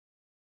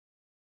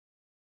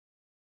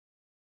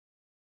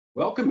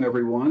Welcome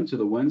everyone to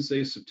the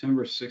Wednesday,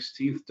 September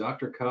 16th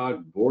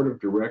DRCOG Board of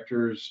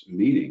Directors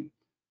meeting.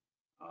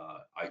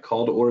 I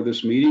call to order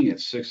this meeting at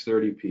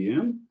 6:30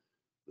 p.m.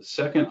 The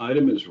second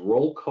item is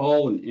roll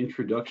call and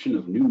introduction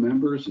of new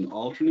members and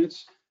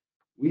alternates.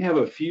 We have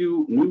a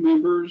few new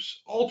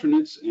members,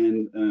 alternates,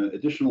 and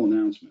additional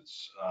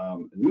announcements. A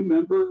new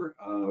member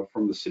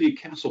from the city of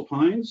Castle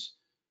Pines,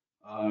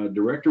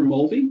 Director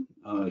Mulvey.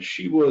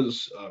 She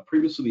was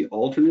previously the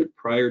alternate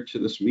prior to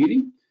this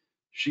meeting.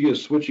 She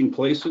is switching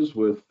places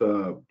with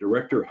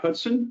Director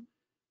Hudson.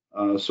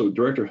 So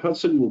Director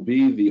Hudson will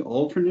be the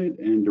alternate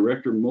and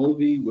Director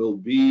Mulvey will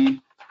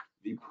be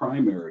the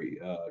primary.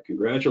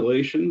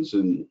 Congratulations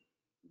and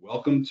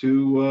welcome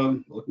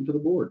to the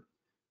board.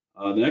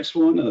 The next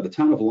one, the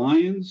Town of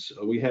Lyons,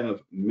 we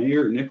have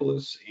Mayor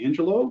Nicholas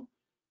Angelo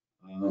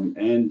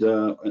and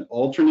an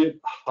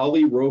alternate,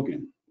 Holly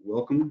Rogan.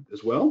 Welcome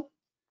as well.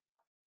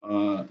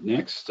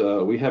 Next,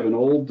 we have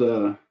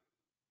an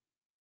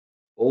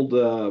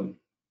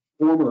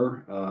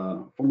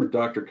former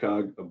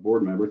DRCOG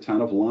board member,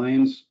 Town of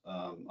Lyons,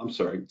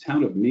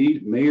 Town of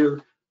Meade,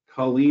 Mayor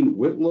Colleen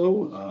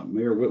Whitlow.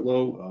 Mayor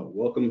Whitlow,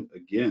 welcome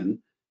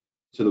again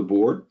to the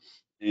board.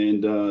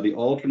 And the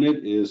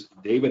alternate is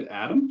David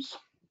Adams.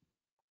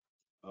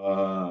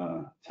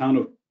 Town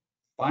of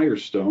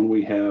Firestone,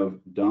 we have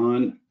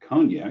Don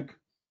Cognac,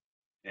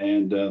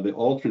 and the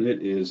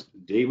alternate is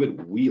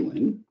David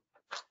Whelan.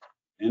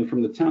 And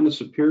from the town of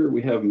Superior,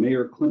 we have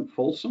Mayor Clint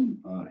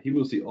Folsom. He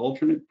was the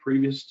alternate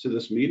previous to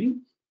this meeting.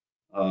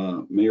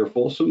 Mayor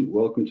Folsom,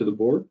 welcome to the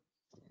board.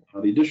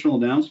 The additional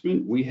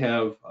announcement, we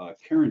have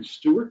Karen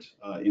Stewart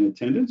in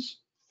attendance.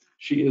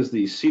 She is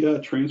the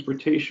CDOT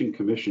Transportation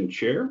Commission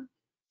Chair,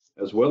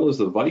 as well as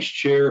the Vice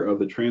Chair of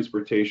the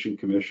Transportation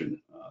Commission.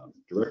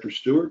 Director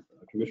Stewart,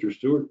 Commissioner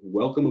Stewart,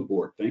 welcome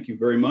aboard. Thank you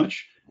very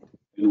much.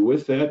 And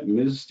with that,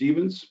 Ms.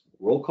 Stevens,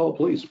 roll call,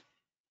 please.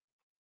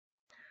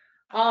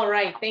 All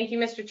right, thank you,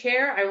 Mr.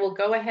 Chair. I will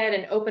go ahead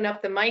and open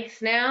up the mics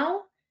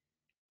now,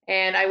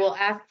 and I will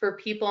ask for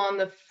people on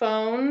the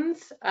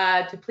phones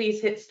to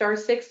please hit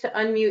 *6 to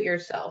unmute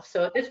yourself.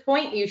 So at this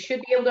point, you should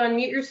be able to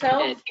unmute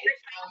yourself,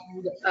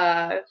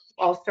 and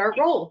I'll start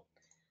roll.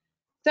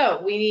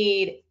 So we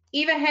need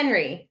Eva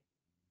Henry,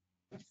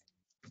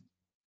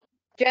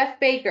 Jeff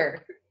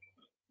Baker,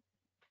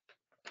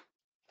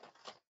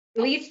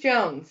 Elise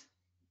Jones.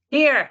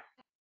 Here.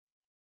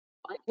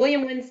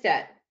 William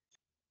Winstead.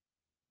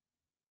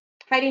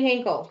 Heidi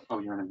Hinkle. Oh,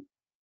 you're in.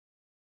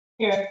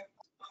 Here.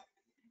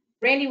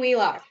 Randy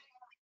Wheelock.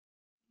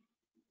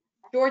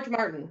 George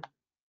Martin.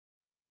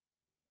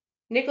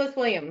 Nicholas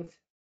Williams.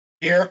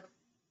 Here.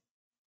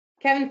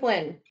 Kevin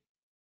Flynn.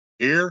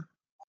 Here.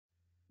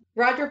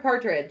 Roger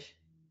Partridge.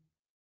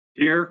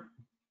 Here.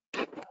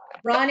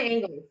 Ron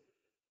Engel.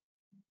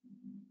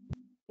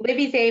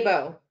 Libby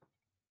Szabo.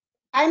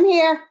 I'm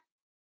here.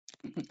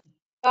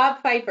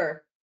 Bob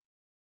Pfeiffer.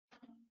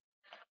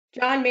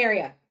 John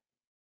Marriott.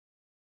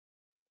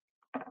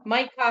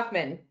 Mike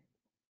Kaufman.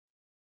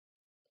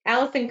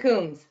 Allison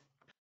Coombs.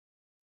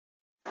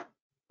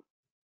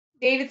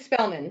 David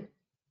Spellman.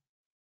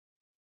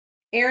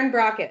 Aaron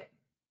Brockett.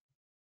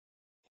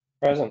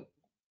 Present.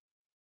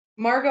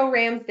 Margot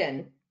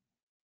Ramsden.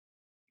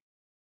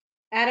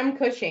 Adam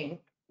Cushing.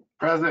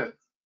 Present.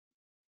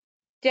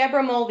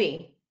 Deborah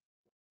Mulvey.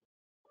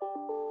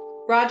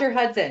 Roger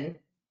Hudson.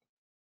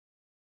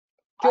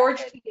 George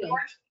Teal.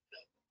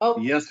 Oh,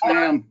 Yes,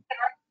 ma'am.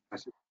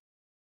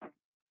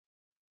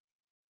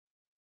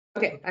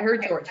 okay, I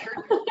heard George.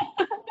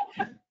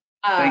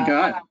 Thank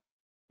God.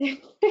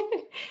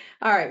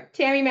 All right,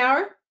 Tammy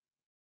Maurer.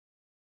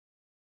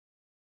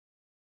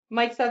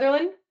 Mike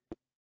Sutherland.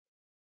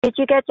 Did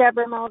you get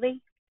Deborah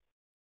Mulvey?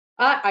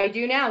 I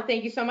do now.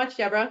 Thank you so much,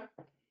 Deborah.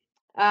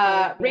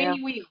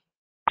 Randy Wheel.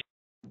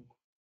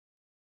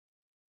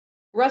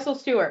 Russell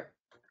Stewart.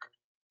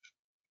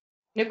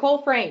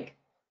 Nicole Frank.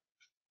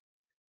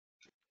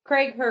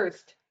 Craig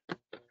Hurst.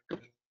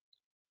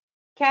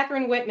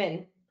 Catherine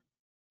Whitman.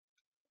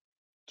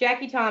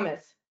 Jackie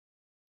Thomas.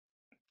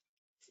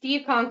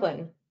 Steve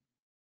Conklin.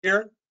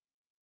 Here.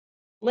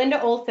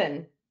 Linda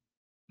Olson.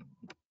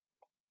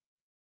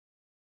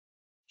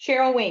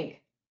 Cheryl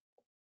Wink.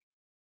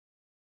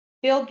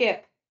 Bill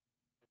Gipp.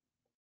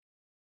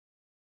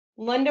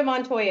 Linda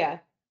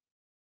Montoya.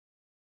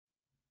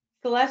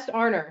 Celeste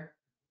Arner.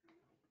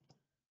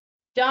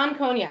 Don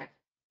Cognac.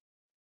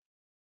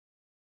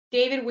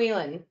 David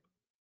Whelan.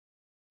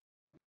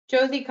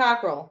 Josie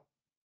Cockrell.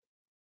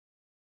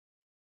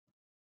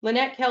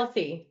 Lynette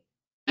Kelsey.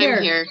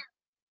 I'm here.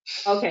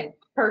 Okay,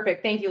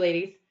 perfect. Thank you,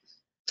 ladies.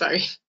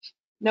 Sorry.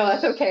 No,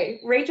 that's okay.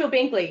 Rachel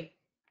Binkley.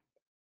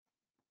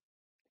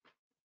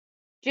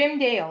 Jim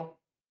Dale.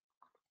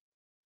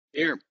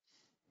 Here.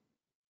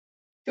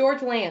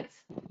 George Lance.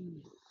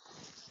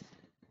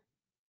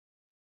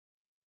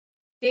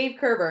 Dave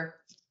Kerber.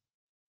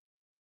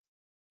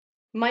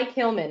 Mike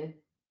Hillman.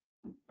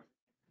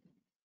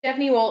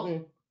 Stephanie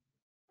Walton.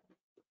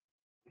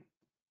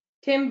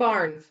 Tim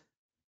Barnes.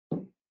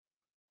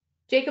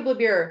 Jacob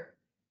LeBure.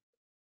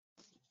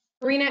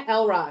 Karina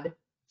Elrod.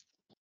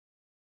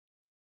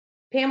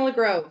 Pamela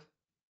Grove,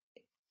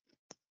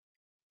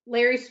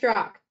 Larry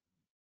Strock,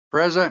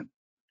 Present.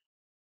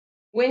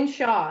 Wynn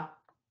Shaw,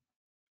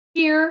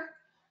 Here.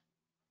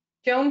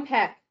 Joan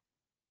Peck,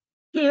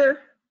 Here.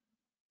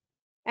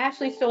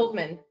 Ashley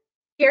Stolzman,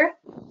 Here.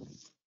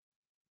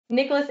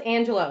 Nicholas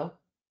Angelo,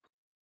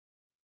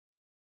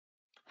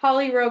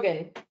 Holly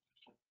Rogan,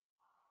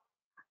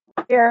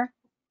 Here.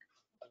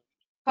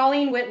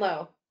 Colleen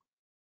Whitlow,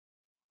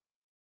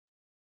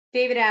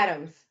 David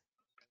Adams,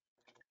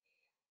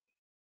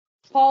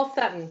 Paul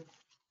Sutton,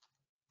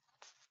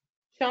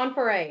 Sean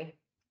Foray,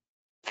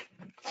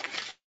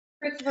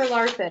 Christopher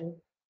Larson,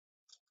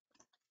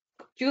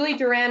 Julie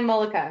Duran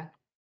Mullica,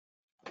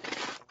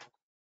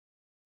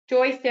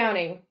 Joyce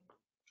Downing,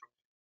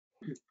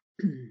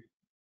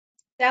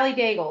 Sally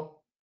Daigle,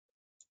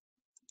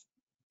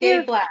 Here.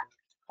 Dave Black.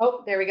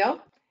 Oh, there we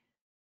go.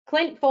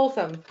 Clint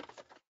Folsom,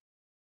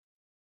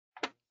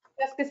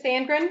 Jessica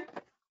Sandgren,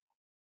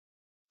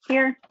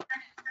 Here.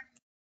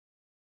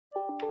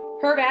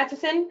 Herb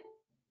Atchison,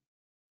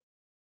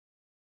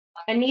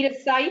 Anita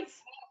Seitz,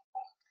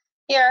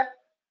 Here.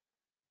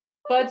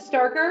 Bud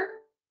Starker,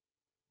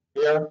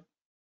 Here.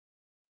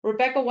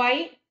 Rebecca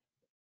White,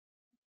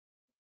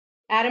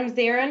 Adam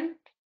Zarin,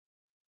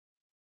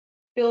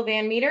 Bill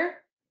Van Meter.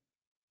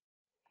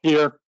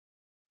 Here.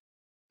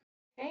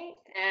 Okay,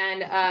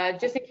 and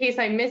just in case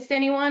I missed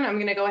anyone, I'm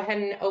going to go ahead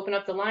and open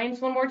up the lines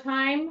one more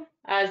time.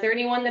 Is there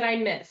anyone that I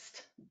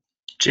missed?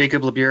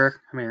 Jacob LeBure,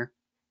 I'm here.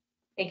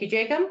 Thank you,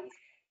 Jacob.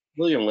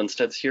 William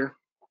Lindsted's here.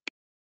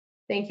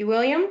 Thank you,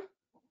 William.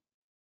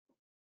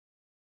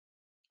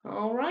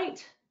 All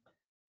right.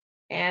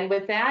 And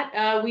with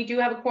that, we do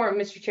have a quorum,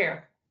 Mr.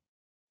 Chair.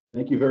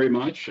 Thank you very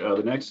much.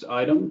 The next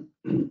item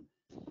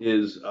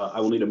is I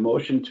will need a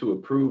motion to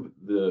approve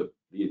the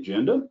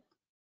agenda.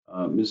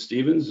 Ms.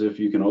 Stevens, if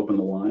you can open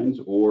the lines,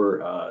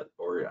 or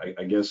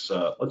I guess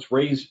let's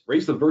raise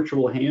the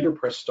virtual hand or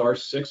press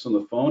 *6 on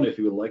the phone if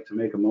you would like to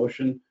make a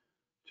motion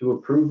to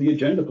approve the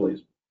agenda,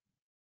 please.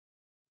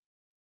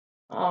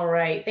 All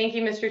right. Thank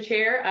you, Mr.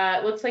 Chair.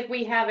 It looks like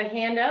we have a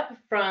hand up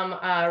from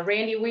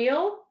Randy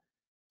Wheel.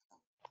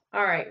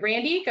 All right,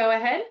 Randy, go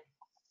ahead.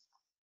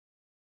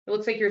 It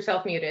looks like you're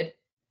self-muted.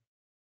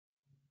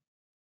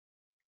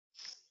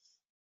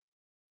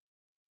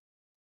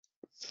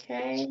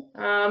 Okay.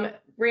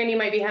 Randy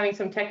might be having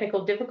some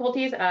technical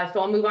difficulties,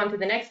 so I'll move on to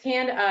the next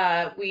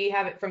hand. We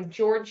have it from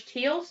George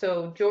Teal.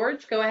 So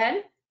George, go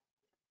ahead.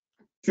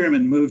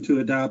 Chairman, move to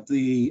adopt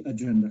the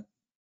agenda.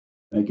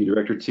 Thank you,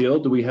 Director Teal.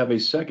 Do we have a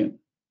second?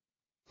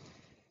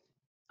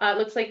 It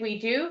looks like we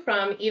do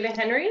from Eva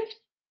Henry.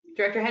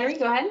 Director Henry,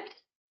 go ahead.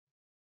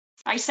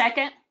 I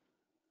second.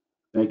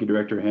 Thank you,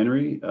 Director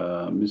Henry.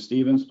 Ms.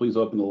 Stevens, please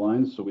open the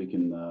lines so we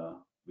can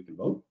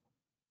vote.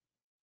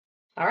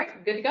 All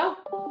right, good to go.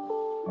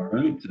 All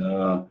right.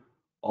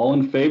 All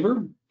in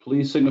favor,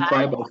 please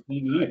signify by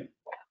saying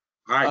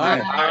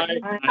aye.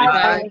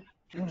 Aye.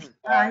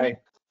 Aye.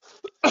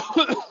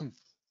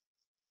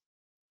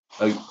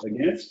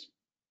 Against?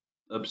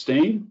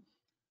 Abstain?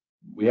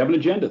 We have an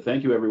agenda.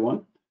 Thank you,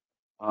 everyone.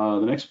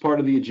 The next part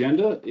of the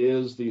agenda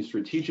is the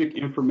strategic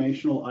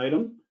informational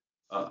item.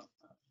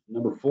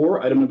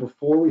 Item number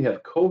four, we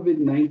have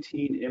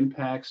COVID-19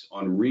 impacts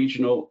on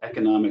regional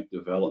economic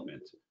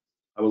development.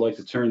 I would like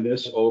to turn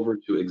this over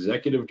to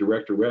Executive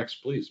Director Rex,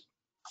 please.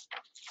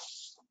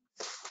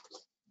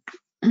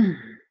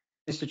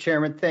 Mr.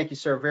 Chairman, thank you,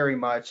 sir, very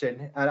much.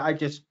 And I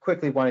just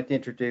quickly wanted to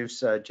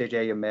introduce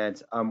JJ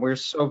Ament. We're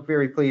so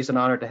very pleased and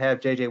honored to have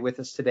JJ with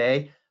us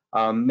today.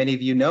 Many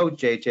of you know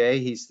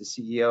JJ. He's the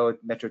CEO of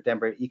Metro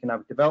Denver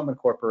Economic Development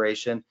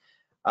Corporation.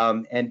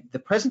 And the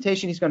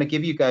presentation he's going to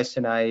give you guys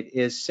tonight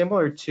is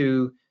similar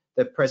to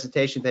the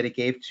presentation that he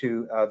gave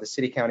to the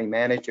city county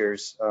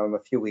managers a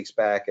few weeks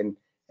back.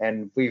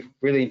 And we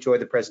really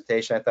enjoyed the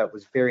presentation. I thought it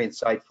was very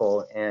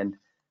insightful, and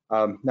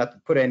not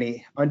to put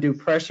any undue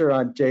pressure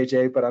on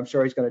JJ, but I'm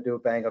sure he's going to do a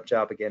bang up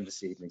job again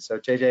this evening. So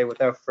JJ,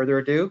 without further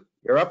ado,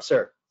 you're up,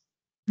 sir.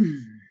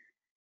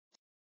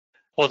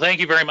 Well, thank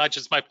you very much.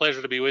 It's my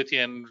pleasure to be with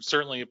you, and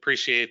certainly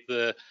appreciate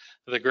the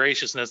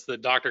graciousness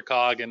that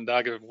DRCOG and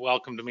Doug have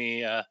welcomed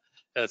me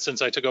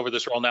since I took over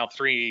this role now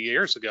 3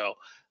 years ago.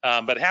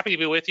 But happy to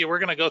be with you. We're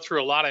going to go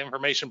through a lot of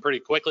information pretty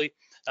quickly.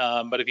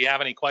 But if you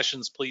have any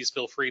questions, please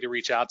feel free to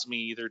reach out to me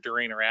either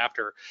during or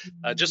after.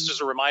 Just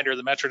as a reminder,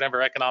 the Metro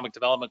Denver Economic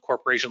Development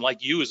Corporation,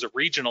 like you, is a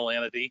regional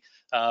entity,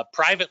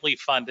 privately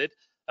funded.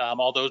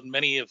 Although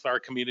many of our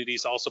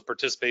communities also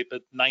participate,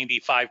 but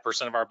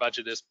 95% of our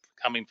budget is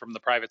coming from the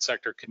private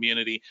sector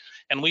community.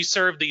 And we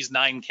serve these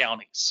 9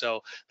 counties.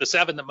 So the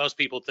 7 that most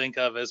people think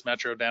of as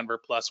Metro Denver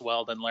plus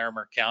Weld and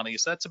Larimer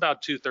counties, that's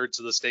about 2/3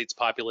 of the state's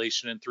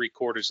population and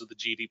 3/4 of the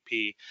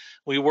GDP.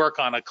 We work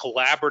on a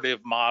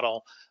collaborative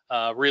model,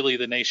 really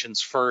the nation's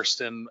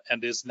first, and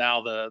is now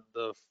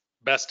the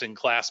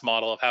best-in-class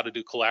model of how to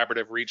do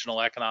collaborative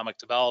regional economic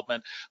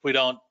development. We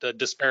don't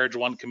disparage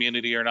one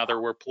community or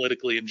another. We're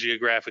politically and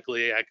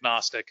geographically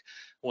agnostic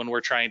when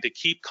we're trying to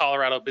keep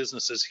Colorado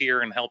businesses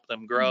here and help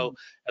them grow,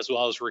 as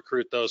well as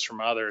recruit those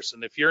from others.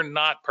 And if you're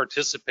not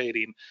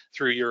participating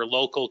through your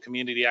local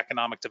community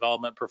economic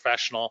development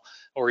professional,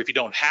 or if you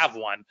don't have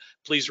one,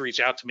 please reach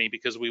out to me,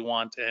 because we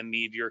want and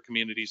need your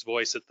community's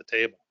voice at the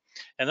table.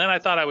 And then I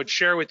thought I would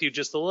share with you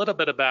just a little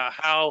bit about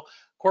how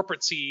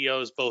corporate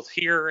CEOs, both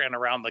here and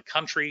around the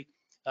country,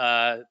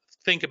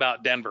 think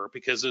about Denver,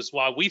 because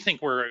while we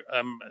think we're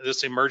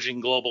this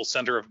emerging global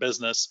center of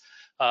business,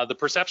 the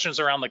perceptions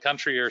around the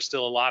country are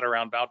still a lot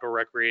around outdoor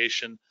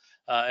recreation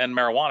and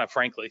marijuana,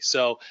 frankly.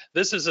 So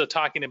this is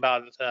talking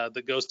about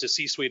that goes to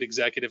C-suite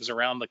executives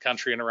around the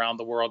country and around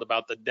the world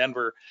about the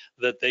Denver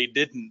that they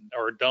didn't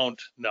or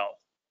don't know.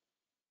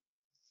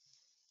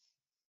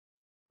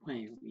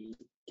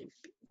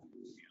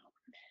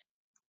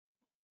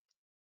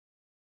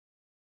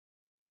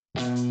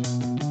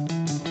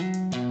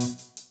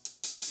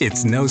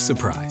 It's no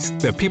surprise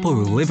that people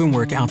who live and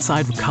work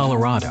outside of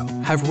Colorado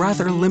have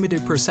rather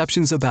limited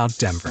perceptions about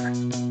Denver.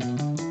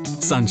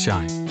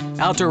 Sunshine,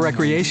 outdoor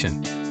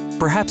recreation,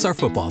 perhaps our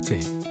football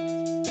team.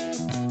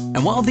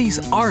 And while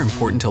these are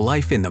important to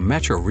life in the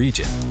metro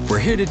region, we're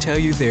here to tell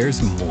you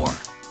there's more,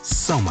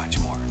 so much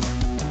more.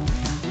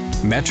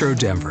 Metro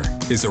Denver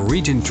is a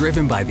region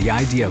driven by the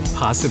idea of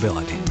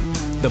possibility.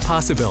 The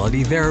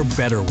possibility there are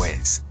better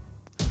ways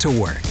to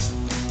work,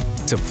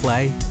 to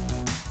play,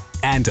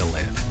 and to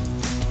live.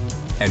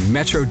 And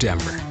Metro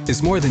Denver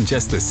is more than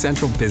just the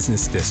central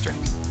business district.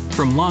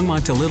 From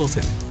Longmont to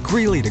Littleton,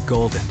 Greeley to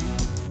Golden,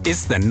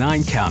 it's the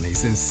 9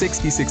 counties and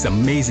 66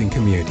 amazing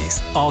communities,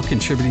 all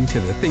contributing to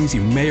the things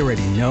you may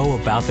already know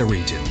about the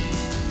region.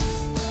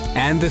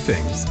 And the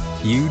things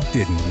you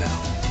didn't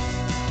know.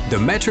 The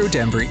Metro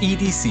Denver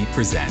EDC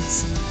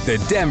presents the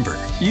Denver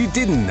You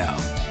Didn't Know.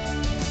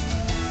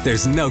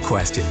 There's no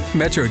question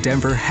Metro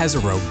Denver has a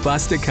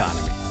robust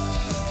economy.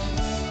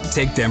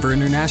 Take Denver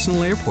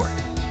International Airport.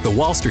 The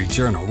Wall Street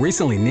Journal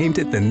recently named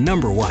it the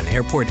 #1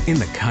 airport in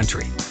the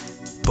country.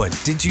 But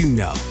did you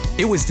know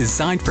it was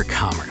designed for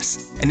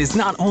commerce and is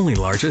not only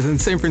larger than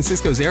San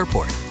Francisco's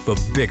airport, but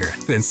bigger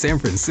than San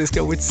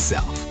Francisco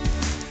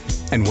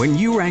itself? And when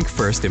you rank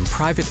first in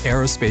private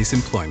aerospace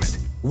employment,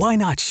 why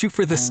not shoot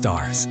for the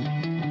stars?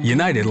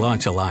 United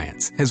Launch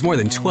Alliance has more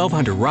than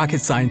 1,200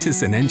 rocket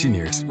scientists and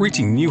engineers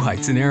reaching new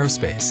heights in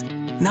aerospace,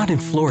 not in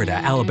Florida,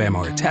 Alabama,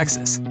 or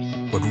Texas,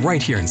 but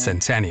right here in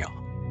Centennial.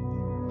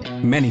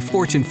 Many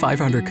Fortune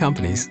 500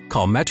 companies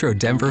call Metro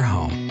Denver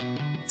home.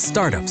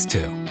 Startups,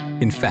 too.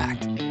 In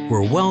fact,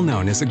 we're well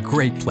known as a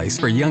great place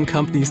for young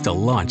companies to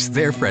launch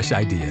their fresh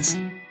ideas.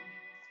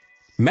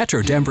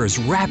 Metro Denver is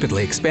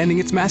rapidly expanding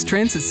its mass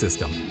transit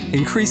system,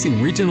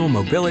 increasing regional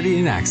mobility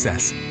and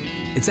access.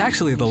 It's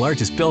actually the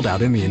largest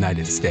build-out in the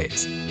United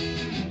States.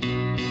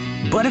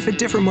 But if a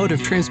different mode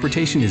of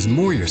transportation is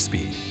more your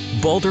speed,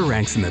 Boulder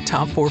ranks in the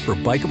top 4 for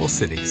bikeable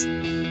cities.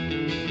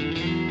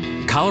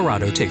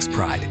 Colorado takes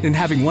pride in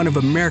having one of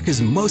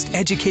America's most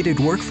educated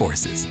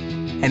workforces.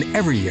 And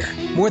every year,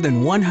 more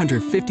than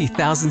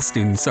 150,000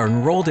 students are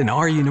enrolled in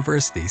our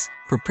universities,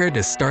 prepared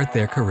to start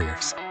their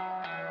careers.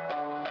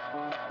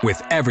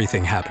 With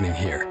everything happening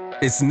here,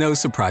 it's no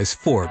surprise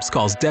Forbes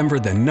calls Denver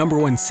the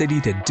 #1 city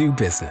to do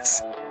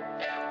business.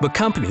 But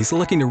companies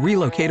looking to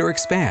relocate or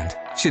expand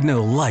should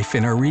know life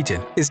in our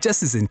region is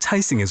just as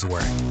enticing as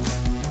work.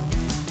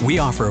 We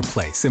offer a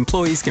place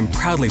employees can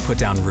proudly put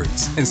down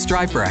roots and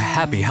strive for a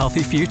happy,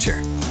 healthy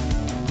future.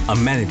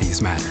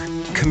 Amenities matter,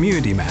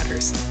 community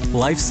matters,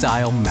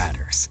 lifestyle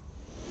matters.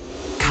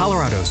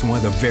 Colorado is one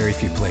of the very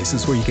few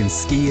places where you can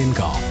ski and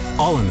golf,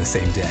 all in the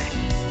same day.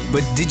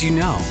 But did you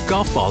know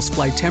golf balls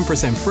fly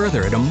 10%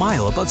 further at a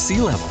mile above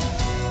sea level?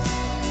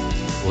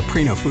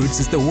 Leprino Foods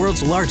is the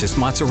world's largest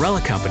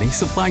mozzarella company,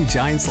 supplying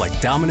giants like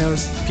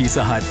Domino's,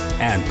 Pizza Hut,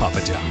 and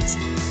Papa John's.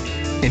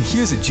 And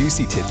here's a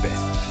juicy tidbit.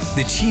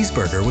 The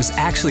cheeseburger was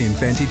actually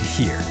invented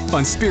here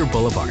on Spear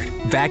Boulevard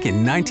back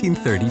in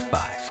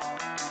 1935.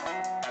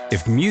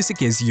 If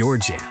music is your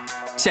jam,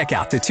 check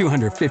out the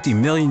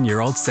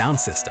 250-million-year-old sound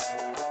system.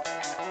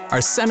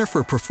 Our Center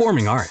for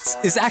Performing Arts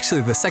is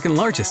actually the 2nd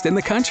largest in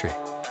the country.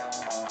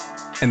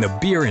 And the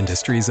beer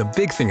industry is a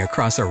big thing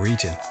across our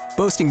region,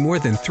 boasting more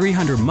than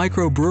 300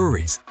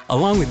 microbreweries,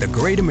 along with the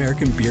Great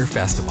American Beer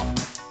Festival.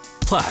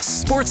 Plus,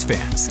 sports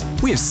fans.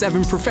 We have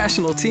 7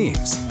 professional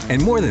teams,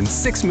 and more than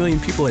 6 million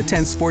people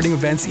attend sporting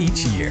events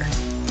each year.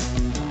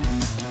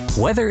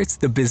 Whether it's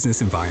the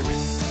business environment,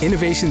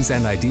 innovations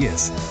and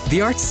ideas,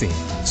 the arts scene,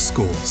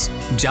 schools,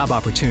 job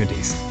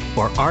opportunities,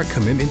 or our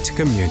commitment to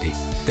community,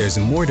 there's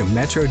more to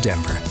Metro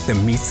Denver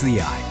than meets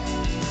the eye.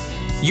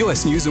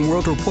 U.S. News &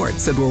 World Report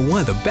said we're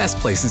one of the best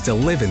places to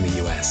live in the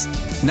U.S.,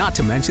 not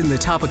to mention the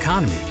top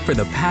economy for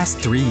the past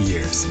 3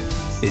 years.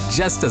 It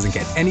just doesn't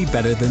get any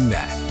better than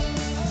that.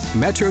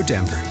 Metro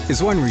Denver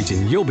is one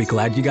region you'll be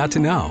glad you got to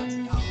know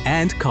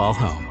and call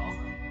home.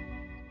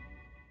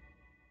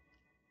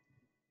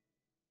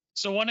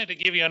 So I wanted to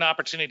give you an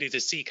opportunity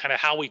to see kind of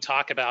how we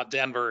talk about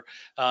Denver.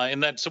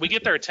 And then, so we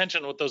get their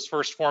attention with those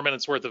first 4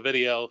 minutes worth of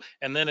video,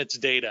 and then it's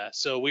data.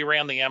 So we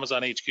ran the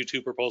Amazon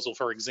HQ2 proposal,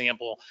 for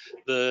example.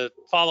 The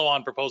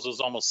follow-on proposal is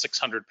almost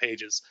 600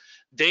 pages.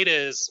 Data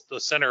is the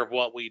center of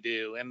what we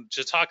do. And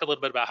to talk a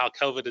little bit about how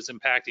COVID is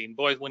impacting,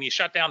 boy, when you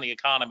shut down the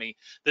economy,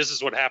 this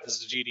is what happens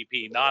to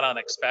GDP, not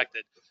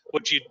unexpected.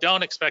 What you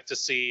don't expect to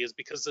see is,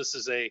 because this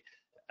is a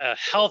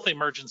health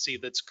emergency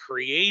that's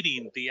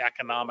creating the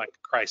economic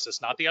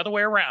crisis, not the other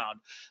way around.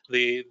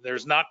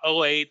 There's not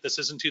 08, this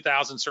isn't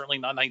 2000, certainly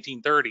not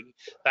 1930.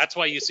 That's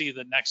why you see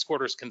the next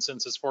quarter's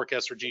consensus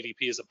forecast for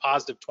GDP is a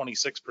positive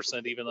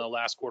 26%, even though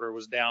last quarter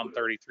was down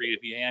 33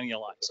 if you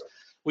annualize.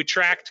 We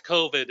tracked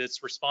COVID.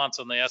 Its response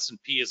on the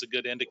S&P is a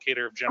good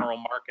indicator of general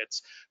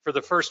markets. For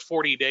the first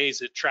 40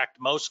 days, it tracked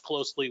most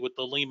closely with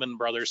the Lehman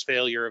Brothers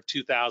failure of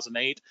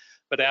 2008.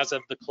 But as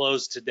of the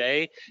close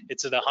today,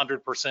 it's at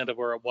 100% of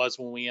where it was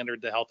when we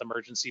entered the health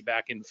emergency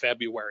back in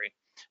February.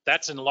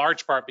 That's in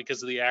large part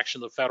because of the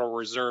action of the Federal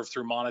Reserve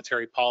through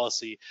monetary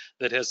policy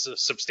that has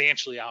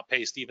substantially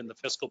outpaced even the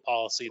fiscal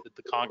policy that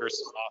the Congress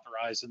has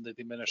authorized and that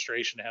the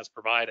administration has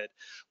provided.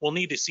 We'll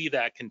need to see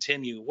that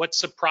continue. What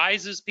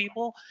surprises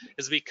people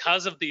is,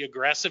 because of the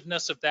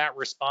aggressiveness of that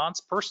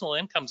response, personal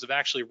incomes have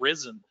actually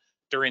risen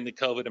during the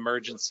COVID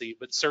emergency,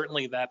 but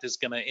certainly that is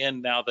going to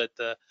end now that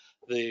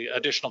the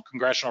additional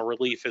congressional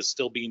relief is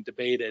still being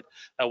debated.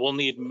 We'll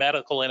need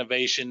medical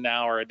innovation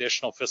now or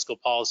additional fiscal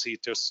policy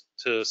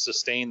to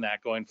sustain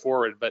that going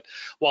forward. But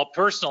while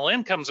personal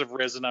incomes have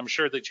risen, I'm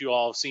sure that you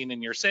all have seen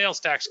in your sales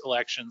tax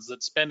collections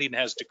that spending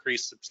has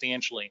decreased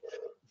substantially.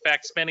 In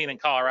fact, spending in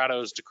Colorado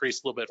has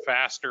decreased a little bit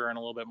faster and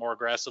a little bit more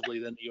aggressively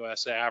than the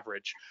U.S.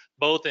 average,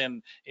 both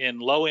in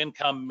low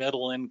income,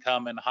 middle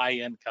income, and high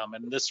income.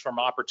 And this, from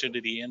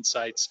Opportunity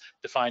Insights,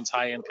 defines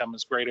high income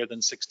as greater than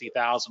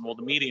 60,000. Well,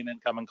 the median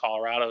income in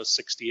Colorado is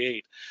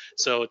 68.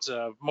 So it's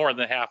more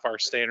than half our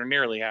state, or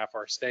nearly half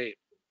our state.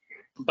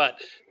 But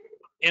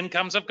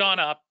incomes have gone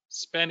up,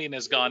 spending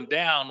has gone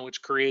down,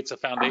 which creates a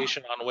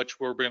foundation on which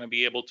we're going to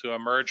be able to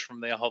emerge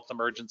from the health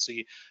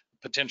emergency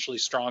potentially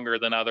stronger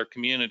than other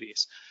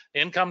communities.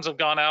 Incomes have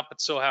gone up,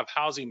 but so have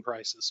housing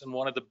prices. And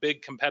one of the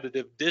big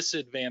competitive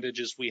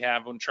disadvantages we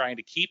have when trying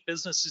to keep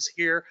businesses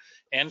here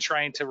and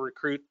trying to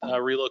recruit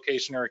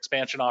relocation or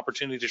expansion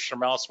opportunities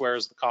from elsewhere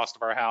is the cost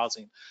of our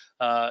housing.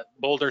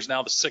 Boulder is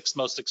now the 6th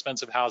most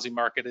expensive housing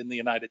market in the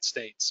United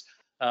States.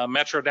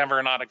 Metro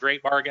Denver, not a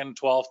great bargain,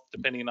 12th,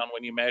 depending on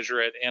when you measure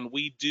it. And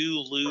we do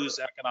lose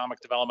economic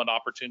development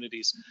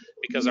opportunities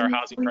because our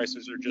housing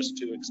prices are just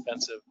too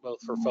expensive, both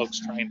for folks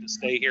trying to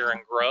stay here and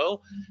grow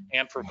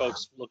and for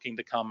folks looking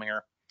to come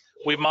here.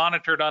 We've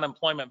monitored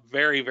unemployment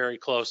very, very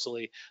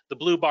closely. The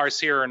blue bars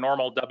here are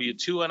normal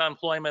W-2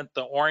 unemployment.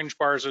 The orange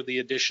bars are the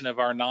addition of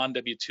our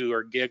non-W-2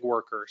 or gig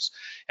workers.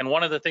 And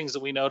one of the things that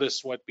we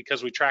noticed,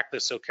 because we track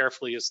this so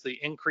carefully, is the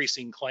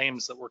increasing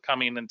claims that were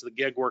coming into the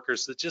gig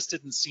workers that just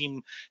didn't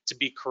seem to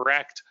be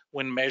correct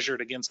when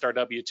measured against our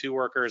W-2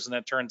 workers. And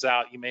it turns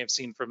out, you may have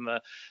seen from the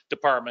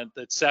department,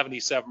 that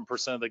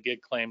 77% of the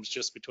gig claims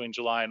just between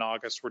July and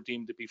August were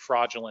deemed to be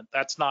fraudulent.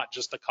 That's not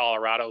just a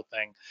Colorado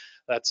thing.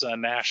 That's a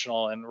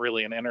national and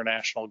really an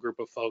international group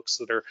of folks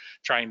that are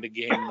trying to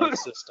game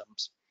those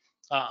systems.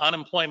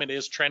 Unemployment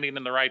is trending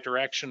in the right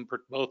direction,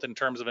 both in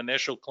terms of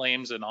initial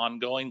claims and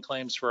ongoing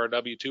claims for our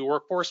W-2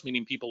 workforce,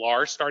 meaning people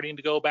are starting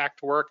to go back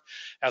to work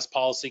as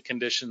policy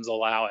conditions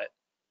allow it.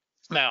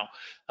 Now,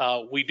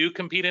 we do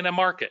compete in a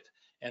market.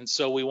 And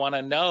so we want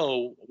to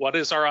know, what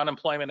is our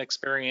unemployment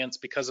experience,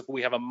 because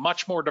we have a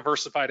much more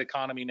diversified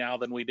economy now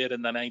than we did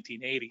in the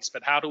 1980s.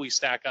 But how do we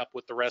stack up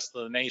with the rest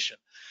of the nation?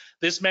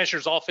 This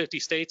measures all 50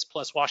 states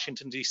plus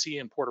Washington, D.C.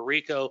 and Puerto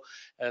Rico.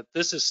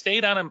 This is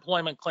state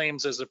unemployment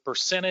claims as a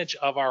percentage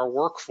of our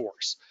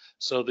workforce.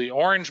 So the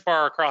orange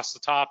bar across the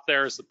top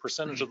there is the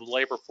percentage of the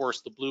labor force.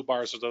 The blue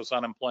bars are those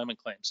unemployment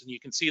claims. And you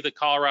can see that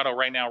Colorado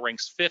right now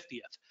ranks 50th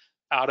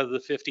out of the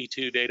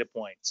 52 data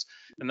points.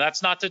 And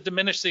that's not to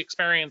diminish the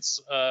experience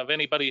of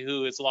anybody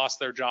who has lost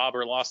their job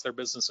or lost their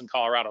business in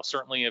Colorado.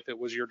 Certainly, if it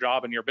was your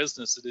job and your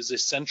business, it is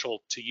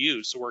essential to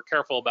you. So we're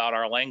careful about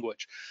our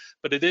language.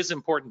 But it is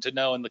important to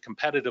know, in the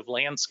competitive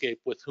landscape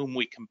with whom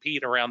we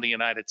compete around the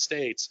United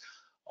States,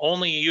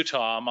 only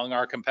Utah among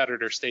our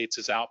competitor states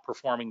is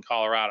outperforming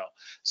Colorado.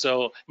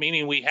 So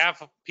meaning we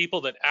have people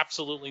that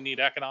absolutely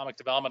need economic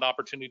development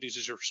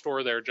opportunities to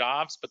restore their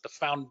jobs, but the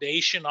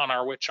foundation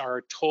on which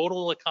our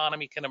total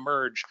economy can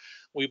emerge,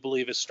 we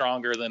believe, is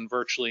stronger than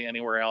virtually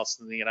anywhere else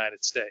in the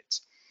United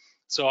States.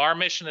 So our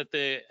mission at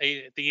the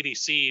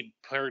EDC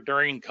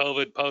during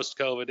COVID,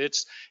 post-COVID,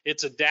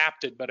 it's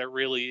adapted, but it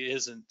really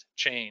isn't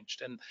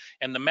changed.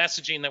 And the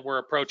messaging that we're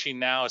approaching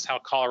now is how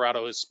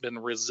Colorado has been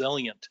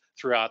resilient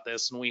throughout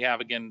this. And we have,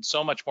 again,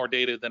 so much more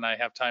data than I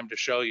have time to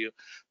show you,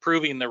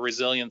 proving the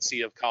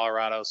resiliency of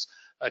Colorado's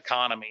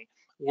economy.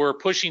 We're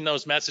pushing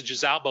those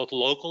messages out both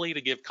locally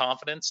to give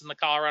confidence in the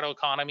Colorado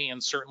economy,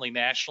 and certainly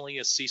nationally,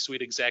 as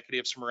C-suite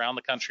executives from around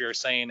the country are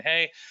saying,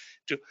 hey,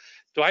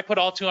 do I put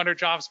all 200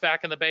 jobs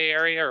back in the Bay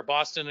Area or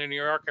Boston or New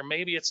York? Or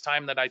maybe it's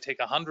time that I take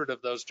 100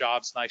 of those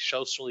jobs and I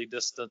socially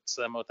distance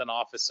them with an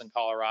office in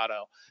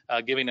Colorado,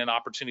 giving an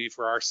opportunity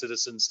for our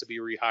citizens to be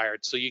rehired.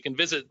 So you can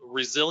visit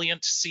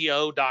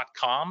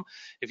resilientco.com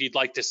if you'd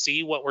like to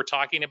see what we're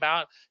talking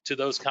about to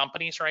those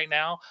companies right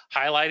now,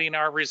 highlighting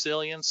our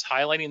resilience,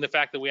 highlighting the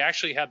fact that we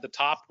actually had the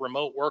top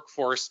remote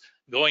workforce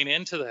going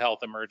into the health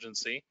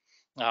emergency.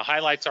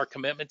 Highlights our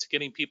commitment to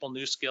getting people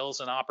new skills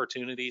and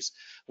opportunities.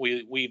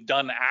 We've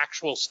done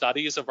actual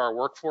studies of our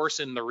workforce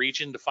in the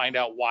region to find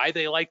out why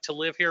they like to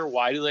live here,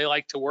 why do they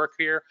like to work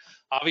here.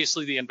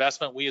 Obviously, the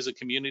investment we as a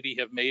community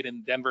have made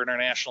in Denver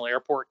International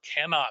Airport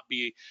cannot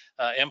be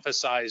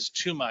emphasized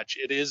too much.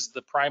 It is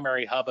the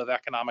primary hub of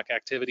economic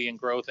activity and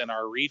growth in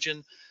our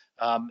region.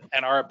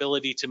 And our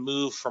ability to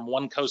move from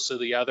one coast to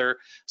the other,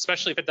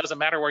 especially if it doesn't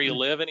matter where you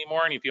live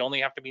anymore, and if you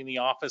only have to be in the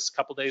office a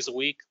couple days a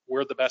week,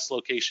 we're the best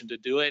location to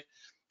do it.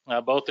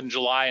 Both in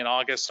July and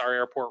August, our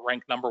airport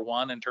ranked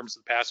 #1 in terms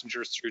of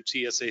passengers through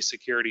TSA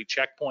security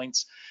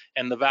checkpoints,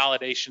 and the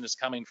validation is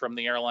coming from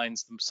the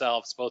airlines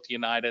themselves, both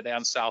United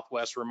and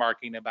Southwest,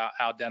 remarking about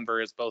how Denver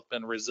has both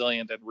been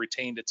resilient and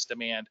retained its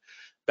demand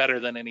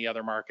better than any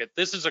other market.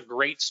 This is a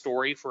great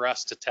story for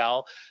us to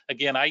tell.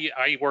 Again,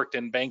 I worked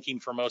in banking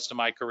for most of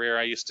my career.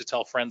 I used to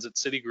tell friends at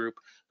Citigroup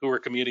who were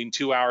commuting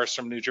 2 hours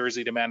from New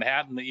Jersey to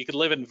Manhattan that you could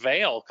live in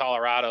Vail,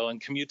 Colorado,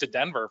 and commute to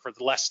Denver for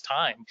less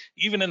time,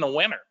 even in the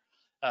winter.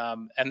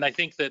 And I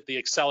think that the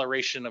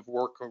acceleration of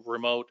work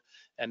remote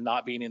and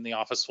not being in the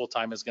office full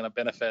time is going to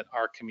benefit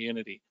our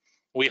community.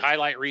 We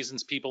highlight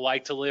reasons people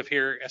like to live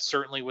here,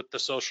 certainly with the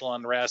social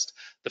unrest,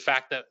 the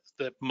fact that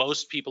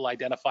most people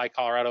identify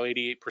Colorado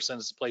 88%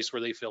 as a place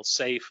where they feel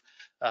safe,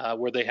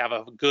 where they have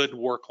a good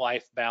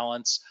work-life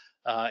balance.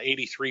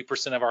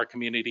 83% of our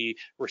community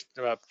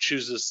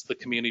chooses the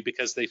community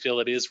because they feel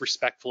it is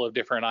respectful of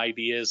different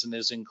ideas and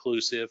is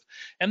inclusive.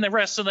 And the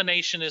rest of the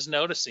nation is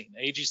noticing.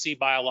 AGC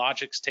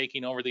Biologics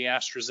taking over the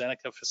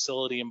AstraZeneca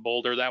facility in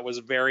Boulder, that was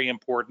very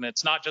important.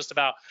 It's not just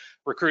about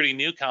recruiting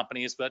new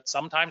companies, but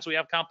sometimes we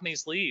have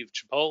companies leave,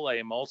 Chipotle,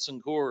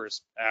 Molson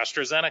Coors,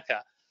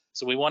 AstraZeneca.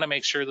 So we want to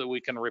make sure that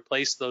we can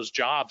replace those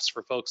jobs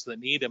for folks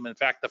that need them. In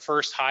fact, the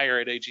first hire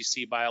at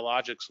AGC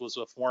Biologics was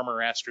a former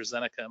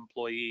AstraZeneca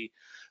employee.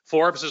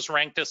 Forbes has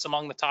ranked us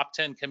among the top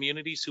 10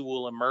 communities who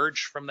will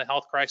emerge from the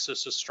health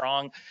crisis as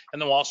strong.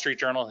 And the Wall Street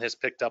Journal has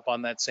picked up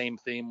on that same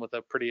theme with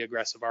a pretty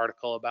aggressive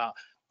article about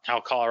how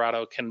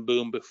Colorado can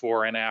boom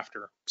before and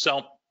after.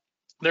 So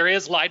there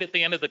is light at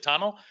the end of the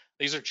tunnel.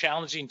 These are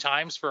challenging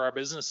times for our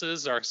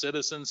businesses, our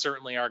citizens,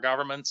 certainly our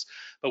governments,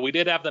 but we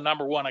did have the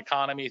 #1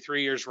 economy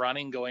 3 years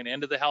running going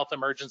into the health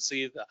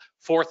emergency, the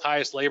 4th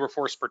highest labor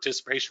force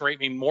participation rate,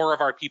 meaning more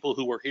of our people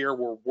who were here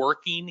were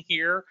working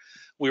here.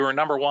 We were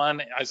 #1,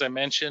 as I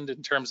mentioned,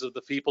 in terms of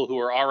the people who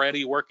are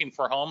already working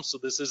for home, so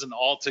this isn't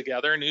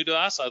altogether new to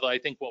us, although I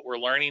think what we're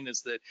learning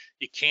is that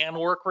you can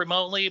work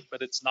remotely,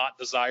 but it's not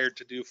desired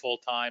to do full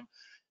time.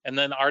 And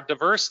then our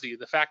diversity,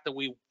 the fact that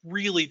we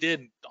really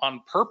did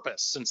on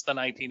purpose since the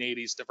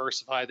 1980s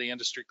diversify the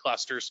industry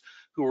clusters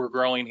who were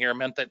growing here,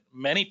 meant that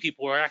many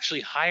people were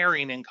actually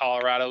hiring in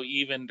Colorado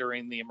even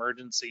during the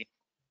emergency.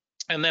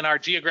 And then our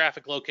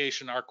geographic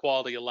location, our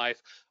quality of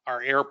life,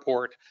 our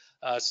airport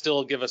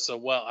still give us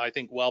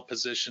well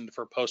positioned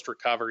for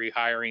post-recovery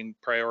hiring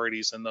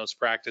priorities and those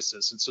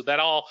practices. And so that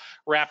all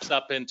wraps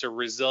up into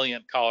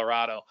resilient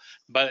Colorado.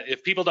 But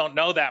if people don't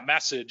know that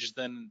message,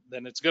 then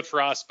it's good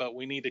for us, but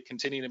we need to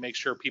continue to make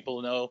sure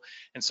people know.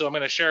 And so I'm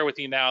going to share with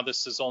you now,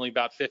 this is only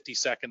about 50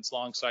 seconds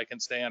long, so I can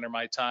stay under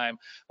my time.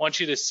 I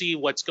want you to see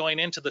what's going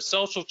into the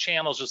social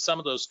channels of some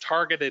of those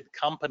targeted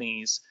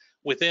companies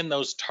within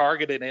those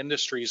targeted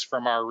industries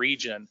from our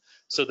region,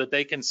 so that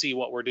they can see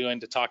what we're doing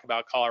to talk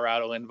about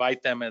Colorado,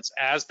 invite them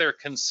as they're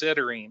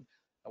considering,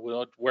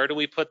 where do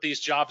we put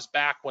these jobs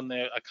back when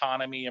the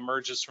economy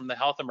emerges from the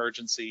health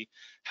emergency?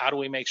 How do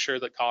we make sure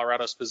that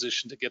Colorado's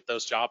positioned to get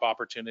those job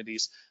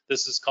opportunities?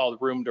 This is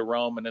called Room to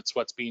Roam, and it's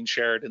what's being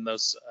shared in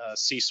those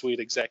C-suite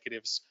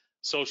executives'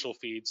 social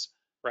feeds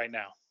right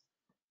now.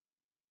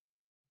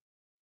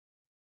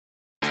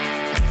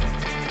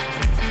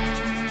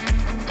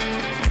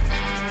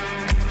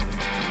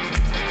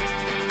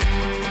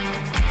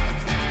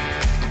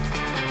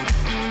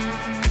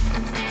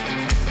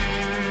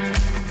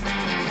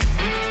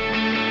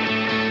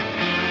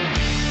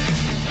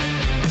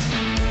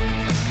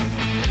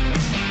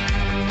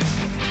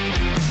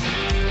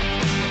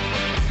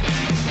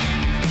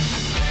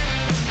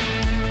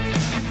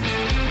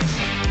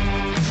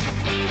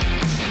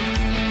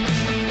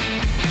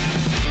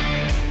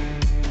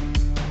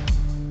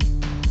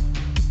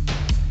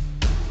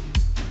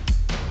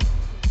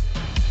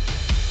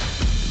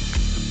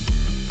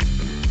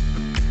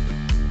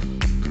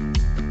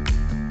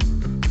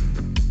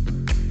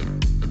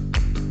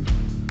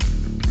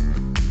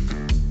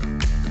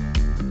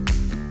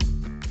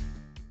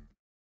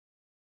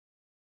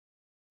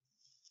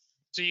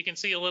 So you can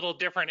see a little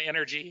different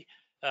energy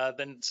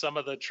than some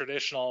of the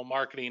traditional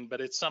marketing,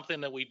 but it's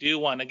something that we do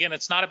want. Again,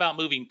 it's not about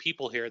moving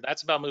people here.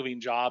 That's about moving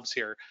jobs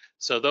here.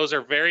 So those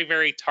are very,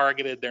 very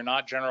targeted. They're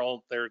not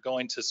general. They're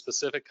going to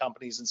specific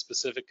companies and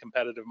specific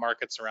competitive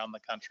markets around the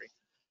country.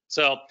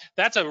 So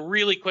that's a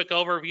really quick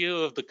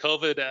overview of the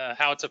COVID,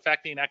 how it's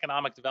affecting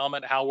economic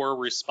development, how we're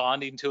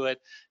responding to it.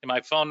 And my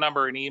phone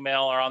number and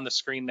email are on the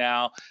screen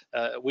now.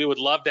 We would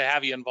love to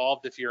have you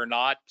involved. If you're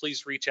not,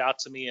 please reach out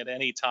to me at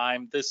any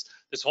time. This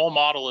whole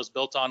model is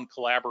built on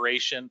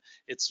collaboration.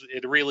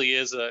 It really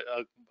is a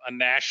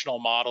national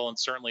model and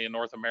certainly a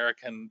North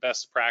American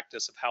best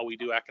practice of how we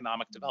do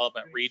economic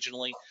development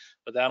regionally.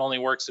 But that only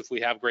works if we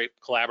have great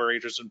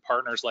collaborators and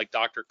partners like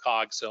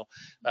DRCOG. So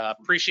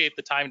appreciate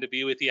the time to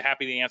be with you.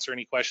 Happy to answer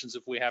any questions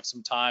if we have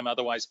some time.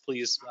 Otherwise,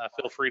 please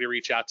feel free to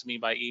reach out to me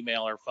by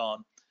email or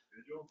phone.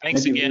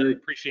 Thanks again.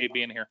 Appreciate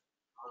being here.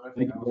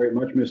 Thank you very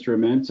much, Mr.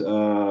 Ament.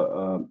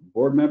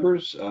 Board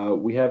members,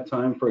 we have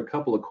time for a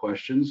couple of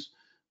questions.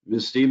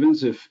 Ms.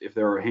 Stevens, if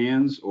there are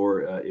hands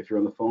or if you're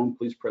on the phone,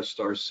 please press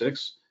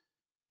 *6.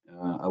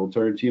 I will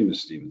turn it to you,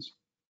 Ms. Stevens.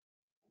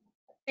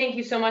 Thank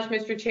you so much,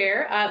 Mr.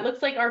 Chair. It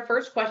looks like our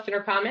first question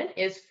or comment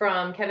is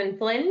from Kevin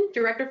Flynn.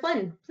 Director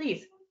Flynn,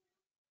 please.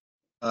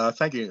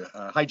 Thank you.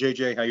 Hi,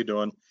 JJ. How you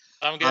doing?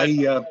 I'm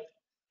good.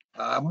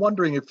 I'm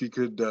wondering if you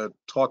could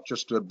talk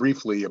just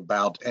briefly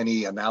about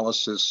any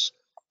analysis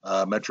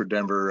Metro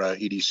Denver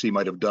EDC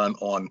might have done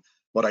on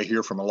what I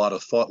hear from a lot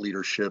of thought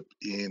leadership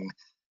in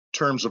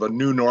terms of a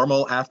new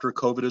normal after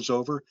COVID is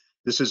over.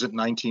 This isn't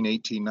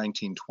 1918,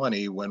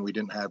 1920 when we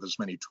didn't have as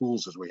many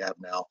tools as we have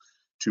now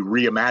to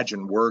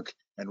reimagine work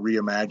and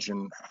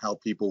reimagine how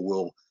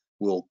people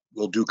will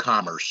do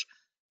commerce.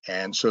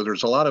 And so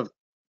there's a lot of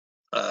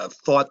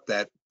thought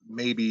that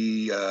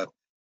maybe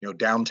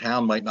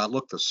downtown might not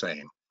look the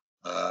same.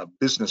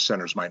 Business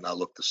centers might not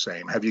look the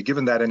same. Have you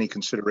given that any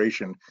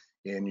consideration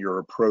in your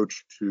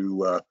approach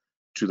to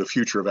the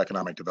future of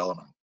economic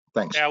development?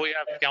 Thanks. Yeah, we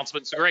have,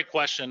 Councilman. It's a great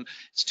question.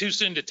 It's too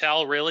soon to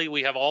tell, really.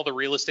 We have all the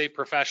real estate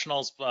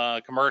professionals,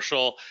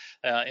 commercial,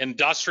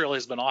 industrial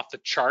has been off the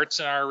charts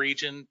in our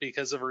region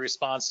because of a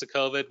response to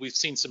COVID. We've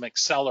seen some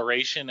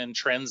acceleration in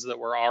trends that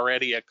were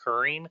already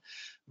occurring,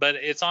 but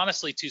it's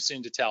honestly too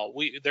soon to tell.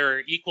 There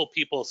are equal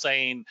people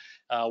saying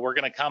we're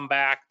going to come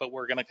back, but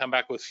we're going to come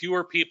back with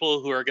fewer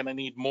people who are going to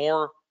need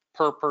more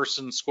per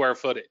person square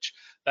footage.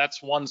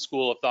 That's one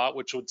school of thought,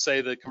 which would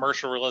say that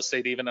commercial real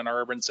estate, even in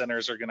our urban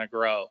centers, are going to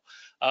grow.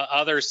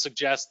 Others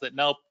suggest that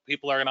nope,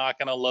 people are not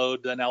going to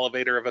load an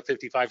elevator of a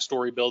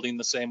 55-story building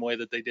the same way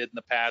that they did in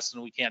the past,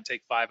 and we can't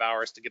take 5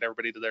 hours to get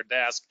everybody to their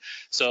desk.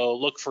 So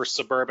look for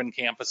suburban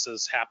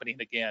campuses happening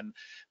again.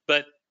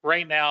 But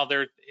right now,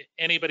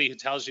 anybody who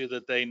tells you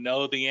that they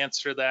know the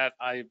answer to that,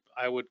 I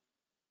would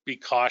be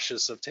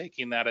cautious of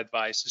taking that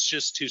advice. It's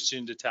just too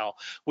soon to tell.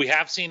 We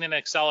have seen an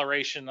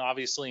acceleration,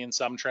 obviously, in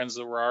some trends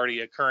that were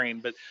already occurring.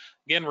 But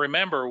again,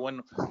 remember,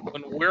 when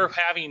we're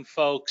having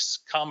folks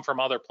come from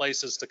other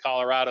places to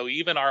Colorado,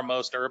 even our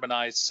most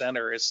urbanized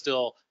center is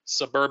still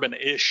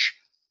suburban-ish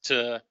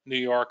to New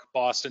York,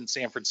 Boston,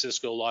 San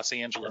Francisco, Los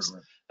Angeles.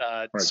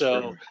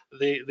 So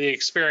the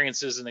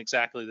experience isn't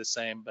exactly the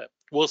same, but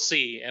we'll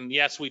see. And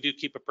yes, we do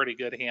keep a pretty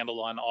good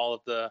handle on all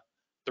of the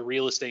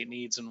real estate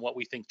needs and what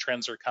we think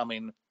trends are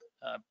coming,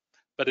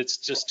 but it's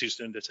just too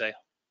soon to say.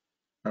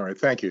 All right,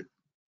 thank you.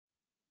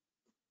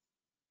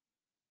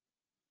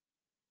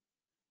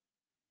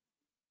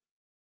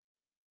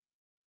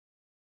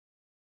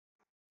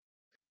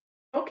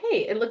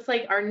 Okay, it looks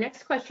like our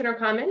next question or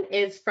comment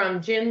is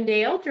from Jim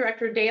Dale.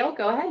 Director Dale,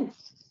 go ahead.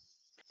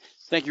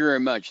 Thank you very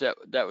much.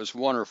 That was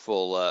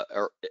wonderful.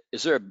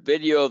 Is there a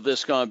video of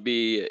this going to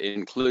be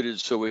included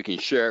so we can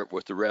share it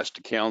with the rest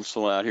of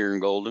council out here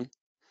in Golden?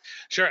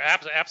 Sure,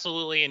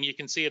 absolutely, and you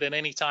can see it at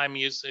any time.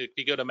 If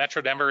you go to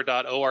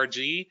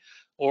metrodenver.org,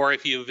 or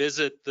if you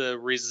visit the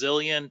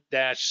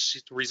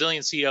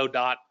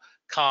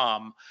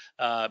resilientco.com,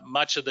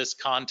 much of this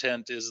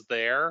content is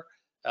there.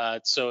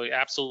 So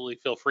absolutely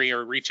feel free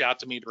or reach out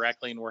to me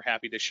directly, and we're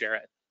happy to share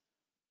it.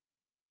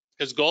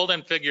 Because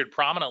Golden figured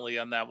prominently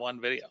on that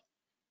one video.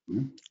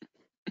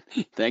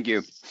 Thank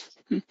you.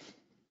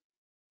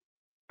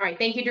 All right,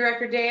 thank you,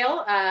 Director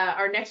Dale.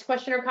 Our next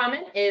question or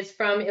comment is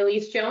from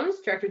Elise Jones.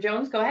 Director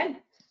Jones, go ahead.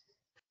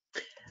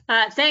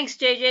 Thanks,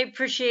 JJ.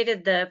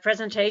 Appreciated the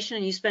presentation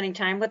and you spending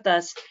time with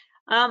us.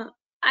 I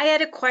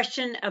had a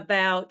question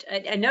about,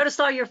 I noticed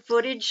all your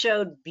footage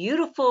showed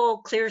beautiful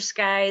clear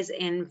skies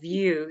and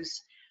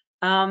views,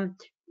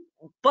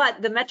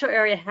 but the metro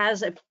area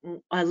has a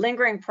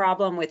lingering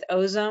problem with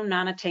ozone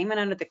non-attainment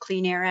under the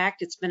Clean Air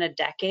Act. It's been a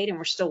decade and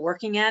we're still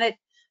working at it.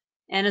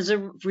 And as a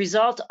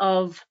result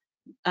of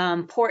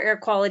poor air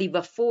quality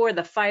before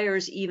the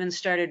fires even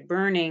started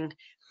burning,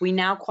 we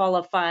now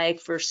qualify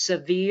for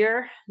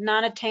severe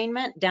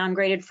non-attainment,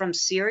 downgraded from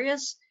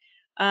serious.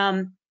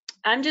 I'm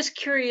just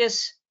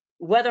curious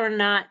whether or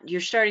not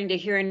you're starting to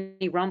hear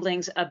any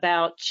rumblings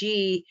about,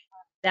 gee,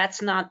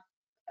 that's not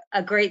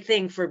a great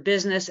thing for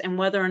business, and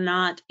whether or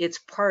not it's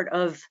part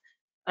of,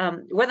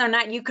 whether or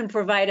not you can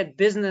provide a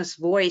business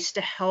voice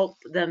to help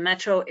the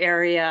metro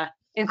area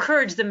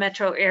encourage the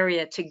metro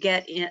area to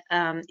get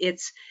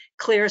its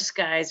clear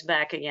skies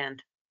back again?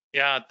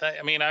 Yeah,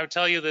 I mean, I would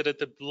tell you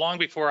that long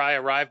before I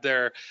arrived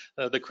there,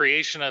 the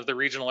creation of the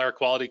Regional Air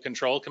Quality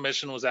Control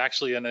Commission was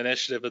actually an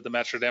initiative of the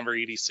Metro Denver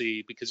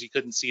EDC, because you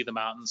couldn't see the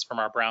mountains from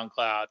our brown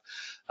cloud.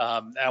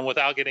 And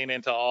without getting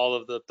into all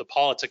of the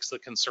politics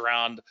that can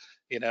surround,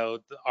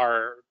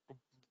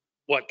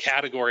 what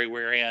category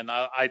we're in,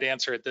 I'd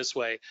answer it this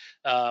way.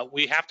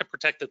 We have to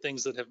protect the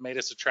things that have made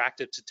us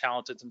attractive to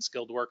talented and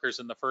skilled workers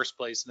in the first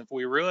place. And if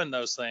we ruin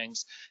those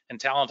things and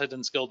talented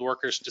and skilled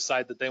workers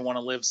decide that they want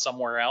to live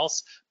somewhere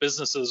else,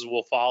 businesses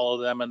will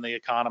follow them and the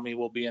economy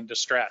will be in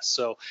distress.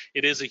 So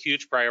it is a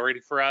huge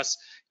priority for us.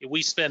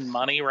 We spend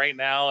money right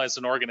now as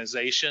an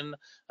organization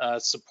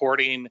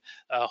supporting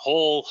a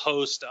whole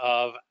host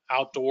of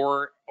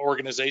outdoor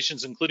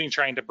organizations, including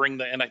trying to bring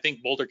and I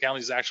think Boulder County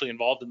is actually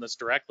involved in this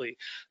directly,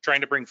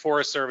 trying to bring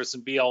Forest Service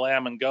and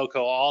BLM and GOCO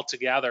all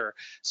together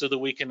so that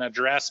we can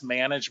address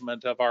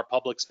management of our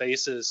public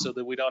spaces, so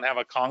that we don't have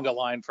a conga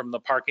line from the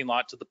parking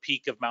lot to the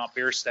peak of Mount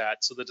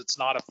Bierstadt, so that it's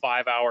not a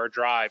 5-hour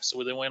drive,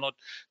 so that we don't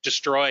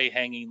destroy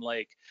Hanging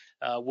Lake.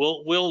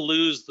 We'll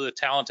lose the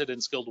talented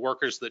and skilled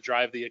workers that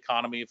drive the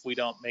economy if we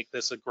don't make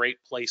this a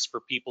great place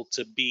for people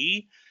to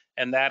be.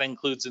 And that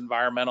includes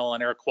environmental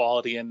and air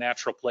quality and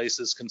natural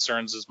places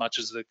concerns as much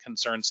as it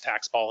concerns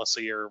tax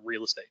policy or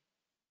real estate.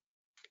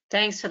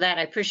 Thanks for that.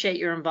 I appreciate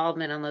your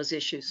involvement on those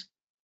issues.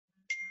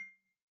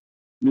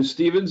 Ms.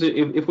 Stevens,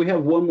 if we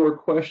have one more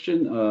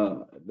question,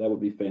 that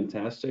would be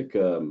fantastic.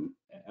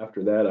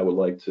 After that, I would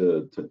like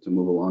to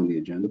move along the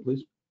agenda,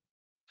 please.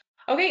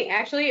 Okay,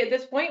 actually, at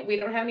this point, we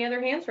don't have any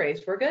other hands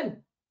raised. We're good.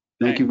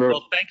 Thank you very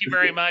Well, thank you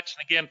very much.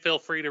 And again, feel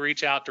free to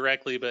reach out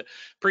directly, but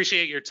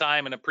appreciate your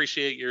time and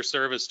appreciate your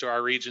service to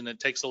our region. It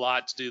takes a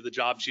lot to do the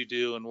jobs you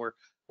do, and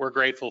we're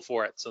grateful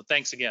for it. So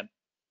thanks again.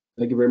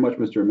 Thank you very much,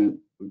 Mr. Ament.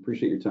 We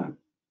appreciate your time.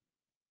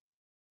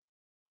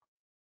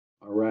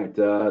 All right,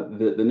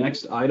 the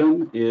next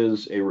item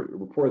is a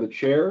report of the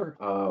chair.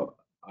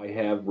 I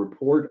have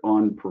report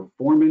on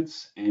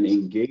performance and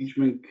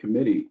engagement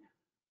committee.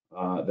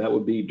 That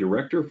would be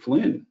Director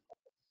Flynn.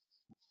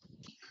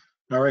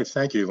 All right,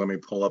 thank you. Let me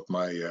pull up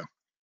my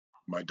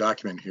my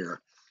document here.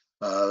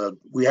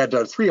 We had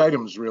 3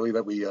 items really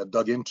that we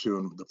dug into,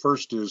 and the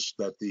first is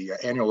that the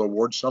annual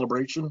award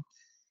celebration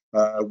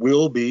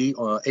will be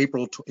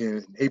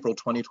in April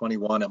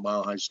 2021 at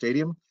Mile High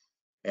Stadium,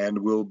 and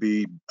will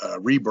be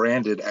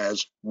rebranded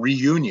as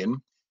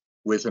Reunion,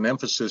 with an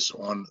emphasis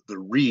on the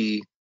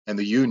re and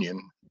the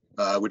union,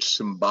 which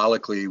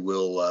symbolically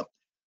will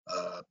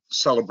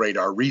celebrate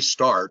our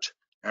restart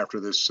after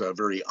this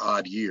very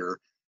odd year,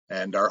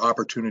 and our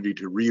opportunity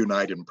to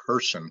reunite in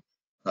person,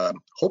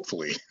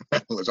 hopefully,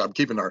 as I'm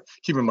keeping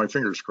my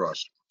fingers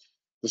crossed.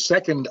 The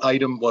second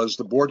item was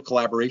the board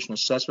collaboration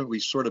assessment. We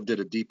sort of did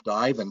a deep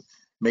dive and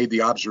made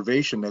the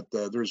observation that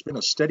there's been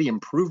a steady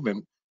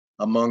improvement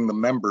among the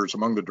members,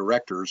 among the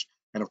directors,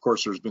 and of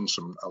course there's been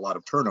a lot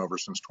of turnover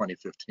since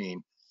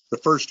 2015, the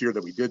first year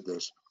that we did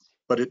this.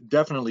 But it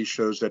definitely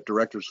shows that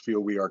directors feel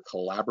we are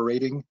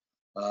collaborating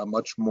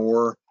much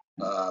more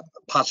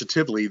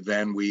positively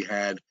than we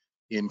had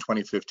in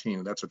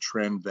 2015. That's a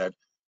trend that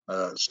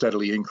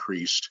steadily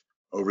increased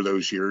over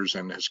those years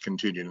and has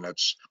continued, and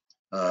that's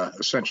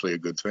essentially a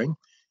good thing.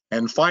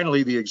 And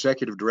finally, the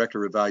executive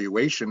director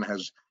evaluation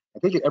has, I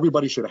think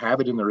everybody should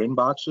have it in their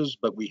inboxes,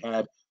 but we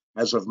had,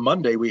 as of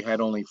Monday, we had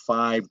only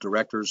 5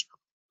 directors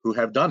who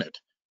have done it.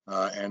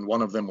 And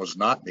one of them was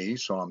not me,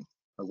 so I'm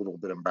a little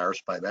bit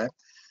embarrassed by that.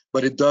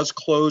 But it does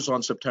close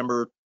on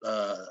September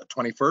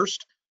 21st.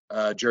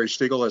 Jerry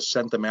Stigl has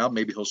sent them out.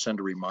 Maybe he'll send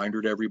a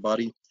reminder to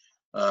everybody.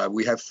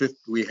 We have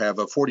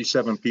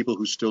 47 people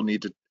who still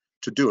need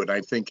to do it.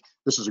 I think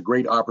this is a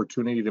great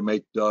opportunity to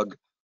make Doug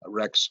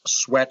Rex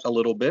sweat a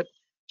little bit.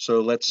 So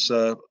let's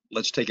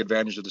take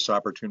advantage of this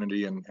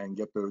opportunity and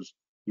get those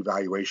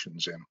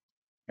evaluations in.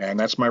 And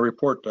that's my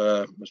report,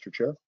 Mr.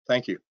 Chair.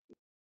 Thank you.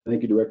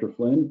 Thank you, Director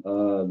Flynn.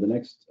 The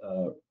next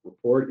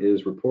report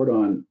is report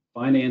on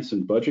Finance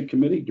and Budget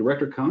Committee.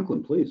 Director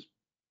Conklin, please.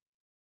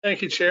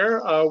 Thank you,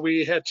 Chair.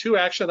 We had 2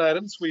 action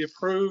items. We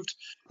approved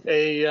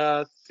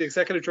the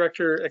Executive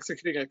Director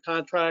executing a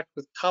contract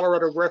with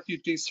Colorado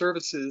Refugee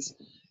Services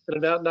at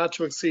an amount not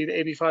to exceed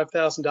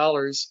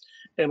 $85,000.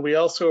 And we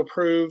also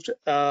approved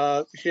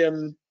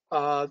him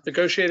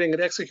negotiating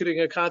and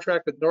executing a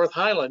contract with North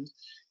Highland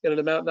in an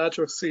amount not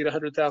to exceed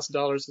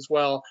 $100,000 as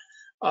well.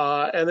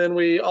 And then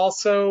we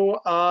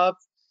also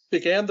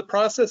began the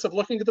process of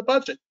looking at the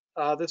budget.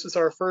 This is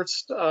our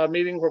first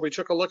meeting where we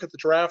took a look at the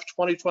draft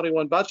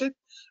 2021 budget.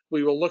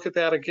 We will look at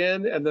that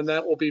again, and then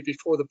that will be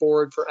before the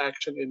board for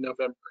action in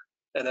November.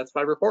 And that's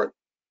my report.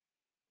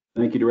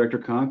 Thank you, Director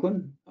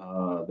Conklin.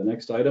 The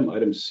next item,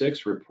 item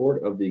 6,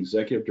 report of the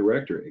Executive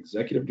Director.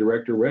 Executive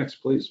Director Rex,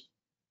 please.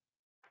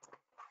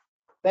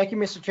 Thank you,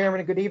 Mr. Chairman,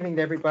 and good evening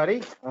to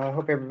everybody. I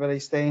hope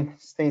everybody's staying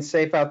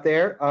safe out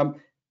there.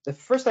 The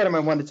first item I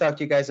wanted to talk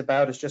to you guys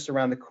about is just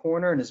around the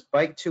corner, and is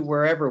Bike to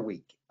Wherever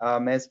Week.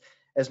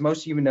 As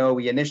most of you know,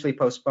 we initially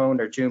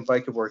postponed our June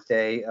Bike to Work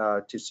Day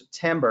to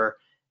September,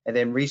 and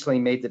then recently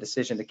made the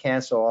decision to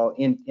cancel all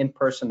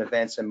in-person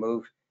events and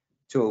move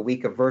to a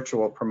week of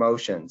virtual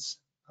promotions.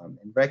 And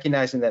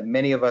recognizing that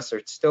many of us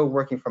are still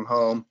working from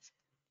home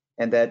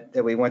and that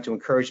we want to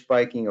encourage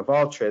biking of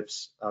all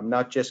trips,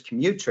 not just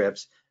commute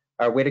trips,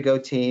 our Way to Go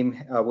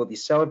team will be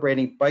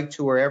celebrating Bike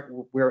to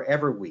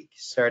Wherever Week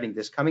starting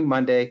this coming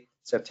Monday,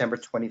 September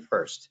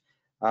 21st.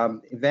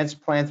 Events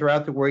planned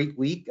throughout the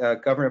week.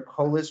 Governor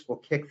Polis will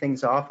kick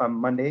things off on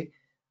Monday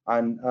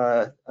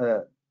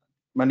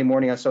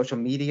morning on social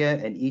media,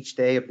 and each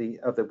day of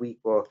the week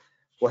we'll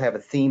have a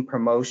theme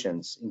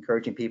promotions,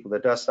 encouraging people to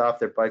dust off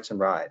their bikes and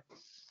ride.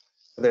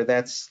 Whether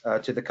that's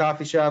to the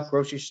coffee shop,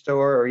 grocery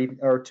store,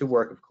 or to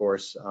work, of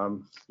course.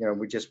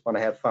 We just want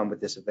to have fun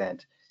with this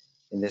event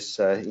in this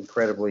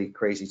incredibly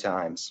crazy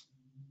times.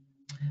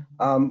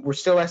 We're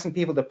still asking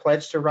people to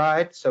pledge to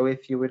ride, so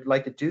if you would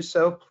like to do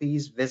so,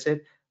 please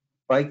visit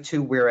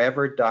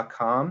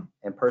biketowherever.com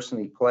and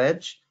personally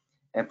pledge.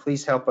 And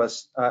please help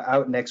us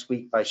out next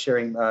week by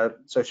sharing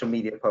social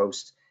media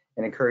posts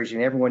and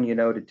encouraging everyone you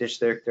know to ditch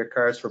their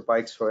cars for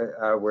bikes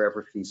for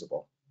wherever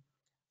feasible.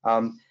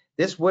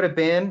 This would have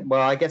been,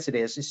 well, I guess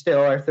it's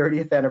still our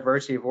 30th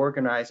anniversary of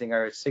organizing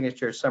our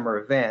signature summer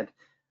event.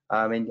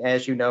 And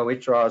as you know,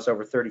 it draws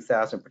over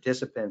 30,000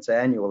 participants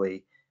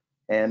annually.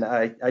 And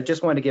I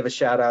just want to give a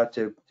shout out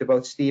to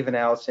both Steve and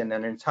Allison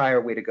and an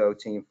entire Way to Go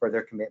team for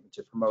their commitment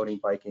to promoting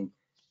biking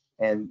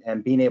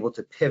and being able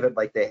to pivot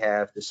like they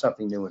have to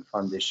something new and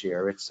fun this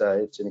year. It's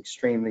an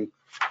extremely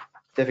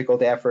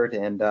difficult effort,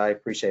 and I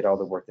appreciate all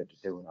the work that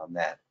they're doing on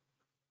that.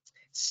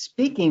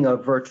 Speaking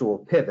of virtual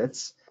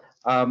pivots,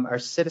 our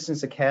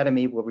Citizens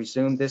Academy will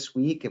resume this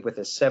week with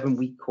a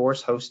 7-week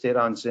course hosted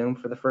on Zoom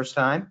for the first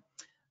time.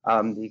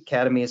 The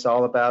Academy is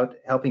all about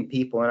helping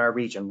people in our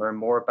region learn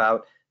more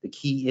about the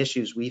key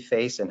issues we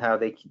face and how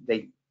they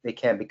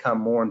can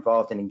become more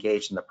involved and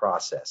engaged in the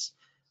process.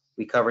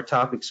 We cover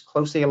topics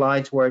closely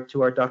aligned to our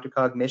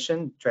DRCOG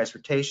mission: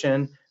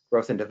 transportation,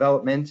 growth and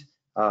development,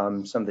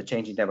 some of the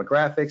changing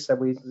demographics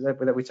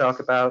that we talk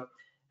about,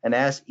 and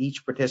ask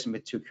each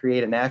participant to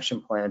create an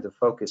action plan to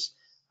focus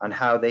on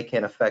how they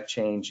can affect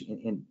change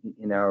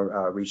in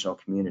our regional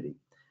community.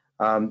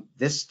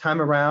 This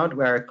time around,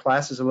 our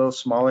class is a little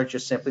smaller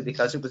just simply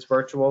because it was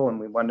virtual, and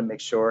we wanted to make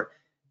sure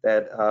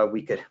that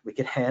we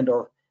could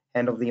handle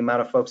the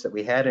amount of folks that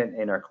we had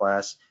in our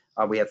class.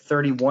 We have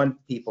 31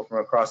 people from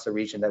across the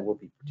region that will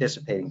be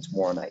participating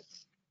tomorrow night,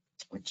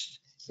 which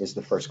is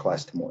the first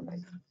class tomorrow night.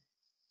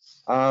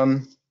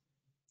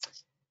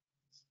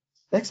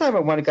 Next time I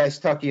want to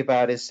talk to you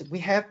about is we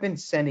have been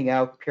sending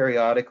out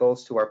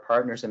periodicals to our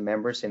partners and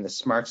members in the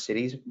smart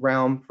cities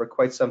realm for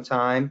quite some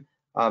time.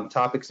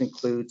 Topics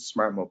include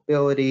smart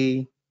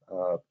mobility,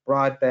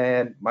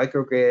 broadband,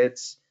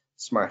 microgrids,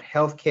 smart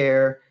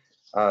healthcare,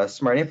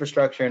 smart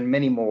infrastructure, and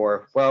many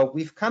more. Well,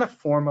 we've kind of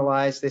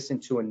formalized this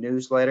into a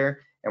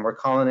newsletter, and we're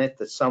calling it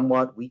the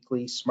Somewhat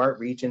Weekly Smart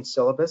Region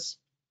Syllabus.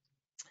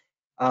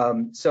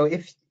 So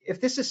if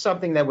this is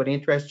something that would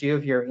interest you,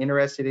 if you're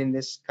interested in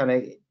this kind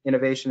of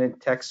innovation and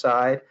tech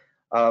side,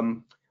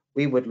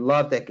 we would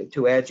love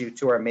to add you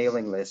to our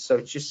mailing list. So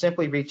just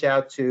simply reach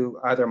out to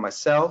either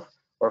myself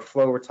or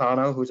Flo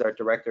Rotano, who's our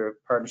Director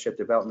of Partnership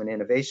Development and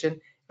Innovation,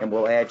 and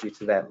we'll add you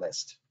to that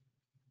list.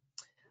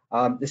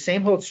 The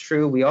same holds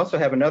true. We also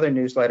have another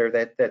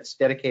newsletter that's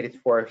dedicated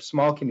for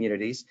small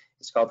communities.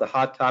 It's called the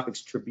Hot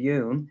Topics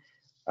Tribune.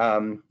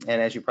 And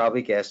as you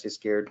probably guessed, it's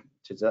geared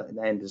to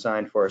and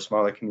designed for our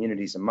smaller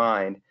communities in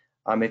mind.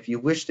 If you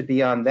wish to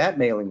be on that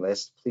mailing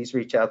list, please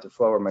reach out to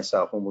Flo or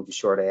myself, and we'll be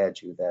sure to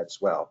add you to that as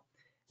well.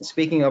 And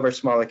speaking of our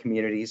smaller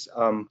communities,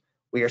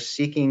 we are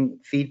seeking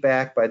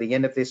feedback by the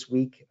end of this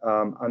week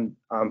on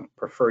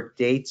preferred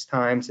dates,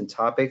 times, and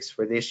topics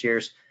for this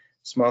year's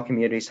Small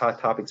Communities Hot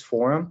Topics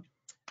Forum,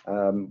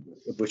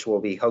 which will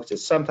be hosted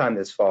sometime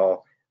this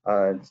fall.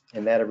 And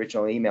that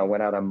original email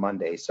went out on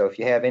Monday. So if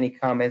you have any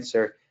comments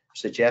or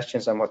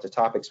suggestions on what the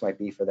topics might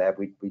be for that,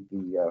 we'd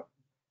be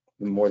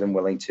more than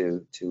willing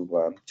to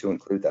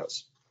include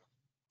those.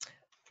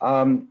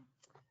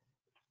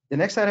 The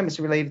next item is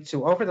related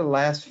to, over the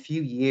last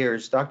few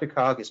years,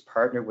 DRCOG has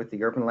partnered with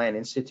the Urban Land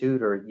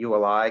Institute, or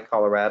ULI,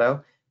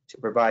 Colorado, to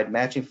provide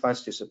matching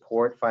funds to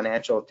support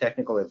financial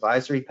technical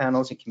advisory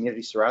panels in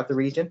communities throughout the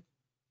region.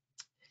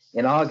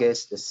 In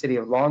August, the city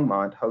of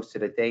Longmont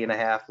hosted a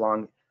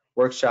day-and-a-half-long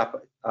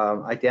workshop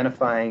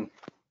identifying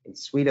a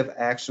suite of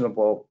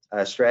actionable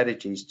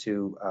strategies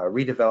to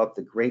redevelop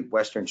the Great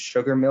Western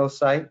Sugar Mill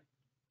site.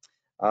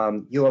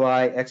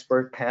 ULI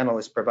expert panel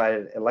has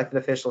provided elected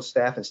officials,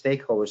 staff, and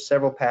stakeholders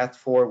several paths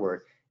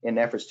forward in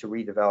efforts to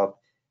redevelop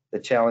the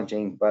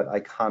challenging but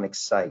iconic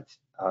site.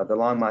 The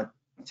Longmont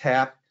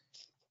TAP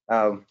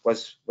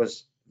was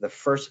the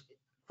first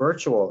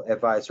virtual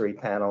advisory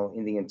panel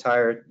in the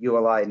entire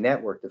ULI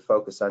network to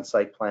focus on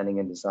site planning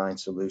and design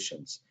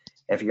solutions.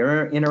 If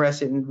you're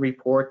interested in the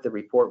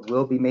report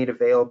will be made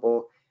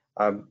available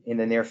in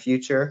the near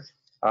future.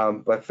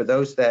 But for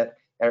those that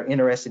are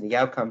interested in the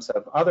outcomes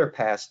of other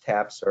past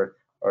TAPs or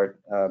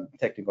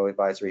technical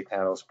advisory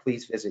panels,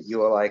 please visit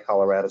ULI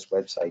Colorado's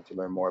website to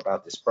learn more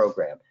about this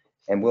program.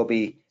 and we'll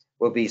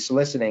be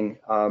soliciting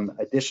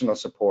additional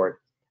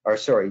support, or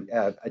sorry,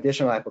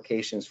 additional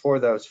applications for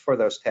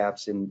those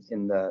TAPs in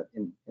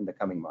the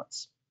coming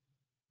months.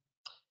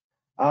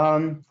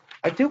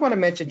 I do want to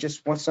mention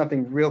just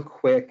something real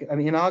quick. I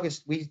mean, in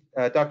August,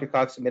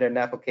 DRCOG submitted an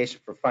application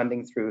for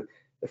funding through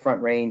the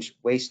Front Range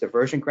Waste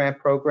Diversion Grant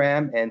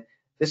Program, and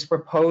this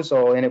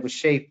proposal, and it was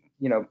shaped,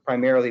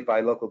 primarily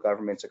by local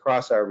governments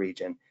across our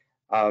region,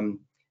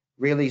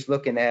 really is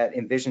looking at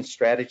envisioned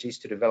strategies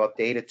to develop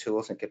data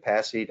tools and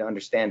capacity to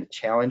understand the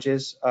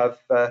challenges of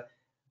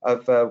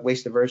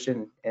waste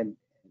diversion and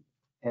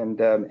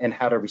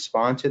how to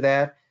respond to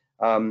that.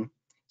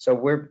 So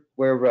we're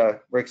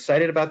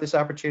excited about this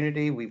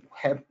opportunity. We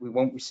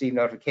won't receive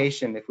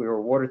notification if we were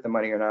awarded the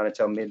money or not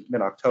until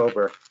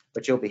mid-October,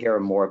 but you'll be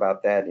hearing more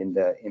about that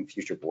in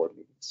future board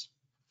meetings.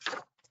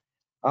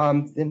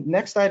 The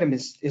next item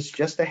is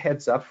just a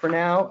heads up for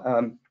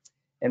now.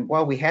 And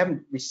while we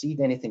haven't received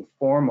anything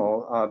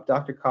formal,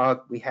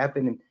 DRCOG, we have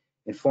been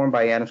informed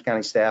by Adams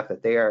County staff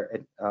that they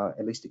are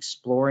at least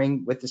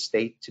exploring with the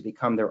state to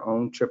become their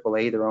own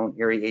AAA, their own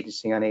area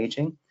agency on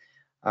aging.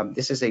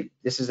 This is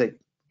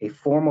a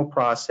formal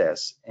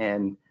process,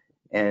 and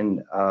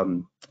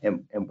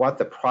what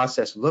the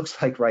process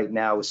looks like right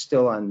now is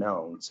still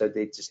unknown. So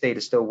the state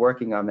is still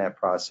working on that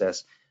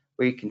process.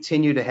 We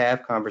continue to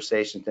have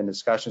conversations and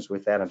discussions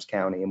with Adams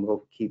County, and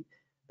we'll keep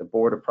the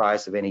board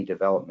apprised of any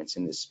developments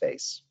in this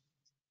space.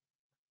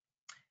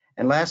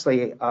 And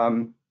lastly,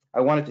 I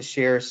wanted to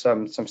share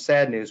some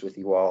sad news with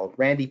you all.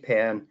 Randy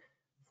Pan,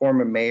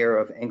 former mayor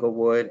of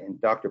Englewood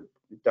and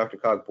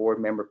DRCOG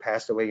board member,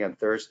 passed away on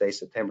Thursday,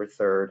 September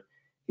 3rd.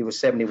 He was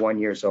 71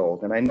 years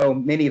old. And I know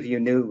many of you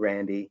knew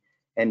Randy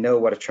and know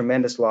what a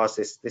tremendous loss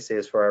this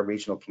is for our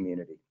regional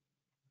community.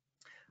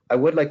 I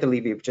would like to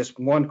leave you with just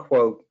one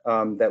quote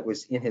that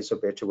was in his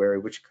obituary,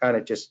 which kind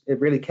of it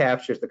really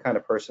captures the kind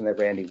of person that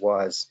Randy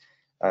was.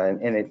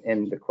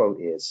 And the quote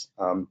is,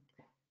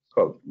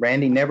 quote,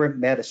 "Randy never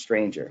met a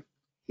stranger.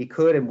 He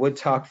could and would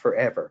talk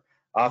forever,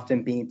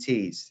 often being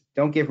teased.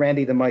 Don't give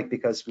Randy the mic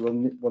because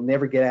we'll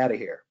never get out of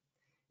here.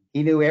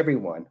 He knew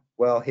everyone.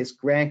 Well, his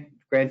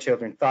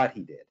grandchildren thought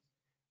he did.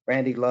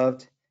 Randy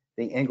loved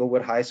the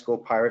Englewood High School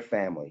Pirate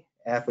family,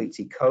 athletes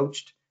he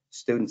coached,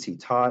 students he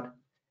taught,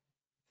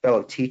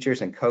 fellow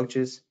teachers and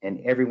coaches,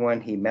 and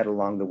everyone he met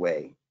along the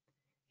way.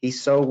 He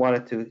so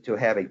wanted to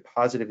have a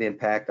positive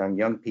impact on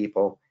young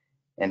people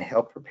and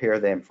help prepare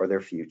them for their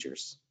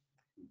futures.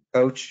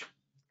 Coach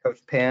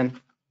Penn,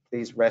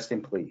 please rest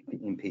in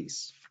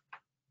peace."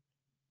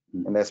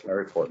 And that's my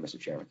report, Mr.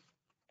 Chairman.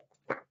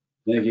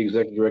 Thank you,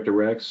 Executive Director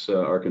Rex.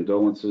 Our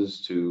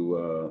condolences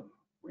to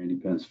Randy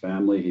Penn's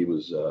family. He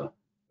was a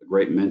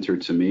great mentor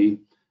to me.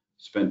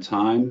 Spent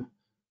time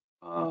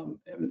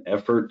and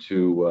effort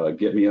to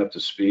get me up to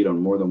speed on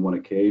more than one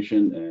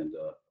occasion, and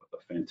a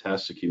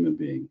fantastic human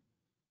being.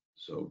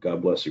 So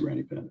God bless you,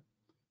 Randy Penn.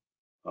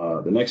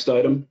 The next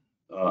item,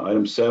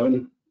 item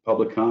 7,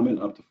 public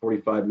comment. Up to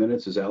 45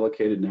 minutes is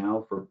allocated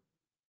now for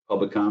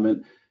public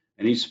comment,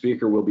 and each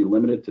speaker will be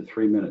limited to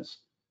 3 minutes.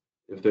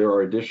 If there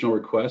are additional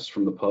requests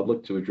from the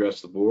public to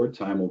address the board,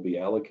 time will be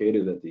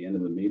allocated at the end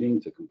of the meeting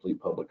to complete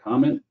public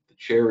comment. The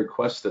chair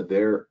requests that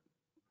there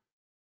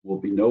will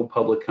be no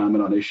public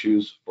comment on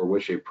issues for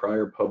which a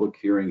prior public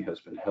hearing has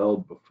been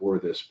held before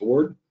this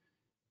board.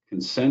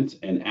 Consent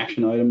and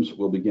action items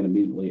will begin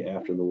immediately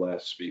after the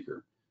last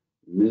speaker.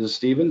 Ms.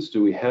 Stevens,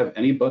 do we have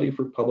anybody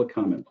for public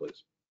comment,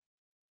 please?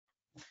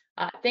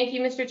 Thank you,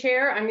 Mr.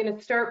 Chair. I'm going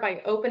to start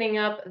by opening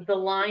up the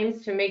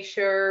lines to make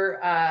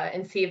sure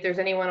and see if there's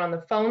anyone on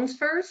the phones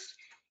first.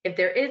 If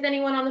there is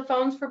anyone on the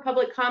phones for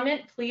public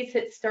comment, please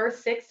hit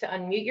 *6 to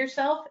unmute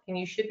yourself, and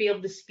you should be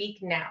able to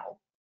speak now.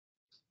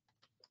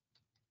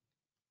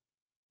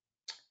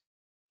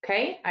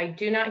 Okay, I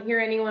do not hear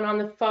anyone on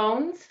the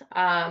phones.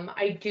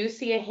 I do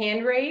see a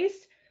hand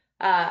raised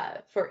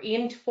for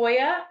Ian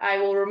Tafoya. I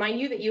will remind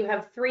you that you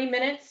have 3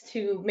 minutes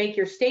to make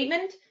your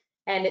statement.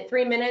 And at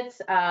 3 minutes,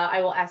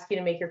 I will ask you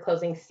to make your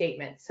closing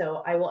statement.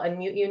 So I will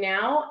unmute you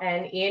now,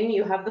 and Ian,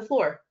 you have the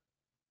floor.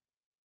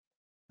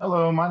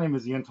 Hello, my name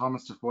is Ian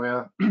Thomas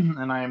Tafoya,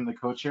 and I am the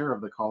co-chair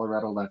of the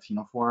Colorado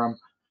Latino Forum.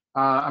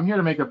 I'm here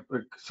to make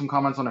some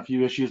comments on a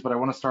few issues, but I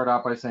want to start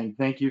out by saying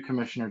thank you,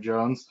 Commissioner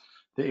Jones.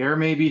 The air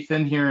may be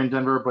thin here in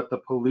Denver, but the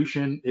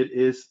pollution, it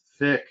is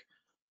thick.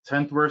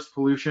 10th worst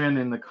pollution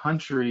in the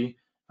country.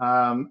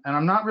 And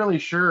I'm not really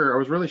sure, I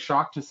was really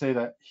shocked to say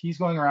that he's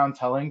going around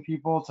telling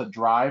people to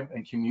drive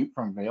and commute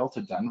from Vail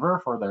to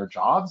Denver for their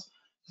jobs.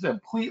 It's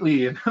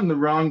completely in the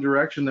wrong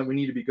direction that we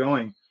need to be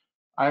going.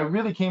 I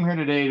really came here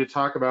today to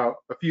talk about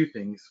a few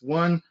things.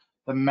 One,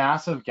 the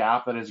massive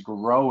gap that is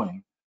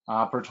growing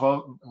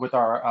with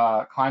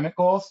our climate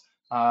goals.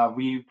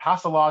 We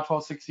passed a law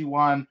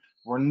 1261.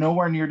 We're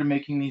nowhere near to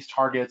making these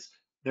targets.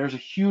 There's a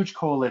huge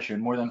coalition,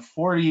 more than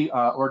 40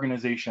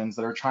 organizations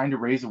that are trying to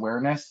raise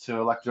awareness to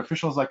elected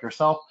officials like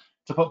yourself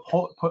to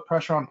put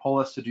pressure on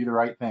Polis to do the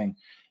right thing.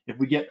 If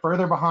we get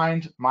further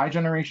behind, my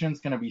generation is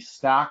going to be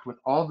stacked with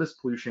all this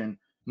pollution,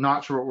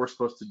 not sure what we're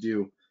supposed to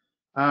do.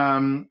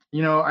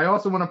 I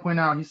also want to point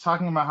out, he's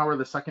talking about how we're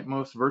the second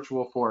most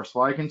virtual force.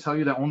 Well, I can tell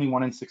you that only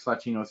 1 in 6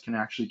 Latinos can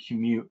actually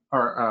commute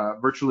or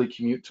virtually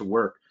commute to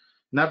work.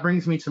 And that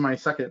brings me to my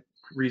second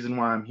reason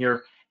why I'm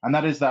here, and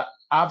that is that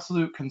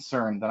absolute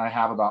concern that I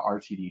have about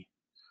RTD.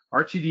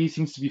 RTD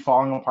seems to be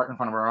falling apart in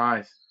front of our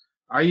eyes.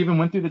 I even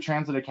went through the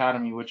Transit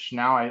Academy, which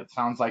now it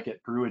sounds like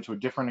it grew into a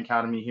different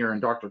academy here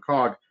in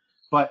DRCOG,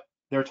 but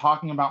they're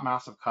talking about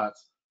massive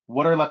cuts.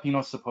 What are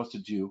Latinos supposed to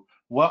do?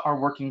 What are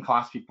working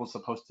class people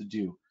supposed to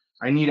do?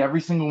 I need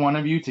every single one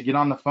of you to get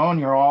on the phone.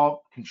 You're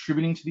all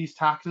contributing to these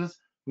taxes.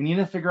 We need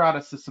to figure out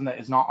a system that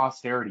is not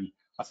austerity.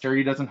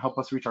 Austerity doesn't help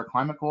us reach our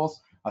climate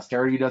goals.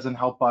 Austerity doesn't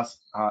help us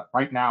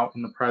right now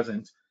in the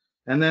present.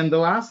 And then the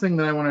last thing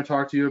that I want to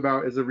talk to you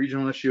about is the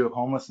regional issue of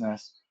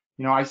homelessness.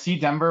 I see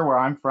Denver, where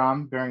I'm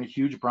from, bearing a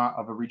huge brunt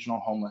of a regional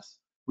homeless.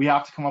 We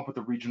have to come up with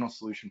a regional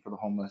solution for the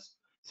homeless.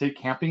 Safe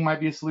camping might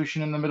be a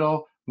solution in the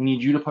middle. We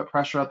need you to put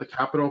pressure at the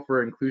Capitol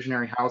for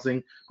inclusionary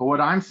housing. But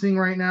what I'm seeing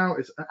right now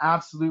is an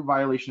absolute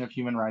violation of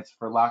human rights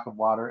for lack of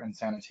water and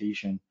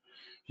sanitation.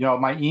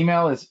 My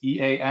email is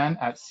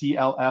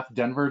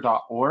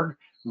ean@clfdenver.org.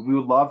 We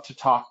would love to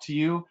talk to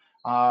you.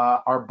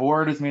 Our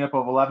board is made up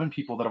of 11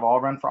 people that have all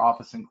run for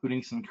office,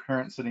 including some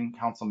current sitting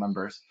council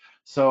members.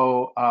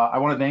 So I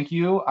want to thank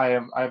you. I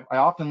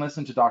often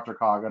listen to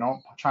DRCOG. I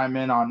don't chime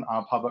in on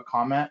public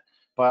comment,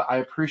 but I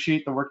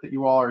appreciate the work that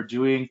you all are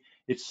doing.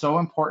 It's so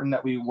important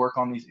that we work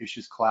on these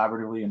issues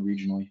collaboratively and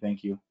regionally.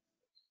 Thank you.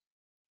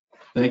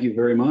 Thank you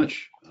very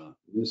much.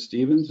 Ms.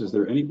 Stevens, is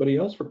there anybody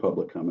else for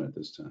public comment at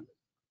this time?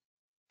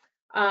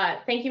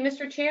 Thank you,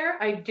 Mr.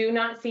 Chair. I do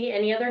not see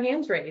any other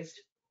hands raised.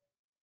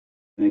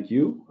 Thank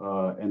you.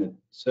 And at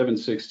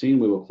 7:16,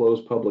 we will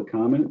close public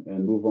comment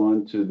and move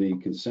on to the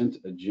consent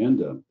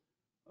agenda.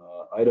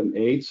 Item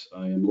 8,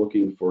 I am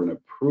looking for an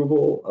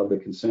approval of the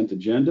consent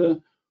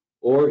agenda,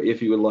 or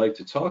if you would like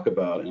to talk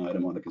about an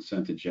item on the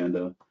consent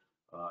agenda,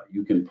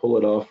 you can pull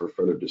it off for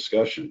further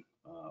discussion.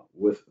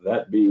 With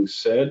that being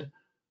said,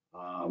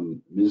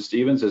 Ms.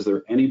 Stevens, is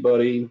there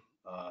anybody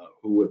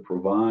who would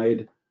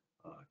provide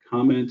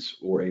comments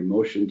or a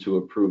motion to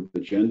approve the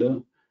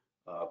agenda?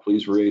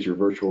 Please raise your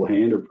virtual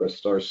hand or press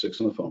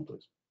 *6 on the phone,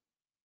 please.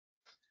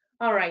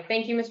 All right,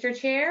 thank you, Mr.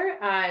 Chair.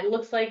 It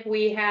looks like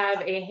we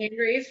have a hand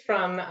raised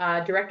from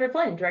Director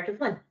Flynn. Director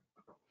Flynn.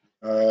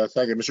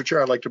 Thank you, Mr.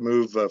 Chair. I'd like to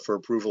move for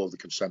approval of the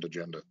consent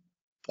agenda,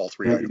 all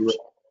 3 items.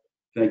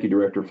 Thank you,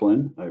 Director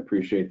Flynn. I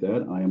appreciate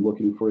that. I am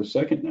looking for a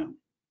second now.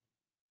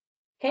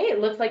 Okay, it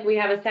looks like we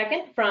have a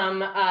second from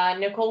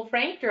Nicole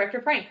Frank.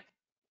 Director Frank.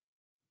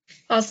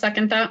 I'll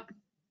second that.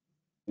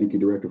 Thank you,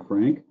 Director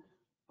Frank.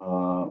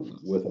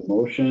 With a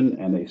motion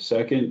and a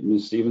second,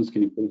 Ms. Stevens,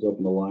 can you please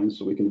open the line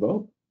so we can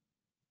vote?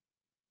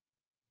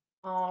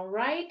 All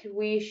right,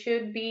 we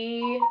should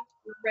be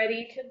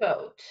ready to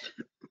vote.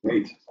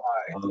 Great.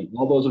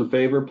 All those in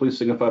favor, please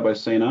signify by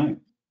saying aye.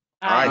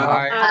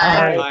 Aye.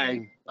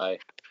 Aye. Aye.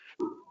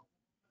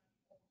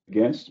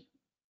 Against?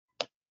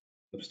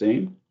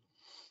 Abstain?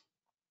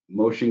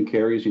 Motion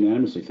carries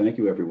unanimously. Thank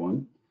you,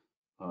 everyone.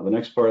 The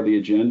next part of the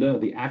agenda,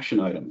 the action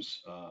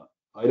items.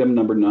 Item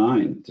number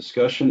 9,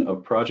 discussion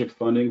of project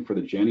funding for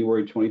the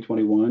January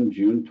 2021,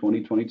 June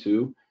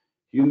 2022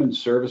 Human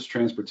Service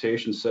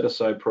Transportation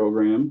Set-Aside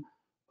Program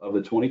of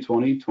the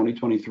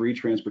 2020-2023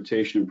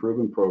 Transportation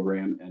Improvement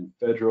Program and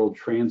Federal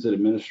Transit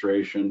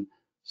Administration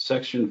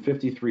Section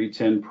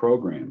 5310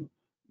 Program.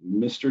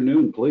 Mr.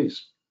 Noon,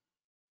 please.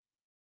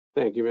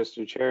 Thank you,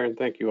 Mr. Chair, and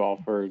thank you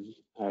all for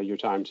your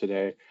time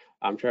today.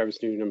 I'm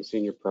Travis Newton. I'm a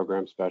Senior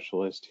Program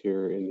Specialist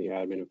here in the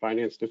Admin and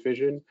Finance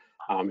Division.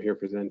 I'm here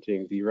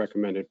presenting the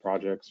recommended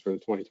projects for the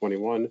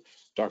 2021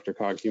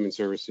 DRCOG Human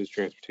Services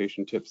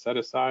Transportation Tip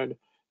Set-Aside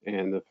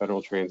and the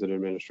Federal Transit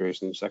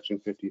Administration Section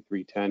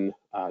 5310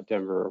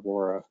 Denver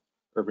Aurora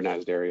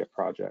Urbanized Area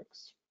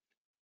projects.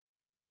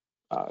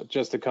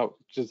 Just a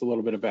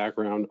little bit of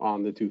background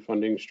on the 2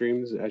 funding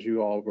streams. As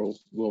you all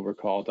will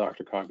recall,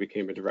 DRCOG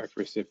became a direct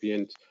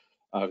recipient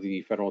of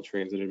the Federal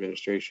Transit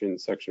Administration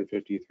Section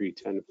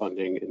 5310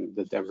 funding in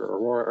the Denver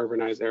Aurora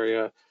Urbanized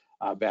Area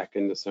back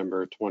in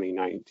December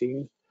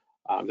 2019.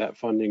 That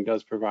funding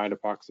does provide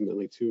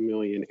approximately $2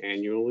 million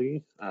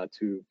annually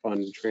to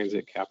fund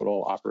transit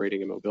capital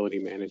operating and mobility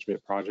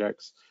management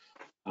projects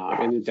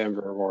in the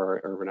Denver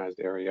Aurora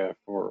Urbanized Area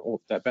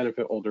that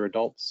benefit older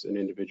adults and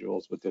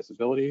individuals with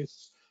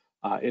disabilities.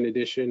 In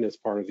addition, as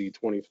part of the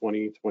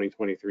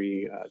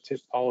 2020-2023 TIP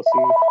policy,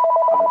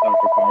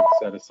 DRCOG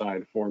set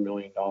aside $4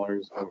 million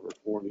over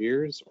 4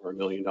 years, or $1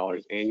 million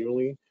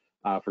annually,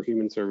 for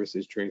human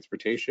services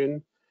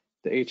transportation.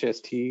 The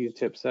HST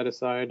TIP set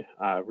aside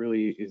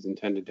really is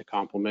intended to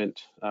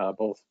complement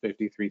both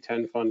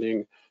 5310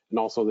 funding and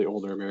also the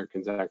Older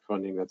Americans Act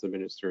funding that's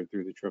administered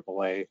through the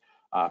AAA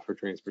for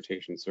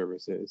transportation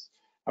services.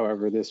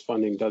 However, this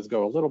funding does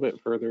go a little bit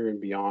further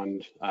and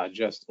beyond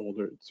just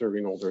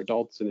serving older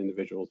adults and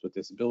individuals with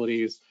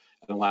disabilities,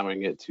 and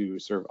allowing it to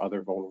serve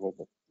other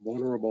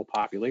vulnerable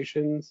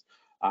populations,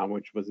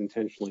 which was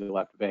intentionally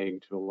left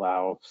vague to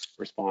allow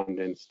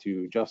respondents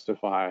to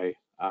justify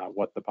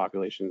what the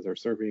populations are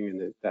serving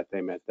and that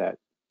they met that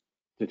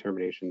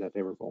determination that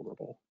they were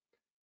vulnerable.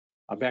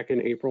 Back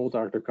in April,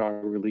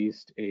 DRCOG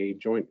released a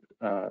joint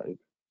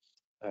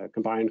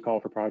combined call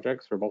for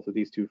projects for both of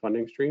these two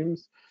funding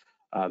streams.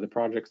 The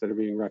projects that are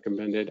being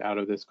recommended out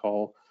of this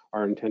call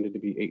are intended to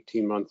be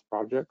 18-month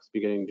projects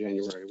beginning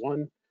January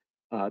 1,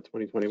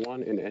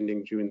 2021 and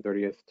ending June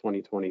 30th,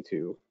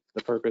 2022.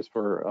 The purpose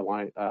for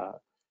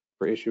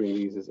issuing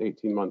these as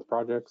 18-month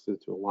projects is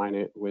to align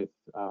it with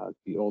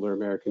the Older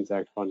Americans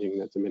Act funding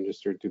that's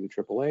administered through the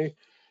AAA.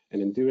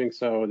 And in doing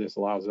so, this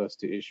allows us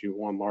to issue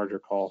one larger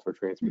call for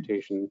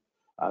transportation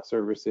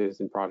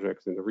services and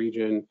projects in the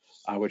region,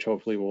 which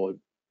hopefully will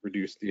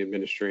reduce the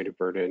administrative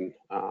burden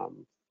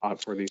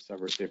for these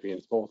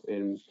subrecipients, both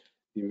in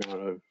the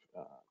amount of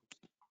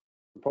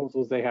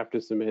proposals they have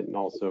to submit and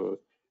also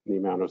the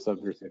amount of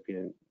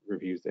subrecipient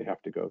reviews they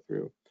have to go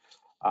through.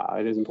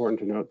 It is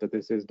important to note that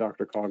this is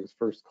DRCOG's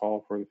first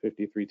call for the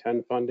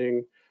 5310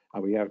 funding.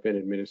 We have been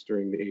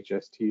administering the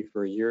HST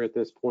for a year at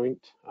this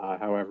point.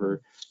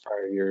 However,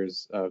 prior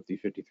years of the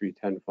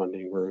 5310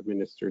 funding were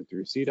administered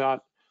through CDOT.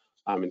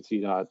 And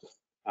CDOT,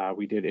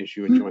 we did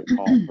issue a joint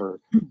call for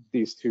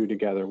these two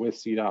together with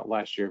CDOT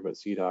last year, but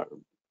CDOT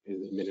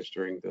is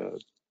administering the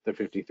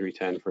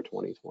 5310 for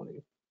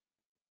 2020.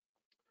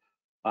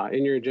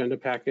 In your agenda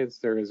packets,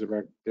 there is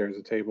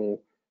a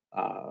table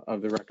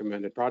of the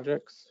recommended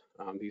projects.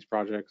 These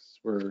projects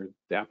were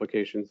the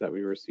applications that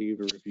we received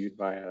were reviewed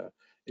by an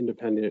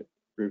independent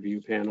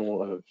review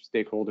panel of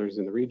stakeholders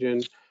in the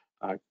region,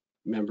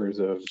 members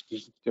of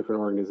different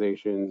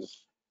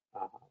organizations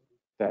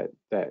that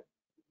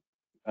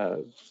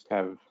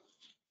have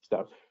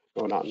stuff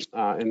going on.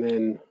 And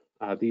then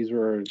these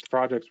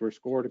projects were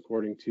scored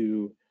according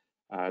to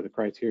the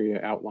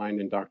criteria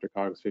outlined in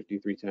DRCOG's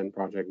 5310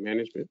 project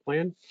management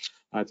plan.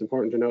 It's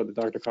important to note that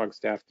DRCOG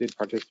staff did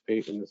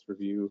participate in this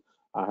review.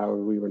 However,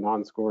 we were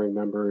non-scoring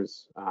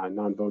members,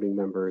 non-voting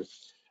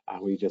members.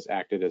 We just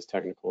acted as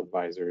technical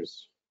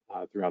advisors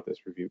throughout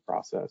this review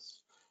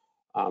process.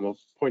 I'll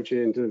point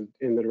you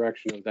in the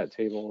direction of that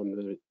table in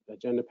the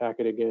agenda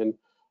packet again.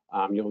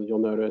 You'll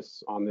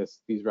notice on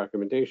these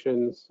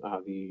recommendations,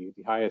 the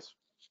highest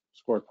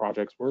scored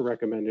projects were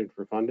recommended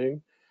for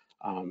funding.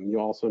 You'll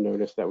also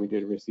notice that we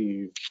did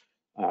receive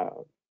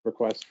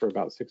requests for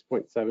about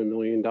 $6.7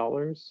 million,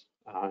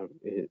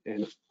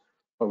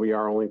 but we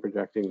are only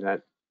projecting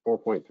that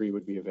 4.3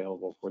 would be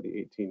available for the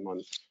 18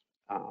 months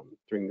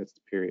during this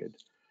period.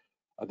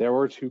 There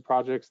were two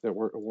projects that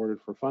weren't awarded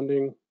for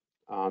funding.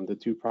 The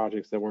two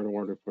projects that weren't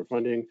awarded for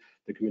funding,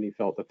 the committee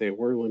felt that they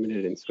were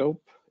limited in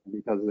scope.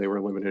 Because they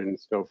were limited in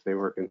scope, they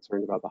were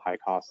concerned about the high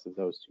costs of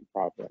those two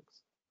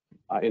projects.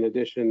 In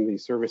addition, the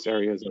service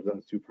areas of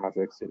those two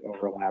projects did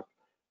overlap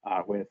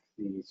with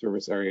the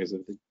service areas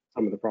of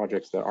some of the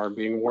projects that are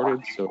being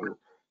awarded. So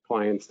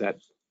clients that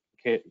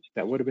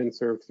would have been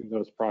served through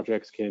those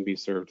projects can be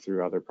served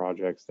through other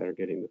projects that are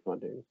getting the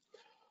funding.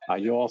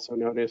 You'll also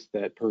notice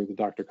that per the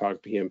DRCOG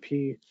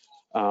PMP,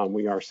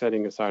 we are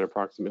setting aside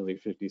approximately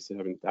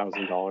 $57,000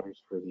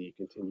 for the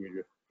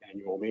continued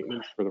annual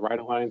maintenance for the Right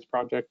Alliance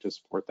project to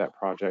support that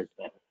project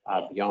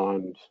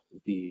beyond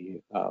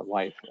the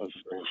life of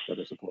the grants that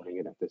are supporting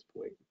it at this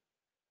point.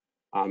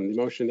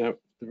 The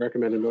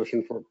recommended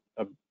motion for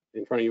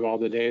in front of you all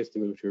today is to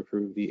move to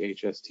approve the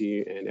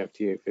HST and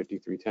FTA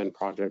 5310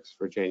 projects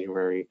for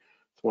January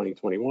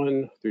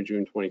 2021 through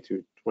June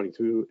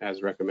 2022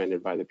 as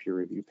recommended by the peer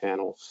review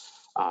panel.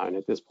 And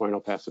at this point, I'll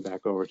pass it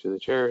back over to the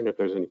chair. And if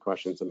there's any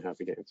questions, I'm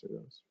happy to answer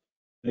those.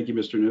 Thank you,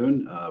 Mr.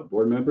 Noon.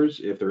 Board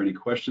members, if there are any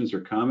questions or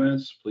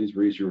comments, please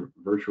raise your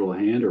virtual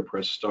hand or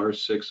press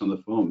 *6 on the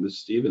phone. Ms.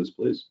 Stevens,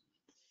 please.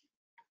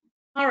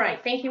 All right,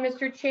 thank you,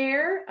 Mr.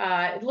 Chair.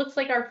 It looks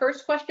like our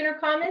first question or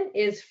comment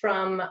is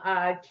from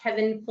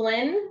Kevin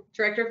Flynn.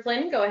 Director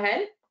Flynn, go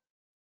ahead.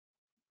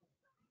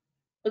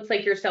 Looks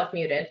like you're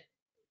self-muted.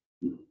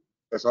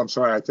 Yes, I'm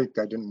sorry. I think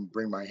I didn't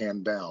bring my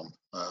hand down.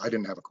 I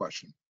didn't have a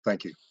question.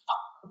 Thank you.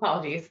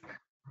 Apologies.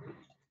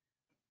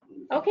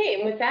 Okay,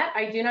 and with that,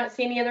 I do not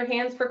see any other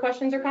hands for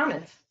questions or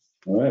comments.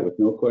 All right, with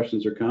no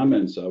questions or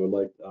comments, I'm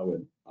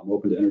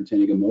open to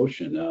entertaining a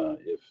motion.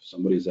 If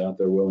somebody's out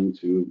there willing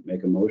to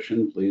make a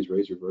motion, please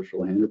raise your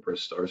virtual hand or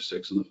press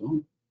 *6 on the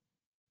phone.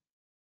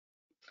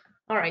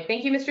 All right,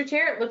 thank you, Mr.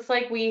 Chair. It looks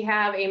like we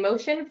have a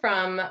motion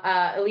from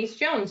Elise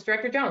Jones.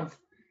 Director Jones.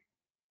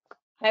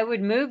 I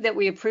would move that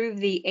we approve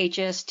the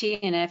HST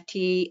and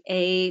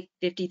FTA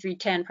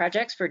 5310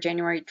 projects for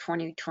January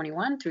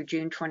 2021 through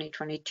June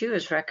 2022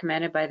 as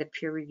recommended by the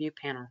peer review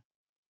panel.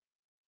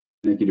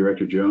 Thank you,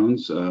 Director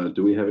Jones.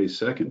 Do we have a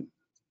second?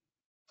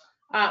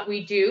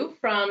 We do,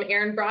 from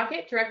Aaron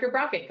Brockett. Director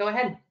Brockett, go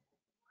ahead.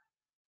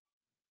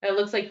 It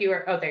looks like you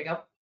are, oh, there you go.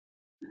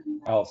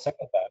 I'll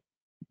second that.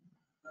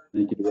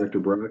 Thank you, Director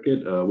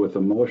Brockett. With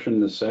a motion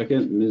and a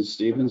second, Ms.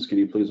 Stevens, can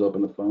you please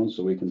open the phone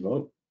so we can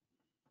vote?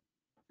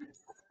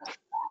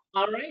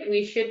 All right,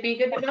 we should be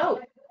good to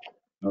go.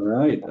 All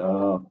right,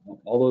 all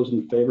those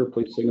in favor,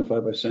 please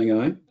signify by saying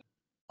aye.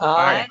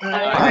 Aye.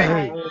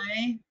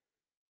 Aye.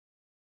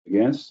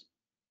 Against?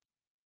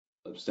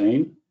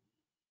 Abstain?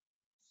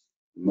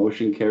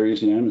 Motion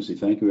carries unanimously.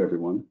 Thank you,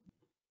 everyone.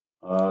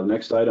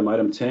 Next item,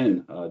 item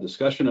 10,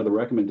 discussion of the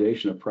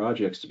recommendation of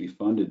projects to be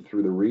funded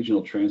through the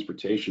Regional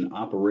Transportation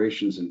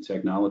Operations and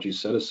Technology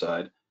Set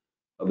Aside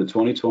of the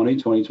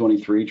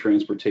 2020-2023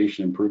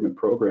 Transportation Improvement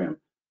Program.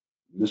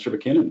 Mr.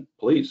 McKinnon,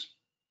 please.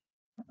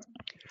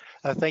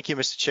 Thank you,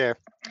 Mr. Chair.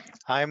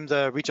 I'm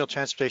the Regional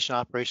Transportation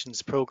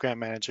Operations Program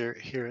Manager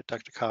here at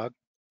DRCOG,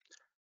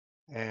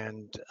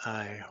 and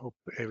I hope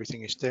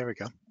everything is, there we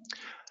go.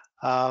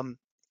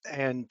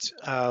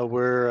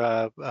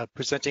 We're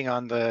presenting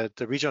on the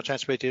Regional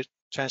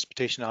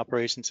Transportation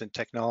Operations and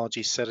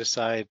Technology Set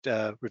Aside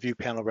Review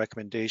Panel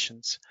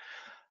recommendations.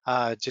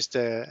 Just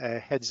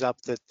a heads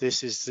up that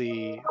this is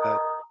the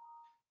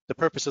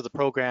purpose of the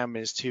program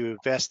is to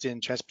invest in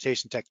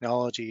transportation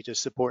technology to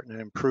support and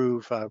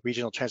improve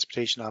regional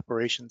transportation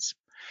operations.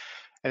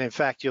 And in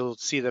fact, you'll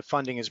see that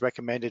funding is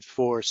recommended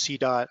for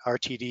CDOT,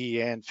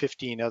 RTD, and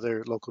 15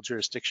 other local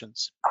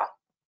jurisdictions.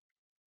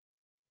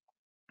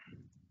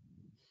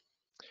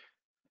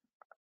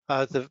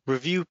 The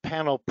review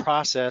panel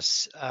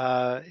process,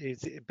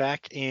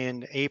 back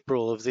in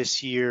April of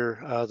this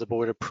year, the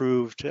board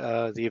approved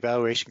the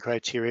evaluation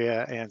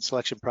criteria and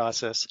selection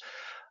process.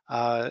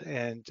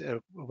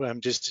 I'm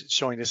just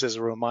showing this as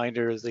a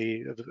reminder,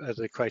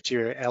 the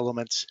criteria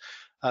elements.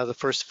 The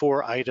first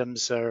 4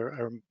 items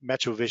are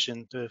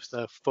MetroVision,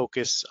 the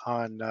focus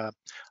on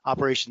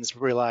operations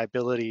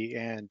reliability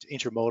and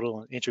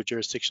intermodal and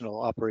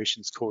interjurisdictional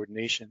operations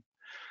coordination.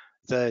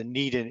 The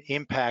need and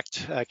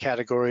impact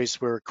categories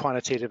were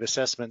quantitative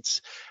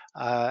assessments,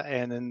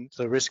 and then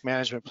the risk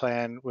management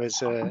plan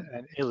was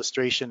an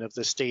illustration of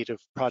the state of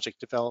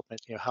project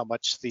development, how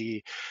much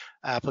the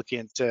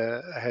applicant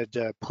had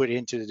put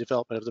into the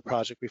development of the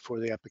project before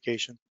the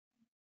application.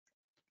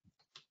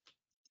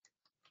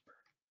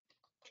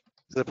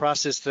 The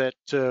process that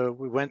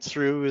we went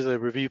through, the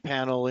review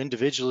panel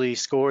individually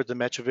scored the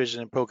MetroVision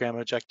and program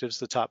objectives,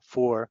 the top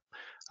 4.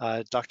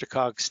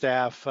 DRCOG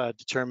staff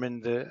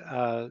determined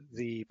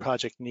the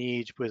project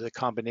need with a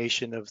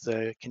combination of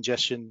the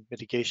congestion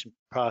mitigation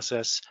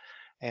process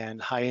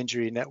and high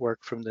injury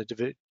network from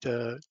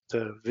the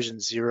Vision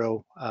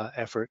Zero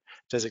effort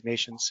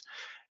designations.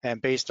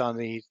 And based on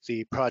the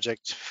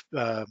project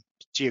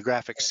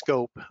geographic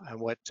scope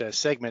and what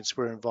segments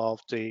were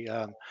involved,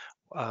 the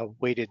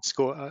weighted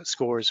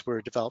scores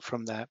were developed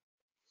from that.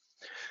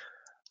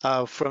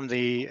 From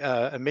the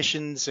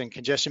emissions and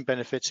congestion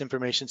benefits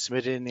information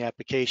submitted in the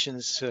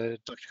applications,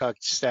 DRCOG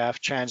staff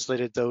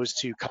translated those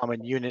to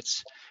common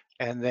units,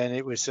 and then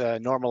it was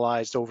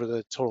normalized over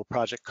the total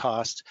project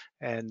cost,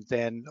 and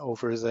then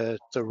over the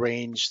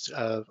range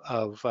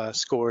of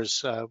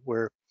scores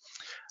were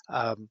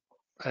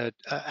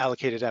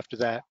allocated after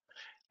that.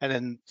 And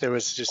then there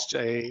was just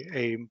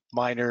a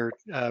minor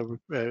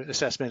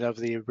assessment of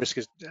the risk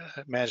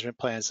management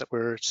plans that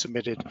were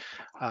submitted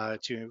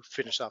to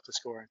finish off the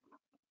scoring.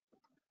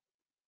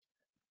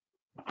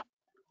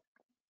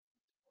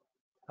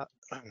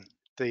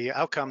 The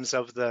outcomes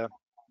of the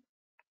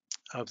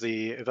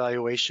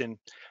evaluation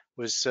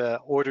was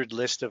ordered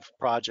list of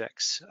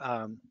projects,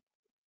 and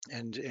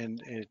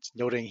it's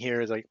noting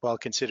here, like, while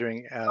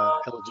considering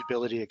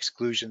eligibility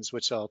exclusions,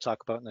 which I'll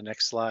talk about in the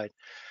next slide.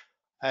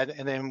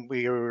 And then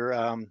we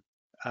were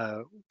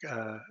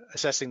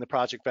assessing the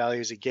project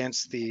values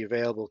against the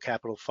available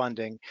capital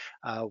funding,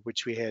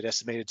 which we had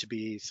estimated to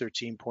be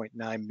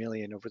 $13.9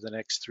 million over the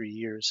next 3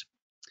 years.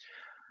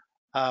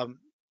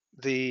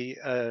 The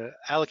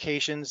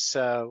allocations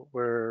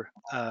were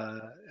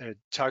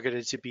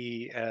targeted to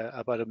be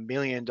about $1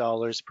 million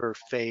per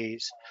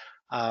phase,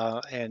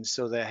 and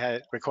so they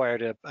had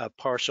required a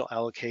partial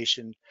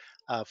allocation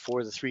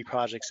for the 3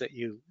 projects that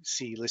you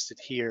see listed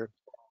here.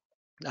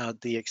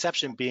 The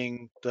exception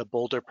being the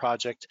Boulder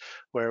project,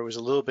 where it was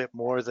a little bit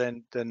more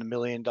than $1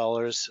 million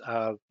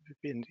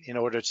in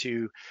order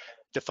to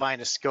define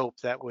a scope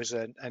that was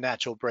a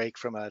natural break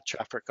from a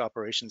traffic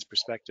operations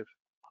perspective.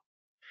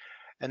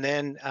 And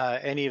then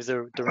any of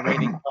the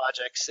remaining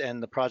projects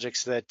and the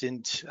projects that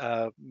didn't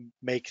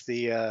make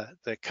the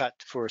cut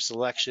for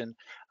selection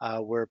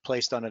were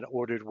placed on an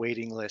ordered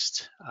waiting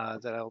list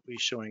that I'll be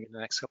showing in the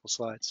next couple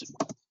slides.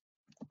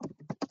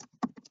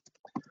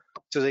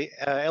 So the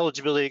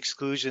eligibility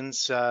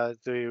exclusions,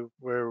 there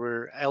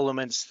were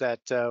elements that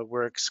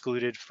were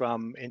excluded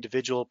from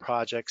individual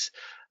projects,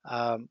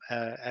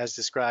 as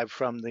described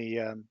from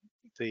the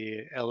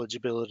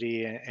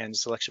eligibility and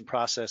selection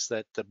process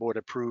that the board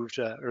approved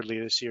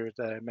earlier this year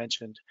that I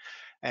mentioned.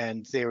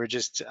 And they were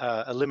just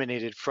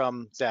eliminated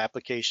from the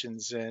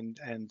applications, and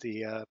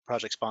the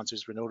project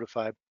sponsors were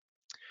notified.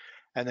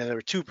 And then there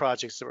were 2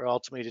 projects that were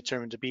ultimately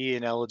determined to be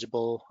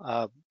ineligible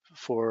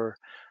for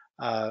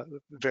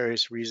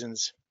various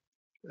reasons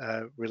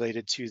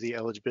related to the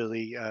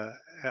eligibility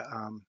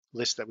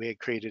list that we had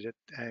created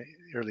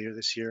earlier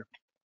this year.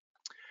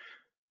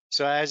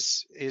 So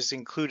as is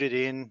included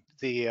in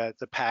the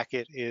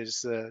packet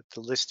is the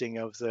listing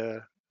of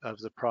the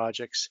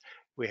projects.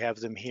 We have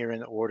them here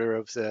in order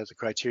of the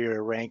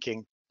criteria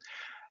ranking,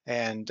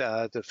 and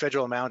the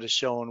federal amount is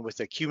shown with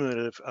the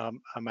cumulative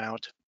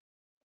amount.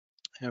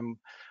 And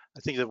I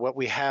think that what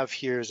we have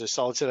here is a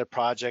solid set of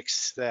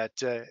projects that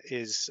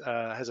has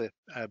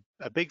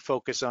a big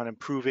focus on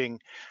improving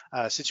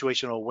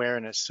situational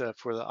awareness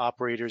for the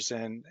operators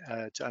and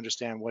to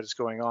understand what is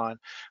going on,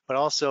 but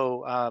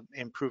also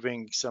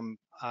improving some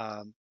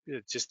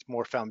just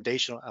more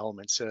foundational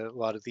elements. A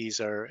lot of these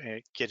are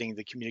getting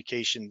the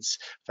communications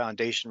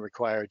foundation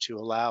required to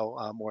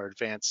allow more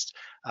advanced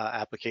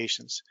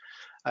applications.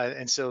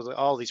 And so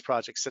all these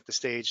projects set the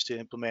stage to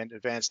implement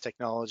advanced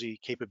technology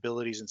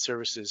capabilities and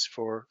services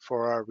for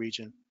our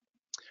region.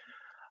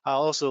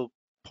 I'll also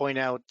point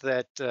out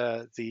that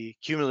the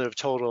cumulative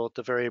total at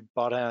the very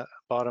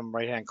bottom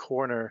right-hand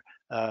corner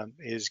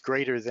is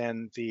greater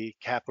than the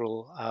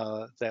capital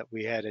that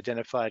we had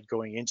identified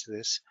going into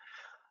this.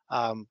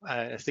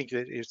 I think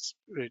that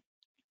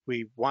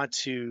we want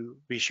to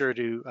be sure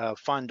to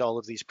fund all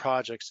of these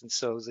projects, and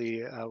so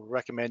the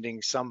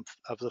recommending some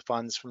of the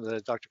funds from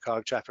the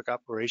DRCOG traffic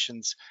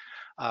operations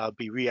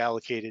be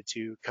reallocated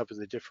to cover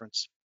the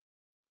difference.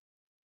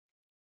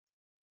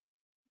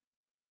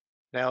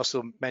 And I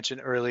also mentioned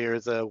earlier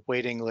the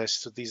waiting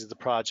list. So these are the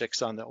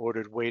projects on the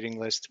ordered waiting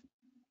list,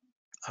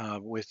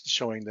 with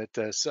showing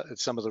that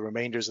some of the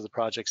remainders of the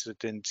projects that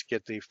didn't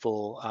get the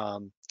full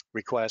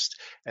request,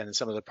 and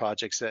some of the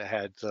projects that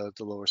had the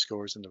lower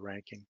scores in the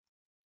ranking.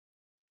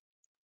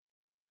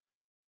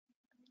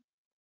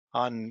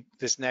 On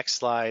this next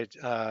slide,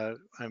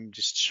 I'm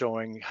just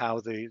showing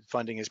how the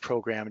funding is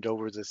programmed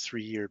over the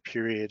 3-year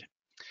period.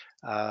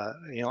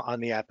 On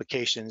the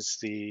applications,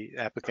 the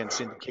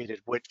applicants indicated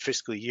what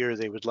fiscal year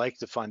they would like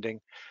the funding.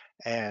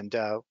 And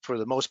for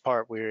the most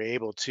part, we were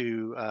able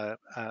to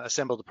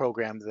assemble the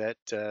program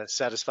that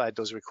satisfied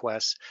those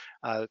requests.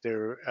 There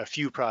were a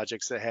few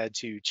projects that had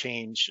to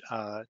change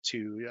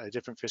to a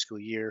different fiscal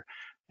year,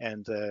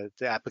 and the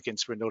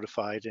applicants were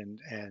notified,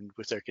 and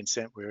with their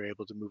consent, we were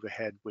able to move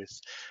ahead with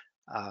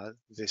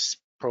this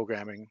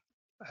programming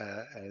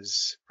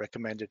as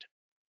recommended.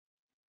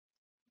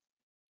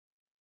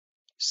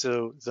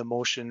 So the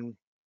motion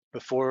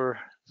before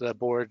the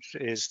board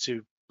is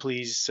to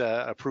please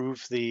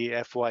approve the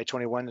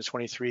FY21 to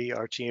 23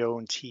 RTO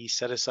and T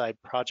set aside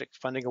project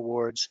funding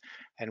awards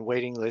and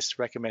waiting list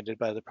recommended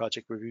by the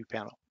project review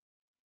panel.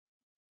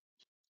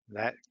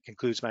 That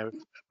concludes my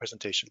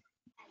presentation.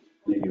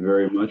 Thank you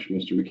very much,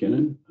 Mr.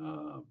 McKinnon.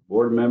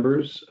 Board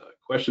members,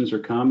 questions or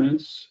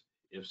comments?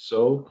 If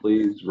so,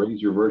 please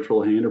raise your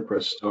virtual hand or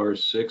press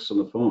 *6 on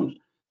the phone.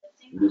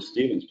 Ms.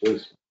 Stevens,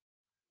 please.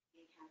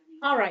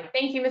 All right,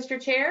 thank you, Mr.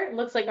 Chair. It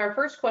looks like our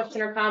first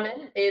question or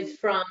comment is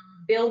from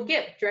Bill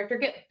Gipp. Director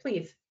Gipp,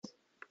 please.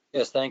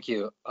 Yes, thank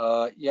you.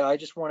 Yeah, I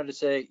just wanted to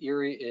say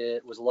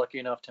Erie was lucky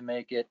enough to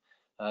make it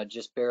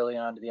just barely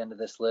onto the end of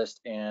this list,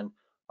 and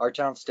our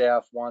town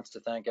staff wants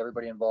to thank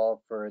everybody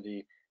involved for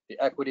the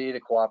equity, the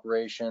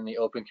cooperation, the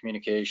open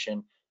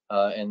communication,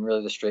 and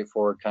really the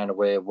straightforward kind of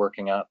way of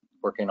working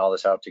all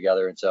this out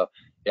together. And so,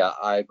 yeah,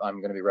 I'm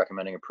going to be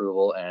recommending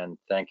approval, and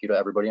thank you to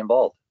everybody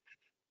involved.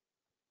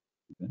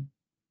 Okay.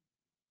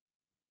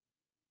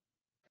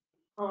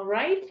 All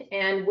right,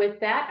 and with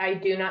that, I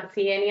do not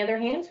see any other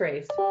hands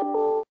raised.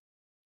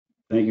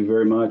 Thank you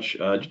very much.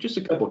 Just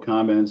a couple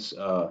comments.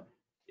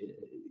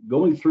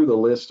 Going through the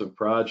list of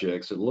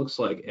projects, it looks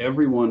like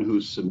everyone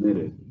who's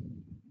submitted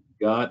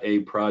got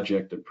a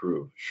project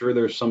approved. Sure,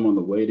 there's some on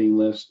the waiting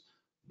list,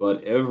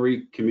 but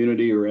every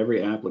community or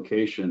every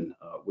application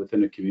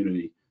within a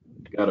community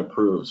got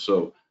approved.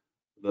 So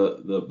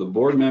the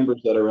board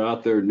members that are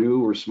out there,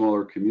 new or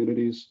smaller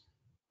communities,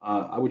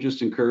 I would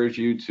just encourage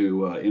you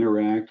to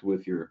interact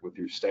with your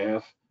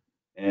staff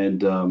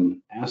and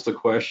ask the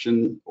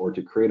question or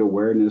to create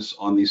awareness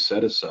on these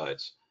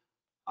set-asides.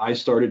 I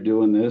started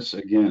doing this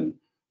again.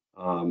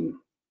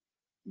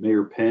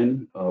 Mayor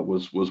Penn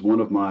was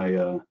one of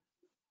my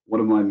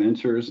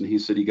mentors, and he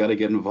said you got to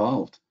get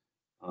involved.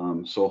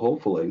 So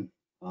hopefully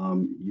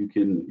you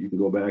can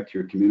go back to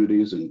your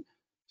communities and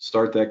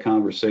start that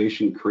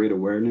conversation, create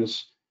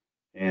awareness,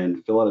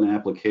 and fill out an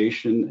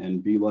application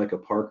and be like a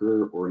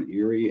Parker or an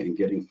Erie and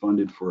getting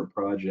funded for a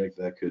project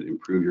that could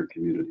improve your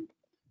community.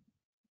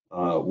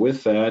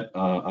 With that,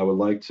 I would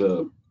like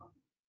to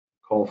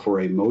call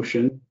for a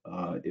motion.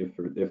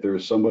 If there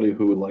is somebody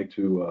who would like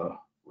to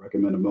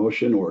recommend a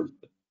motion or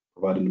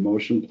provide a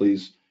motion,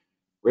 please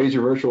raise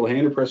your virtual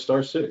hand or press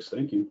 *6.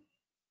 Thank you.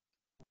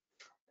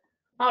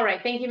 All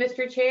right, thank you,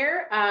 Mr.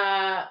 Chair.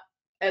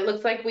 It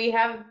looks like we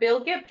have Bill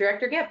Gipp,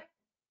 Director Gipp.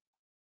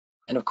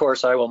 And of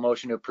course, I will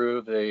motion to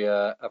approve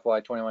the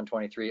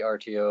FY21-23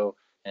 RTO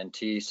and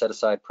T set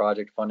aside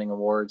project funding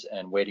awards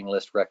and waiting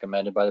list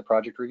recommended by the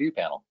project review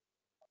panel.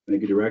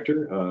 Thank you,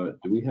 Director.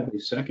 Do we have a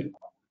second?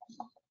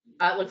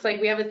 It looks like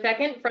we have a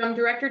second from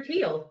Director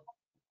Teal.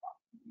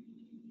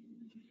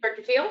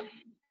 Director Teal?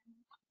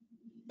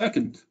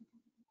 Second.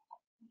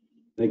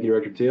 Thank you,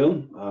 Director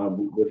Teal.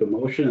 With a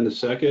motion and a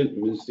second,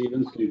 Ms.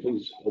 Stevens, can you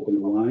please open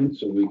the line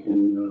so we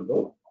can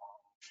vote?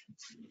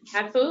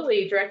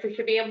 Absolutely, Director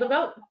should be able to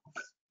vote.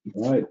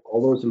 All right,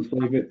 all those in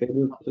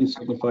favor, please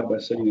signify by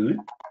saying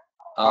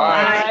aye.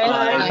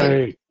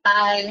 Aye.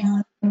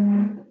 Aye.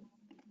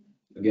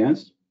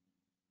 Against?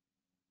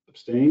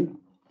 Abstain?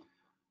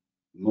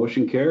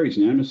 Motion carries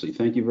unanimously.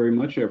 Thank you very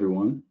much,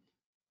 everyone.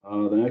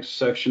 The next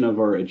section of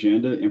our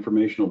agenda,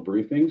 informational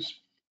briefings.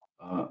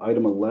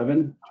 Item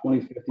 11,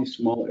 2050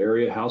 Small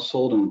Area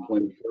Household and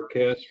Employment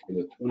Forecast for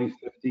the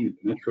 2050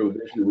 Metro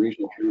Vision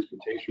Regional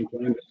Transportation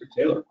Plan. Mr.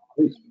 Taylor,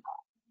 please.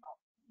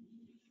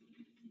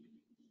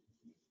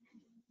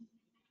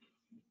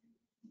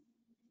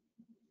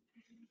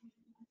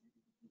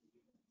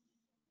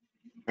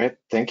 All right,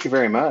 thank you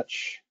very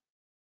much.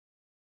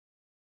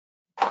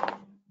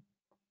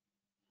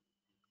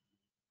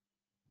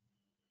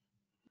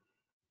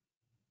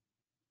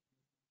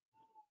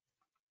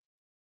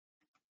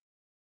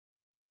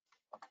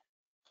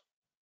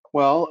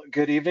 Well,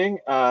 good evening.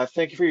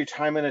 Thank you for your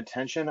time and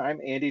attention.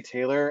 I'm Andy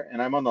Taylor,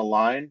 and I'm on the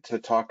line to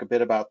talk a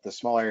bit about the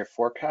small area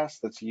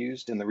forecast that's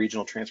used in the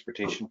regional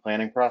transportation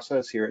planning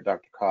process here at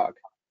DRCOG.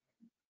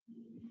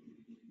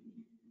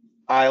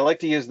 I like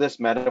to use this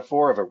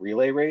metaphor of a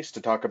relay race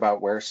to talk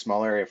about where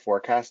small area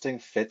forecasting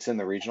fits in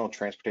the regional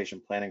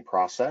transportation planning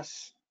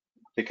process,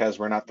 because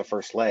we're not the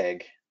first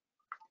leg.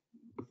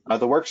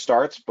 The work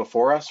starts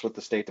before us with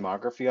the State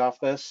Demography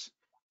Office.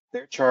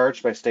 They're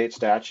charged by state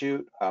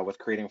statute with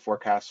creating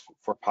forecasts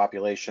for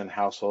population,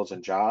 households,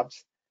 and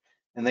jobs.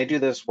 And they do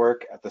this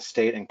work at the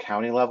state and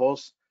county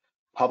levels,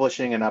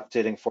 publishing and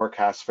updating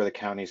forecasts for the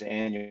counties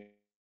annually.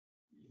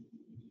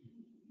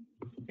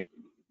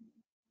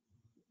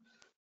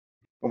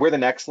 We're the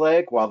next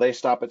leg. While they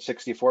stop at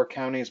 64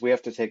 counties, we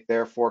have to take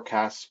their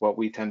forecasts, what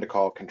we tend to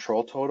call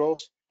control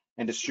totals,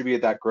 and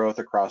distribute that growth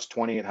across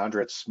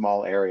 2,800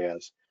 small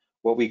areas,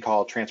 what we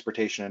call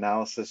transportation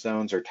analysis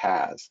zones, or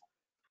TAZ.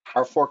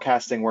 Our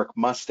forecasting work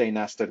must stay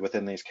nested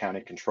within these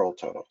county control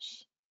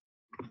totals.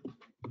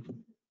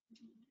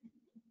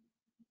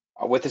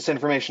 With this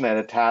information at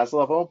a TAZ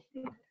level,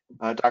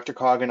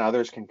 DRCOG and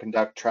others can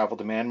conduct travel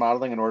demand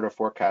modeling in order to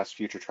forecast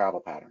future travel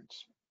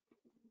patterns.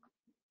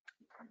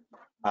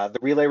 The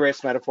relay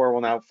race metaphor will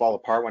now fall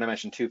apart when I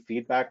mention two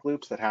feedback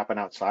loops that happen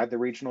outside the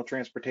regional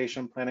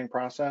transportation planning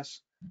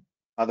process.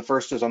 The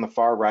first is on the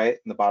far right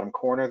in the bottom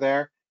corner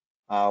there,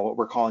 what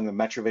we're calling the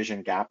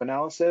MetroVision gap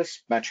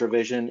analysis.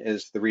 MetroVision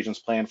is the region's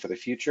plan for the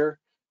future,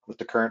 with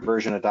the current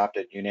version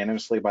adopted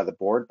unanimously by the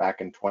board back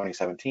in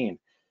 2017.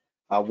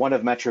 One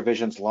of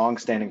MetroVision's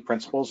long-standing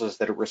principles is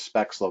that it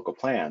respects local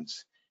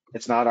plans.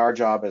 It's not our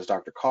job as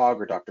DRCOG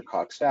or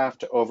DRCOG staff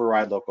to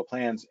override local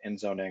plans in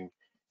zoning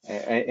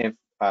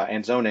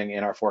and zoning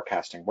in our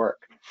forecasting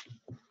work.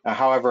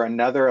 However,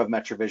 another of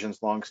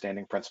MetroVision's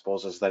long-standing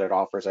principles is that it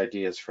offers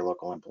ideas for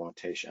local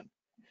implementation.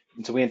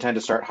 And so we intend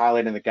to start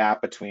highlighting the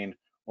gap between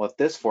what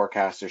this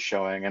forecast is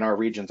showing and our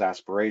region's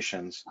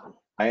aspirations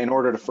in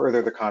order to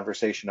further the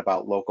conversation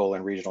about local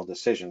and regional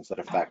decisions that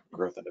affect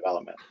growth and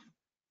development.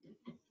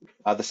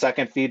 The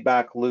second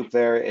feedback loop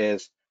there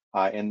is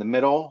in the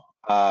middle,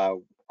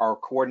 our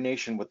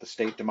coordination with the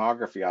State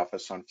Demography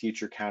Office on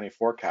future county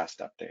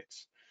forecast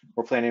updates.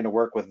 We're planning to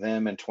work with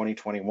them in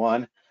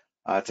 2021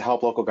 to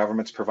help local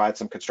governments provide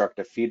some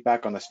constructive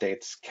feedback on the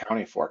state's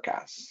county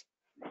forecasts.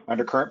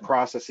 Under current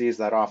processes,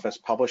 that office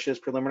publishes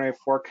preliminary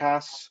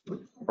forecasts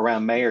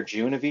around May or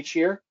June of each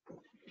year,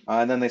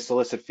 and then they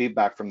solicit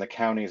feedback from the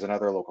counties and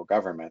other local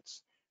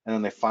governments, and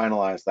then they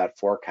finalize that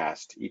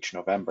forecast each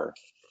November.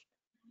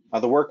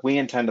 The work we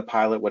intend to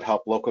pilot would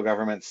help local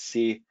governments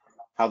see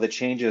how the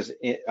changes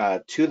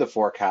to the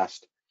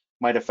forecast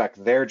might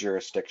affect their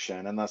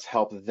jurisdiction, and thus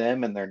help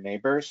them and their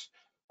neighbors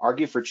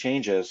argue for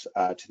changes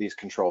to these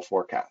control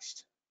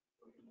forecasts.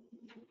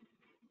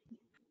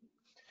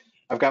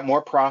 I've got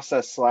more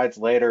process slides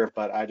later,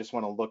 but I just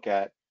want to look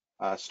at,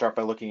 start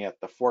by looking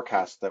at the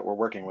forecast that we're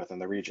working with in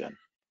the region.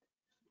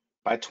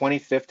 By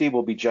 2050,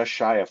 we'll be just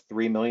shy of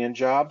 3 million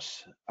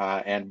jobs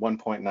and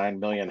 1.9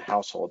 million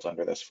households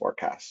under this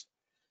forecast.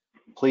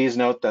 Please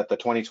note that the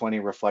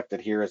 2020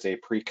 reflected here is a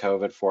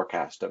pre-COVID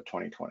forecast of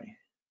 2020.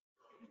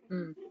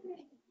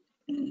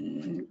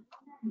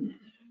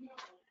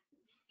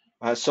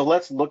 So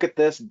let's look at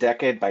this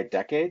decade by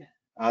decade.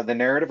 The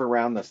narrative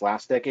around this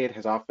last decade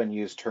has often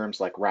used terms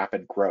like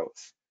rapid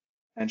growth.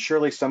 And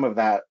surely some of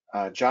that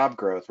job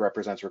growth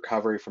represents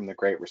recovery from the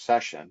Great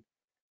Recession.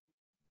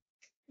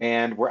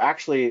 And we're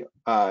actually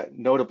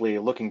notably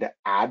looking to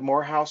add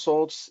more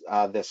households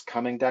this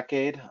coming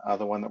decade,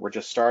 the one that we're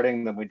just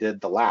starting, than we did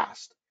the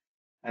last.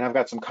 And I've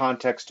got some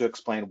context to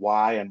explain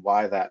why and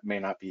why that may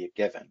not be a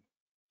given.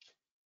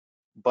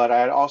 But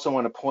I'd also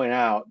want to point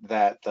out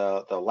that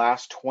the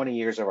last 20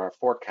 years of our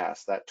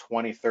forecast, that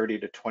 2030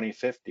 to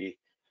 2050,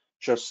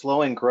 shows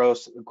slowing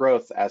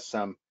growth as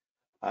some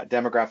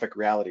demographic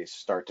realities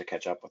start to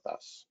catch up with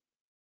us.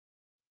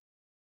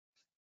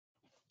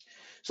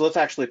 So let's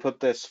actually put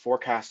this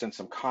forecast in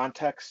some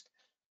context.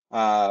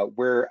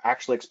 We're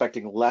actually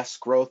expecting less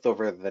growth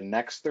over the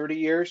next 30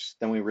 years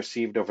than we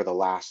received over the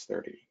last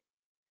 30.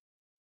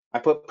 I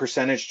put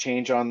percentage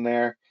change on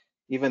there,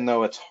 even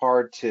though it's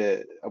hard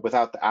to,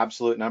 without the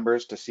absolute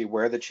numbers, to see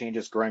where the change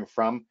is growing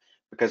from,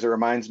 because it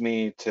reminds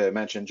me to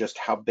mention just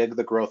how big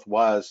the growth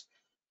was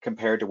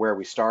compared to where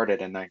we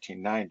started in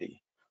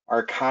 1990. Our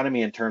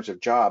economy in terms of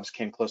jobs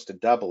came close to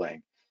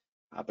doubling,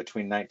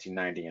 between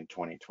 1990 and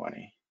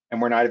 2020.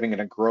 And we're not even going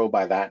to grow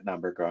by that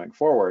number going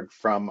forward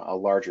from a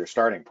larger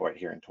starting point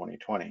here in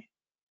 2020.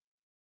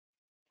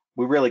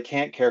 We really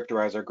can't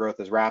characterize our growth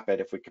as rapid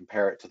if we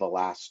compare it to the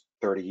last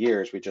 30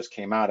 years we just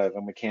came out of,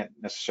 and we can't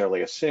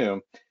necessarily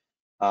assume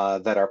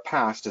that our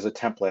past is a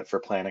template for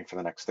planning for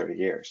the next 30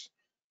 years.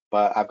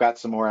 But I've got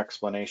some more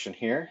explanation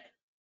here.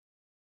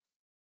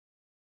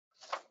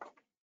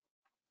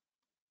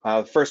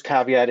 The first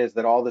caveat is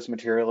that all this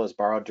material is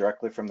borrowed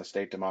directly from the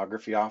State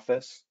Demography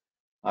Office.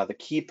 The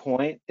key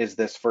point is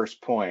this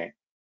first point.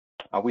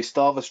 We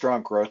still have a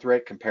strong growth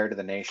rate compared to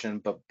the nation,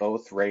 but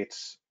both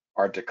rates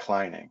are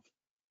declining.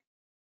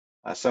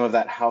 Some of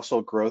that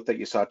household growth that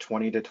you saw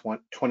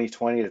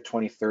 2020 to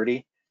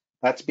 2030,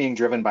 that's being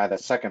driven by the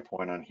second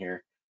point on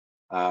here,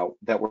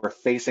 that we're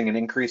facing an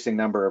increasing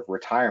number of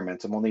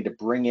retirements and we'll need to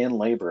bring in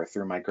labor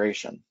through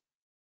migration.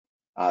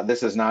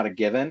 This is not a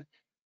given.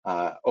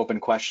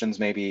 Open questions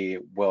maybe,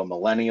 will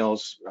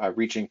millennials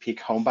reaching peak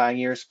home buying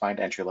years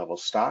find entry-level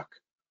stock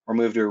or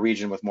move to a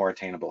region with more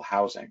attainable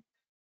housing?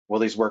 Will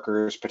these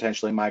workers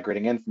potentially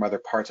migrating in from other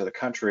parts of the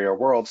country or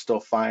world still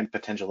find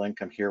potential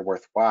income here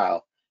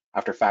worthwhile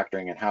after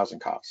factoring in housing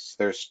costs?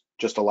 There's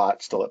just a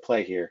lot still at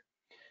play here.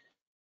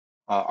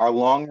 Our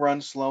long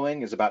run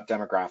slowing is about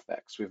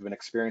demographics. We've been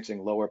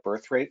experiencing lower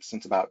birth rates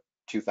since about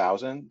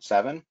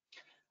 2007.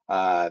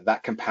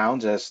 That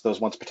compounds as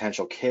those once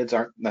potential kids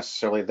aren't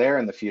necessarily there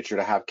in the future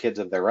to have kids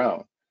of their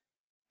own.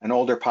 An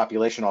older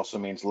population also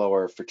means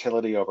lower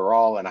fertility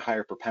overall and a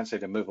higher propensity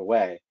to move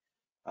away,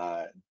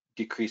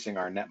 decreasing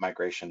our net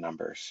migration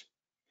numbers.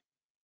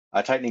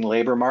 A tightening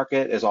labor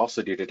market is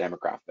also due to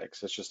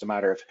demographics. It's just a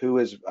matter of who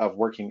is of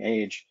working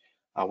age,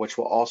 which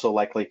will also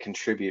likely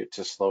contribute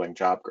to slowing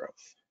job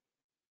growth.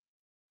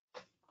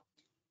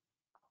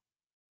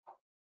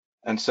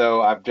 And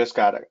so I've just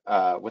got,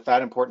 with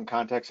that important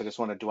context, I just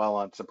want to dwell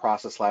on some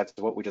process slides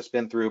of what we just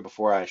been through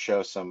before I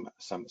show some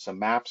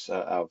maps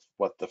of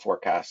what the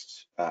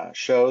forecast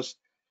shows.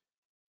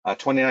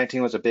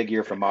 2019 was a big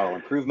year for model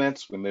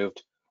improvements. We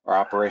moved our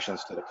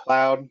operations to the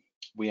cloud.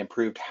 We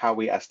improved how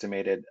we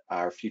estimated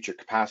our future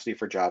capacity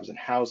for jobs and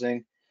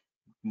housing,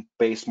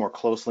 based more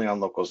closely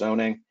on local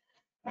zoning.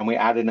 And we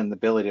added an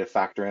ability to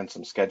factor in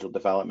some scheduled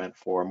development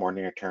for more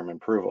near-term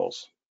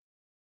approvals.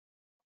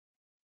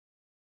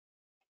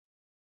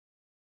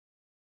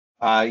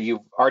 You've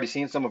already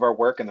seen some of our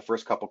work in the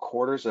first couple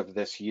quarters of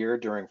this year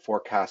during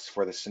forecasts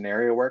for the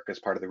scenario work as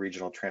part of the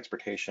regional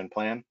transportation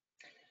plan.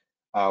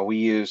 We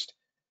used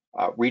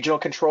regional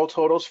control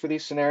totals for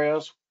these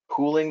scenarios,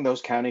 pooling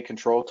those county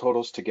control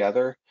totals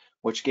together,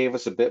 which gave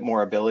us a bit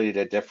more ability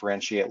to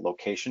differentiate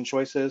location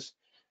choices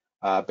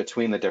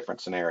between the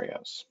different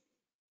scenarios.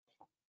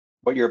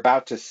 What you're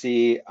about to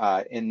see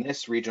in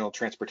this regional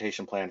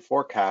transportation plan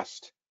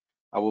forecast,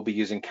 we'll be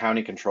using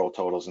county control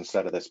totals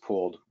instead of this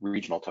pooled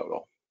regional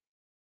total.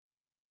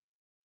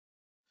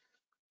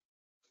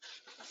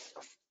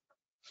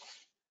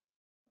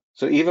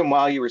 So even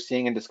while you were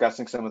seeing and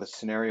discussing some of the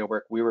scenario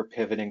work, we were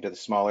pivoting to the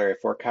small area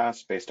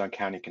forecast based on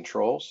county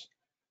controls.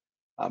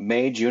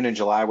 May, June, and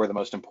July were the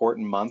most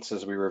important months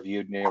as we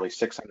reviewed nearly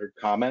 600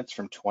 comments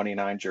from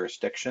 29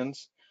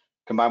 jurisdictions.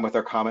 Combined with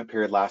our comment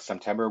period last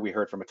September, we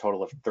heard from a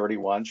total of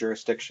 31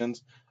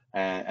 jurisdictions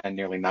and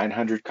nearly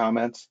 900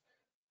 comments.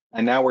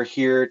 And now we're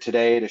here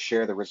today to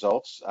share the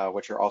results,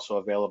 which are also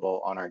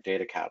available on our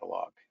data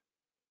catalog.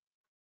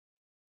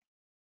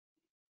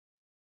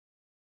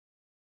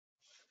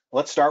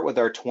 Let's start with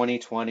our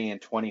 2020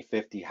 and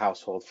 2050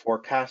 household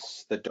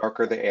forecasts. The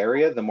darker the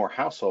area, the more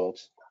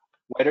households.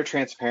 White or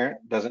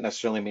transparent doesn't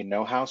necessarily mean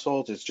no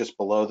households. It's just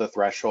below the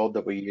threshold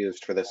that we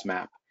used for this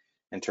map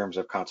in terms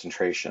of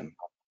concentration.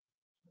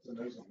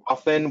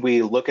 Often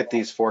we look at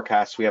these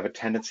forecasts, we have a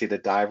tendency to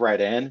dive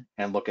right in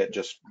and look at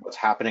just what's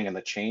happening in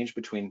the change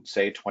between,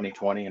 say,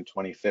 2020 and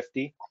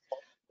 2050.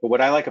 But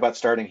what I like about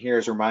starting here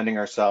is reminding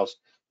ourselves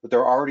that there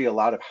are already a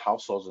lot of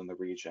households in the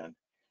region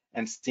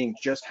and seeing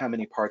just how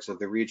many parts of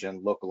the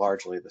region look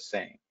largely the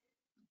same.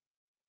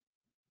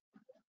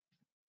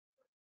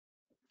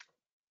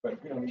 But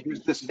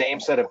use the same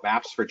set of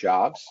maps for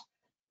jobs.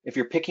 If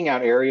you're picking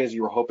out areas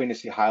you were hoping to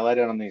see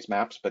highlighted on these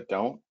maps but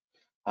don't,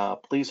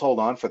 please hold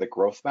on for the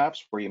growth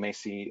maps where you may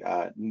see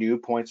new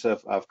points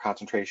of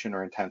concentration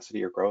or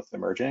intensity or growth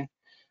emerging.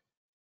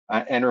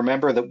 And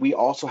remember that we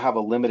also have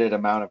a limited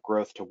amount of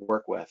growth to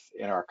work with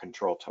in our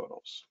control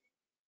totals.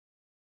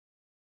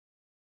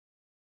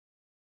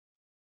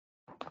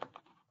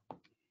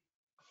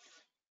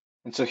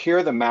 And so here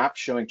are the maps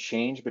showing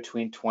change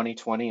between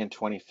 2020 and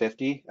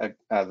 2050.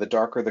 The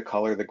darker the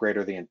color, the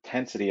greater the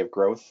intensity of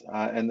growth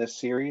in this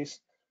series.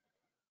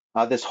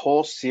 This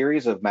whole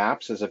series of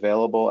maps is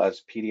available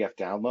as PDF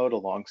download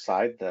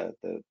alongside the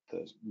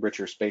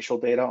richer spatial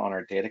data on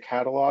our data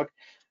catalog.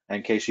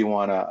 In case you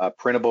want a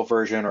printable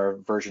version or a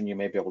version you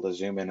may be able to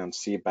zoom in and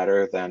see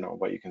better than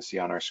what you can see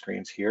on our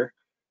screens here.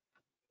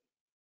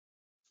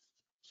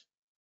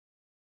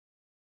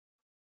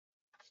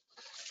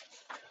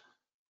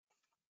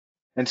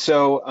 And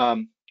so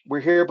We're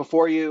here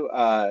before you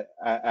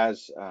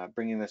as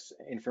bringing this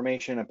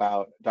information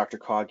about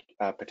DRCOG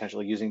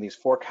potentially using these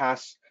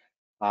forecasts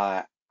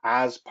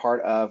as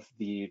part of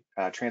the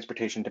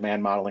transportation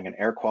demand modeling and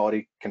air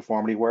quality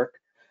conformity work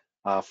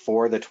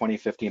for the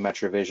 2050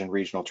 MetroVision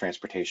Regional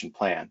Transportation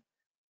Plan.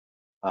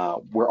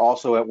 We're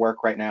also at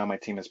work right now. My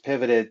team has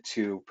pivoted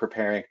to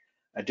preparing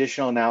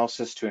additional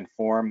analysis to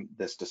inform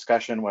this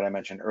discussion, what I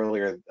mentioned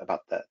earlier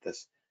about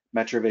this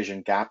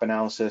MetroVision gap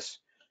analysis,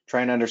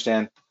 trying to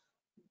understand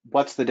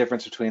what's the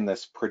difference between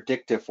this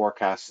predictive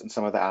forecast and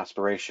some of the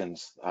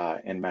aspirations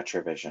in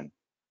MetroVision.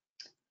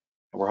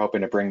 We're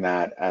hoping to bring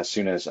that as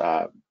soon as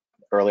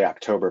early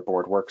October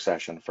board work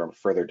session for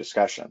further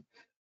discussion.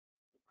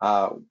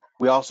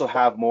 We also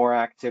have more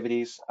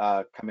activities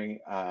coming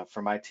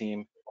from my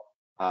team,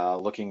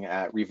 looking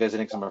at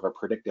revisiting some of our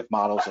predictive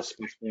models,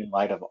 especially in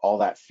light of all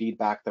that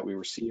feedback that we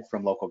receive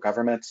from local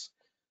governments.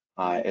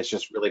 It's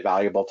just really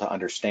valuable to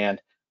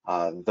understand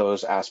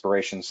those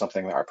aspirations,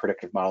 something that our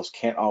predictive models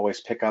can't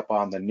always pick up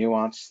on the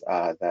nuance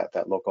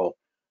that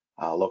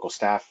local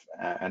staff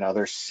and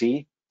others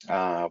see.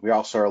 We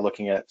also are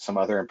looking at some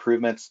other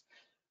improvements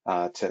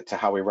to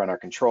how we run our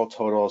control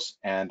totals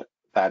and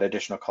that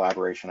additional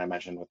collaboration I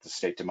mentioned with the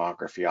State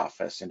Demography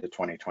Office into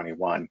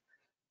 2021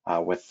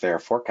 with their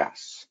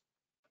forecasts.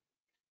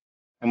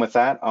 And with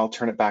that, I'll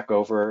turn it back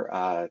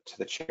over to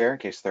the chair in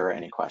case there are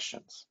any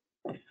questions.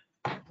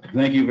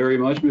 Thank you very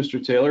much,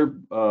 Mr. Taylor.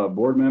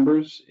 Board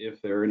members,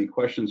 if there are any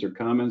questions or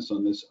comments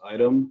on this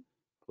item,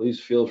 please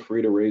feel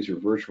free to raise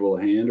your virtual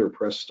hand or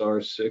press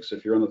 *6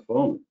 if you're on the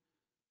phone.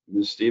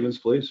 Ms. Stevens,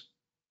 please.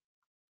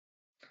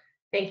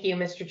 Thank you,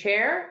 Mr.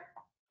 Chair.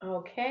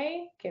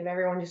 Okay, give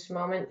everyone just a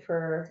moment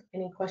for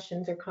any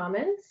questions or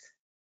comments.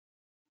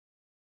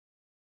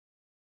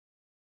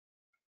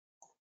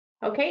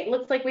 Okay,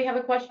 looks like we have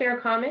a question or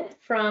comment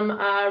from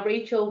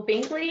Rachel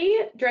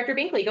Binkley. Director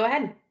Binkley, go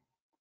ahead.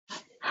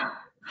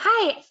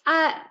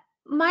 Hi,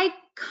 my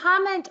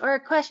comment or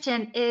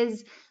question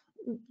is,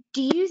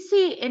 do you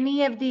see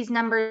any of these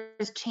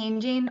numbers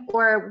changing,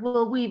 or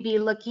will we be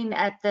looking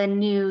at the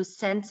new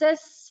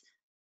census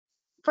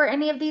for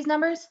any of these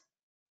numbers?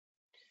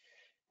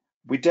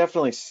 We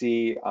definitely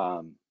see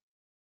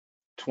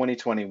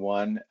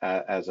 2021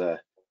 as a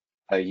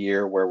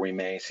year where we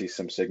may see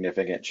some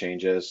significant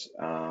changes.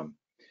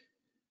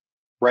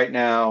 Right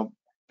now,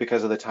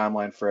 because of the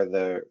timeline for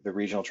the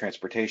regional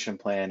transportation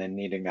plan and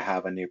needing to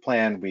have a new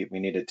plan, we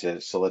needed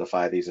to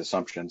solidify these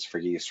assumptions for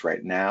use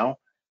right now.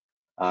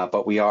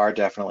 But we are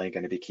definitely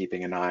going to be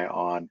keeping an eye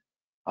on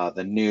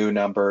the new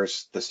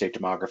numbers. The State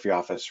Demography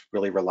Office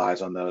really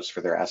relies on those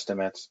for their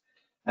estimates.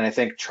 And I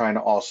think trying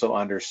to also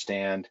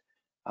understand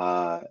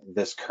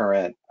this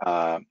current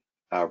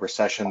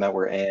recession that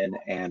we're in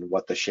and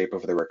what the shape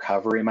of the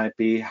recovery might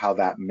be, how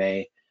that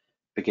may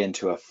begin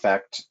to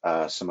affect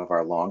some of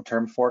our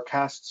long-term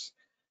forecasts.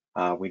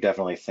 We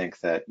definitely think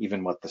that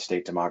even what the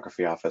State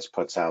Demography Office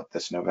puts out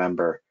this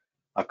November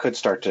could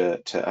start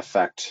to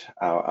affect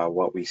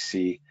what we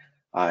see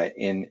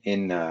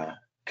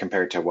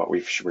compared to what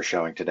we're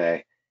showing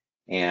today.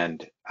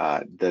 And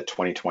the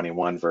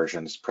 2021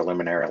 versions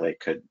preliminarily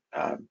could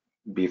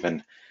be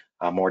even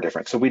more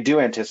different. So we do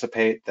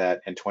anticipate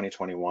that in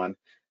 2021,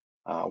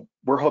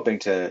 we're hoping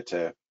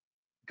to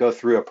go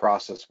through a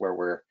process where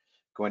we're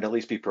going to at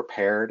least be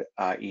prepared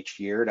each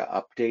year to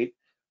update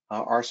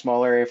our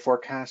small area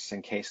forecasts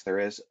in case there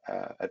is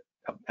an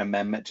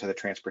amendment to the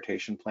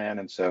transportation plan.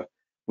 And so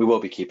we will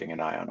be keeping an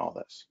eye on all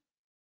this.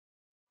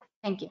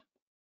 Thank you.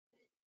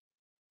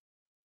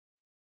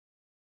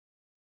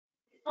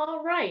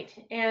 All right,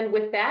 and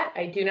with that,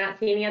 I do not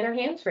see any other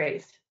hands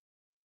raised.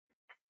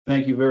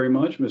 Thank you very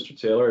much, Mr.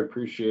 Taylor. I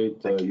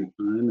appreciate your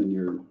time and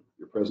your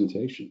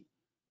presentation.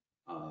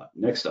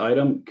 Next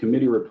item,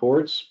 committee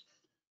reports.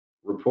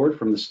 Report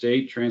from the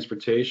State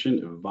Transportation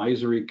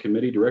Advisory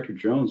Committee. Director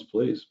Jones,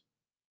 please.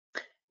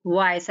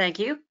 Why, thank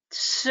you.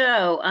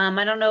 So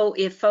I don't know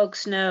if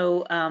folks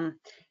know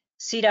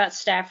CDOT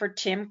staffer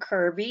Tim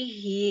Kirby.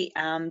 He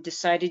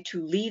decided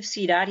to leave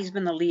CDOT. He's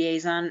been the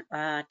liaison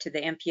to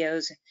the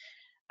MPOs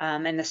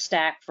and the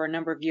stack for a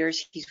number of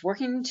years. He's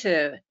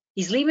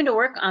leaving to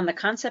work on the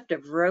concept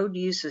of road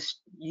usage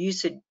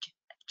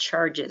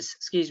charges,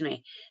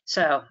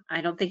 So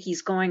I don't think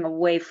he's going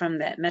away from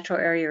that metro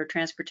area or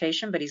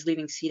transportation, but he's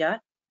leaving CDOT.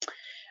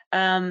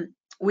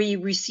 We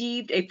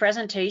received a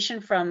presentation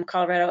from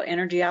Colorado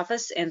Energy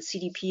Office and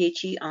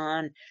CDPHE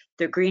on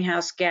the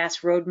greenhouse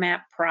gas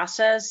roadmap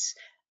process.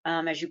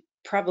 As you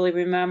probably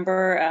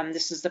remember,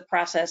 this is the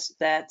process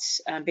that's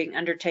being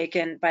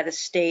undertaken by the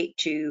state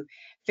to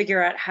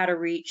figure out how to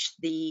reach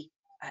the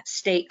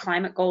state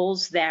climate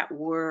goals that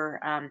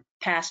were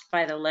passed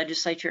by the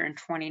legislature in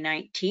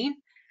 2019.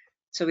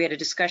 So we had a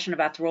discussion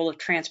about the role of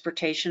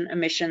transportation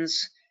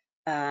emissions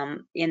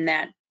in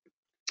that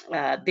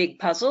big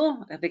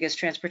puzzle, because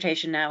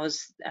transportation now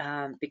has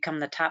become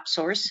the top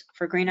source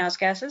for greenhouse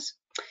gases.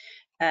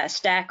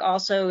 STAC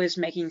also is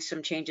making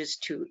some changes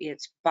to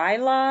its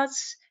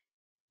bylaws.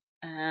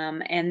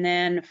 And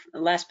then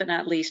last but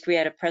not least, we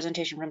had a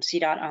presentation from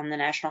CDOT on the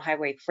National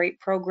Highway Freight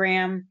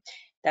Program.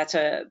 That's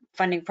a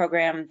funding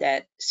program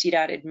that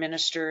CDOT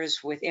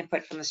administers with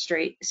input from the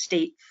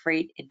State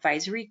Freight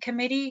Advisory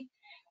Committee.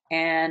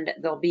 And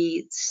there'll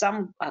be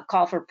some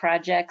call for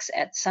projects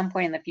at some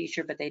point in the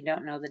future, but they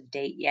don't know the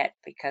date yet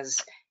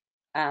because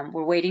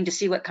we're waiting to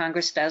see what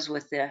Congress does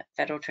with the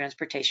federal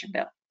transportation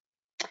bill.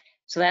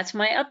 So that's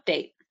my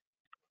update.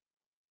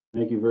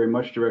 Thank you very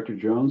much, Director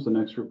Jones. The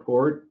next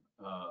report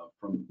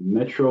from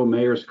Metro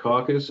Mayor's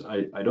Caucus.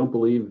 I don't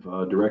believe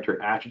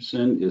Director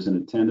Atchison is in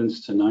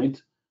attendance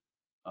tonight.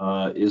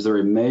 Is there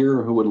a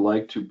mayor who would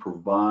like to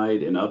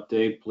provide an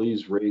update?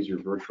 Please raise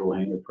your virtual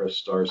hand or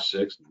press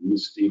 *6.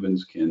 Ms.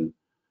 Stevens can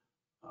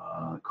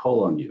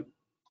call on you.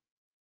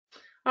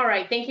 All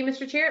right, thank you,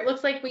 Mr. Chair. It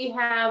looks like we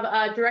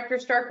have Director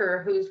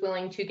Starker who's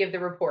willing to give the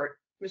report.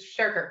 Mr.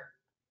 Starker.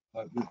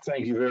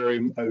 Thank you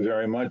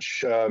very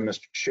much,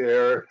 Mr.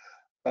 Chair.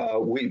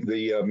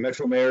 The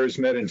Metro Mayors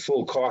met in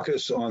full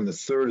caucus on the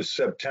 3rd of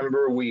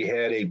September. We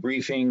had a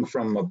briefing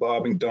from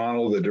Bob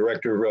McDonald, the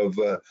Director of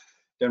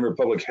Denver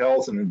Public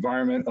Health and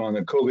Environment, on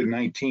the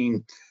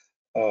COVID-19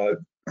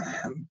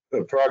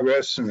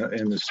 progress in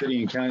the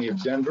city and county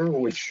of Denver,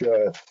 which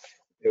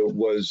it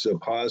was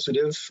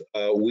positive.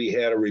 We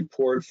had a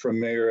report from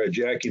Mayor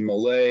Jackie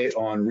Millay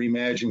on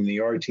reimagining the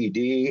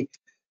RTD.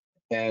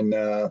 And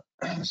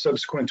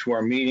subsequent to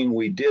our meeting,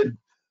 we did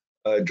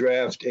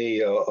draft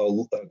a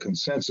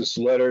consensus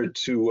letter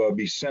to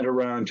be sent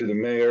around to the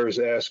mayors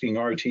asking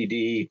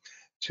RTD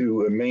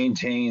to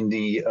maintain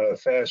the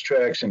Fast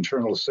Tracks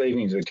Internal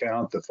Savings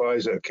Account, the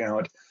FISA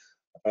account,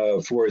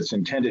 for its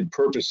intended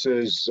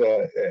purposes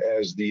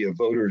as the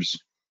voters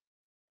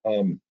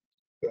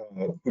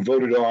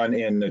voted on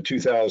in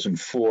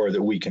 2004,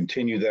 that we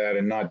continue that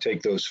and not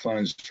take those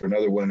funds for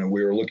another one. And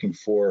we were looking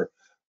for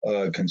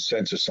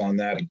consensus on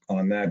that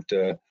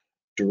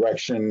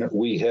direction.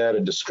 We had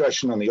a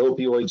discussion on the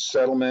opioid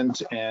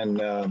settlement and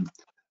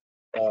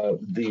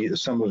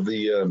some of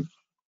the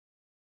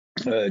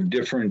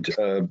different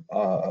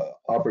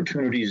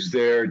opportunities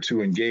there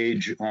to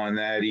engage on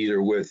that,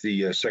 either with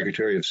the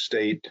Secretary of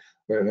State,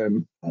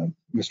 Mr.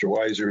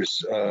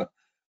 Weiser's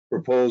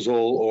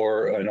proposal,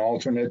 or an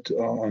alternate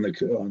on the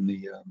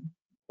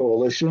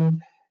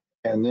coalition.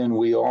 And then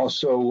we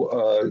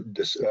also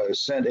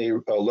sent a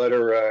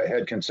letter,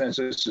 had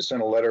consensus to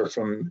send a letter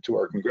to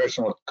our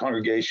congressional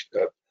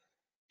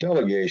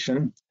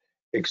delegation,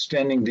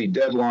 extending the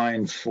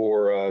deadline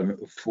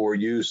for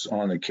use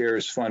on the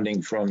CARES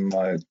funding from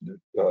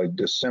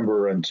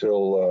December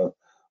until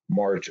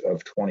March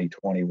of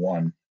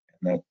 2021.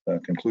 And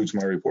that concludes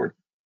my report.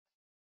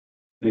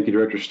 Thank you,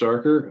 Director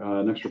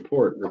Starker. Next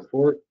report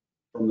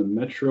from the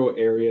Metro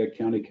Area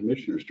County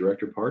Commissioners,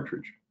 Director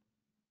Partridge.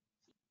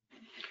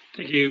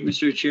 Thank you,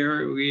 Mr.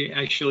 Chair. We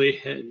actually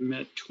had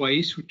met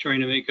twice. We're trying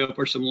to make up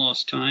for some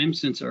lost time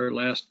since our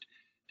last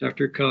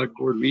DRCOG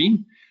board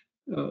meeting.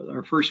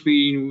 Our first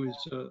meeting was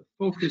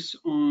focused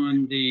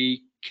on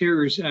the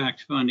CARES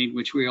Act funding,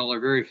 which we all are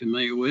very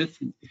familiar with.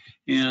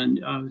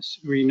 And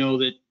we know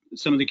that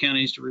some of the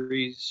counties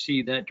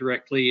receive that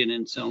directly, and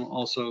then some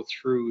also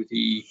through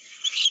the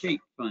state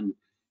fund.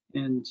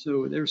 And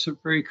so there's some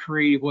very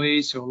creative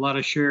ways, so a lot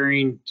of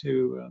sharing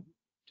to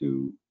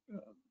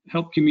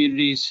help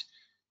communities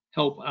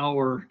help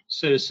our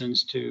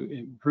citizens to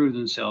improve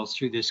themselves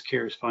through this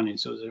CARES funding.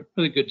 So it was a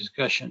really good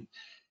discussion.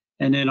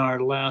 And then our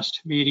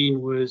last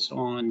meeting was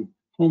on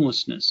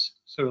homelessness.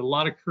 So a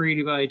lot of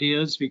creative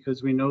ideas,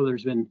 because we know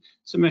there's been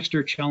some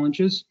extra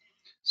challenges.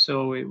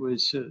 So it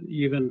was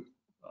even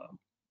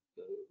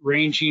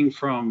ranging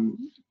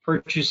from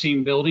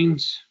purchasing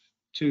buildings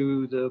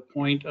to the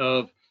point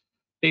of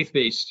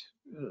faith-based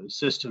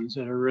systems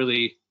that are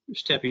really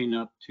stepping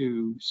up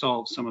to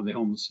solve some of the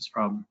homelessness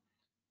problem.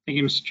 Thank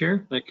you, Mr.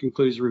 Chair. That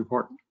concludes the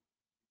report.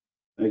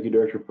 Thank you,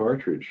 Director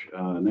Partridge.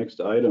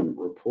 Next item,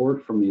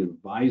 report from the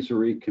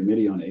Advisory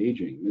Committee on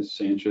Aging. Ms.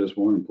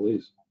 Sanchez-Warren,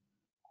 please.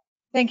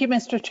 Thank you,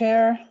 Mr.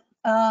 Chair.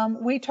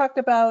 We talked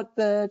about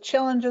the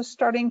challenges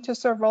starting to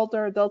serve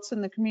older adults in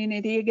the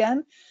community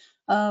again.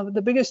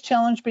 The biggest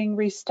challenge being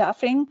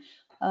restaffing.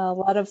 A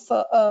lot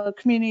of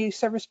community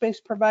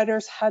service-based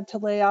providers had to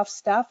lay off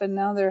staff, and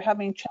now they're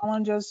having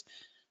challenges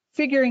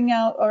figuring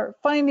out or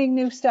finding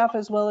new staff,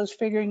 as well as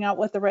figuring out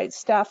what the right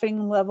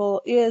staffing level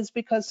is,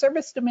 because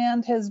service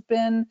demand has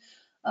been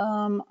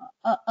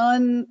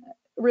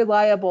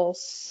unreliable.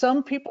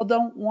 Some people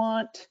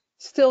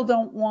still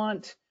don't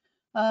want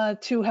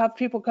to have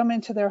people come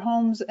into their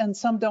homes, and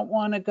some don't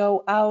want to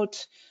go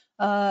out.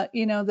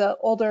 The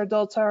older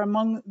adults are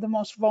among the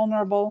most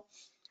vulnerable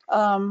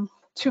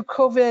to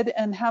COVID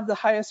and have the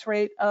highest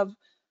rate of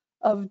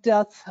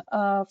death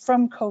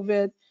from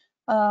COVID.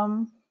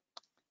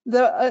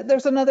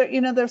 There's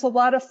a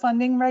lot of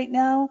funding right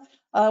now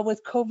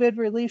with COVID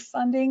relief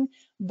funding,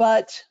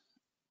 but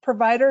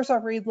providers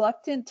are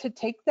reluctant to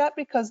take that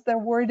because they're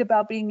worried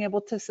about being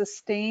able to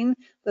sustain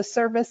the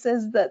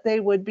services that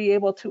they would be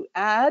able to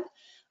add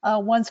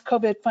once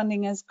COVID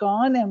funding is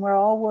gone. And we're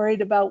all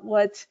worried about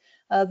what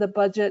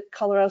the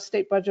Colorado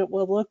state budget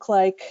will look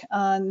like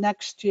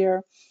next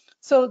year.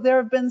 So there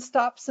have been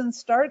stops and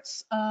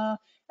starts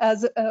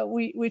as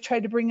we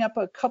tried to bring up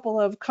a couple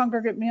of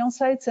congregate meal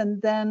sites,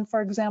 and then, for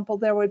example,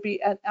 there would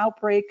be an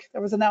outbreak.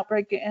 There was an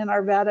outbreak in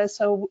Arvada,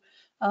 so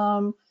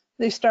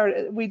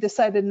we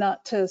decided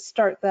not to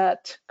start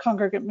that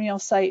congregate meal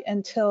site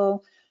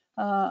until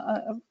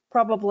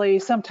probably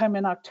sometime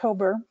in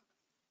October.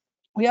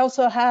 We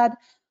also had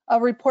a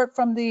report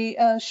from the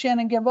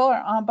Shannon Gimble,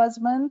 our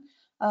ombudsman.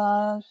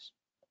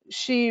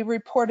 She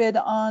reported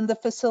on the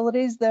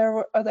facilities.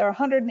 There are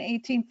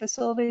 118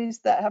 facilities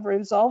that have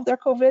resolved their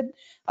COVID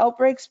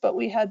outbreaks, but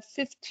we had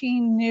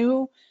 15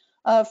 new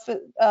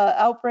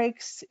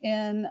outbreaks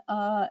in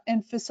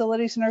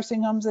facilities,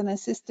 nursing homes, and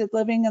assisted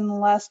living in the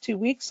last 2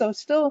 weeks. So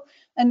still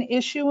an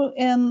issue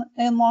in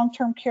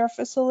long-term care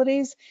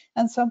facilities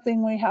and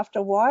something we have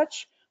to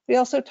watch. We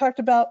also talked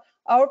about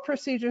our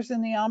procedures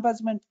in the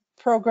ombudsman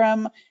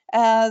program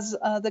as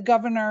the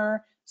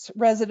governor's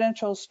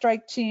residential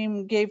strike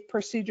team gave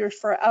procedures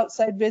for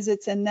outside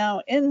visits and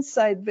now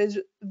inside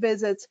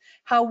visits,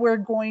 how we're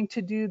going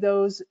to do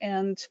those,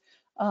 and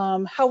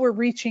how we're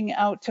reaching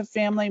out to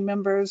family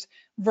members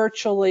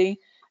virtually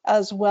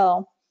as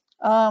well.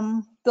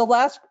 The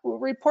last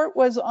report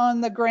was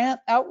on the grant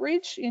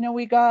outreach. You know,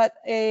 we got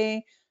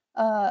a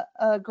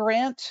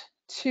grant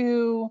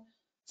to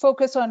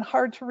focus on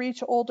hard to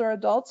reach older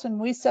adults, and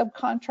we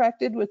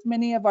subcontracted with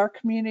many of our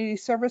community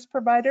service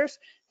providers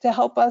to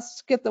help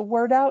us get the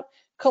word out.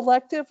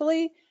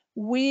 Collectively,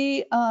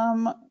 we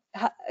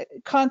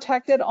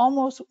contacted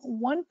almost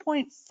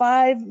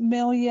 1.5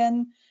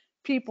 million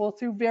people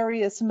through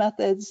various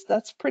methods.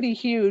 That's pretty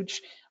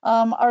huge.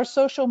 Our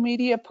social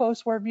media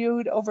posts were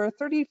viewed over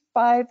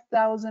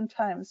 35,000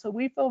 times. So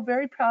we feel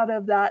very proud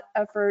of that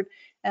effort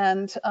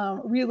and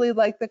really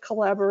like the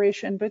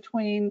collaboration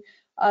between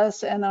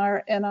us and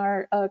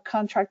our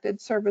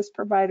contracted service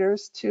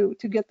providers to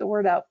get the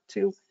word out,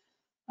 to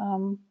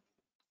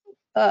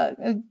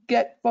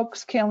get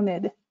folks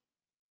counted.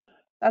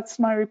 That's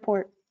my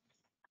report.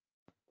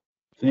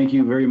 Thank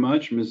you very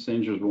much, Ms.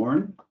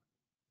 Sanders-Warren.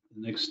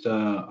 Next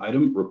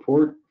item,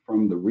 report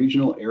from the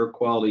Regional Air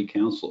Quality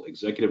Council.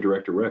 Executive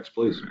Director Rex,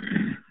 please.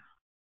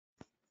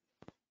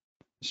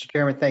 Mr.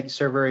 Chairman, thank you,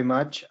 sir, very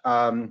much.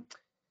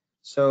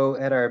 So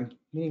at our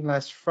meeting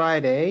last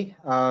Friday,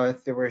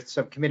 there were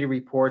some committee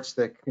reports,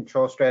 the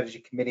Control Strategy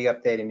Committee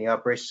update and the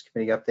Operations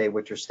Committee update,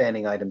 which are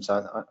standing items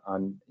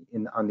on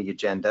the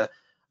agenda.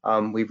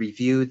 We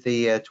reviewed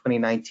the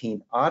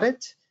 2019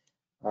 audit,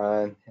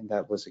 and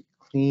that was a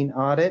clean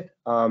audit.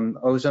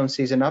 Ozone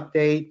season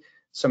update.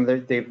 Some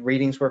of the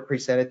readings were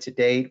presented to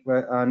date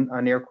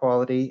on air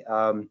quality.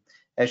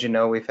 As you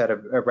know, we've had a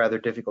rather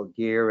difficult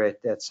year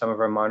at some of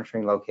our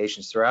monitoring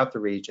locations throughout the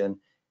region,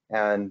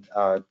 and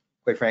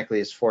quite frankly,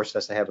 it's forced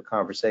us to have a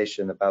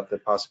conversation about the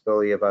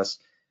possibility of us,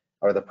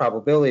 or the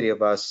probability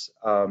of us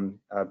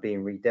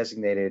being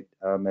redesignated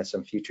at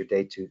some future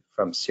date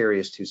from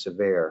serious to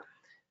severe.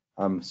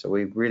 So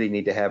we really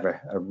need to have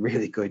a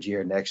really good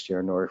year next year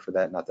in order for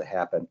that not to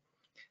happen.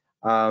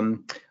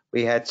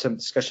 We had some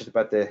discussions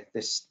about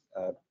this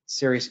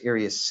serious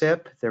area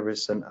SIP. There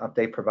was an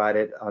update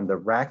provided on the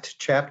RACT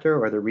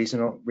chapter, or the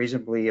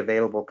reasonably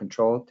available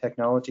control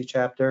technology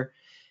chapter,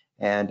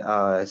 and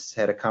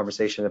had a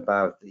conversation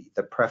about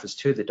the preface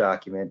to the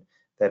document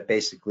that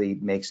basically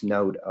makes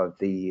note of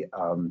the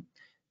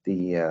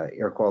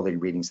air quality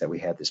readings that we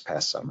had this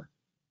past summer.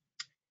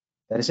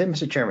 That is it,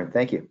 Mr. Chairman.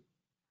 Thank you.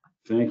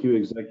 Thank you,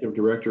 Executive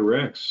Director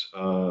Rex.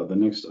 The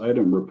next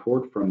item,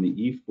 report from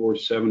the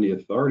E470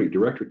 Authority.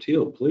 Director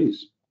Teal,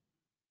 please.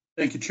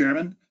 Thank you,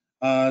 Chairman.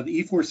 The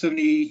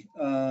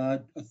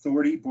E470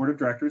 Authority Board of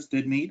Directors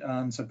did meet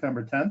on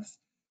September 10th.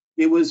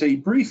 It was a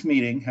brief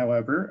meeting,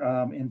 however,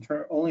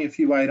 only a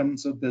few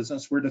items of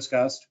business were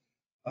discussed,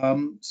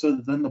 so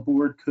that then the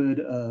board could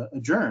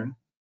adjourn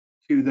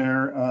to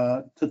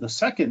the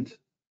second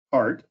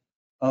part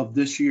of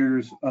this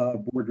year's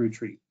board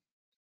retreat.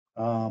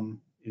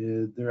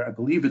 I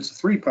believe it's a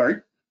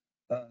three-part,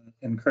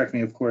 and correct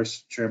me, of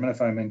course, Chairman,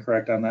 if I'm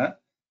incorrect on that.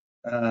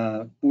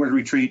 Board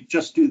retreat,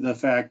 just due to the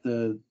fact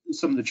that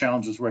some of the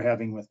challenges we're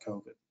having with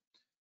COVID.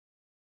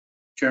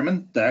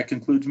 Chairman, that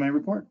concludes my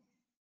report.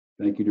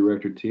 Thank you,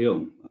 Director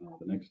Teal.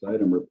 The next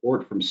item,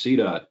 report from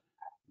CDOT.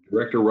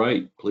 Director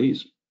Wright,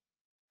 please.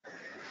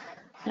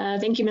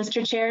 Thank you,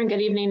 Mr. Chair, and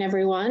good evening,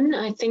 everyone.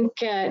 I think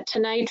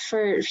tonight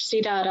for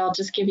CDOT, I'll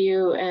just give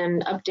you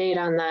an update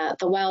on the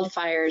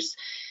wildfires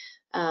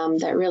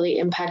that really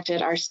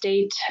impacted our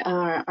state,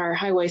 our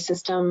highway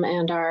system,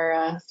 and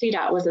our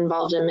CDOT was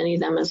involved in many of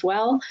them as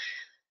well.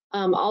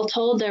 All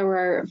told, there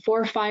were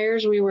 4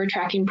 fires we were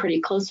tracking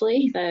pretty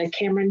closely. The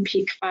Cameron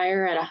Peak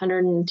Fire at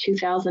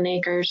 102,000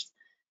 acres,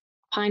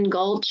 Pine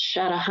Gulch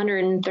at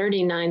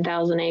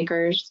 139,000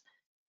 acres,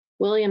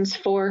 Williams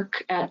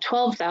Fork at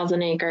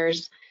 12,000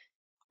 acres,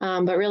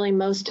 but really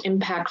most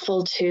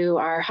impactful to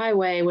our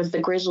highway was the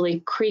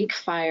Grizzly Creek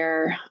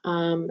Fire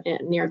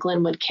near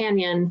Glenwood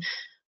Canyon,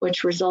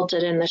 which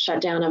resulted in the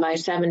shutdown of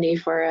I-70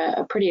 for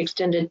a pretty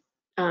extended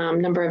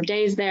number of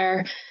days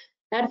there.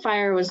 That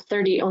fire was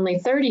only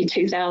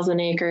 32,000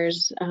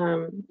 acres,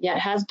 yet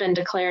has been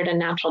declared a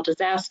natural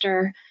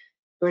disaster.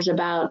 there was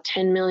about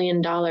 $10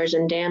 million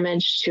in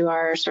damage to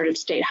our sort of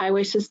state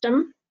highway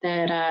system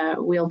that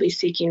we'll be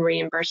seeking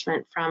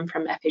reimbursement from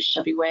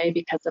FHWA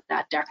because of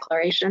that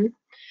declaration.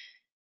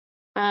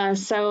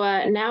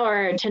 So now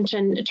our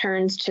attention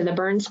turns to the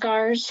burn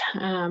scars.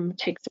 It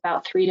takes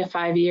about 3 to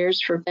 5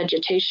 years for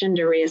vegetation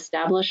to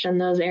reestablish in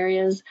those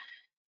areas.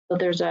 So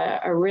there's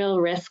a real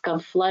risk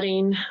of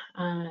flooding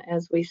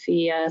as we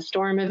see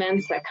storm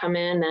events that come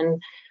in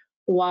and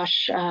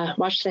wash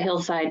the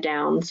hillside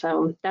down.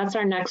 So that's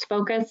our next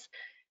focus.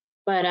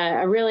 But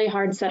a really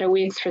hard set of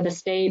weeks for the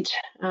state.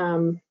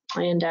 And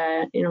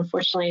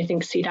fortunately, I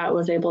think CDOT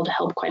was able to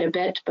help quite a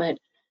bit, but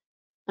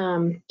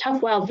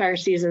tough wildfire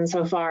season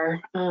so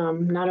far,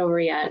 not over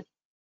yet.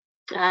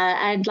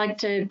 I'd like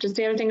to just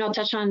the other thing I'll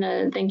touch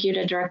on, thank you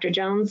to Director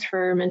Jones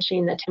for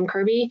mentioning that Tim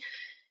Kirby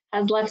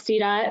has left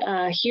CDOT,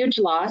 a huge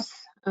loss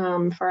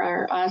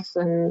for us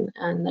and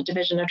the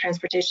Division of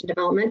Transportation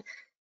Development.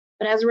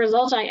 But as a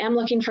result, I am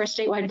looking for a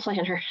statewide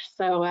planner.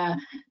 So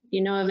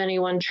you know of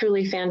anyone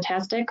truly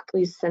fantastic,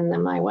 please send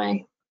them my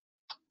way.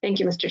 Thank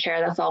you, Mr.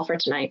 Chair. That's all for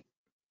tonight.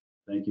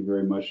 Thank you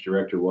very much,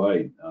 Director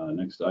White.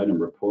 Next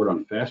item, report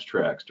on fast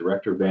tracks.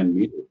 Director Van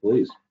Meter,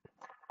 please.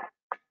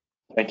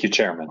 Thank you,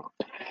 Chairman.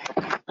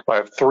 I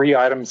have 3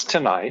 items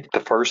tonight. The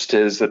first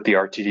is that the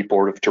RTD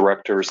Board of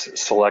Directors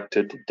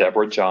selected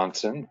Deborah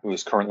Johnson, who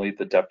is currently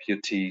the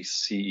Deputy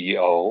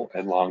CEO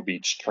at Long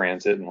Beach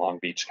Transit in Long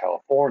Beach,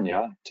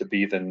 California, to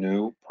be the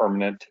new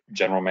permanent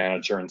General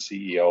Manager and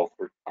CEO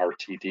for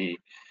RTD.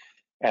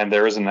 And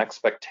there is an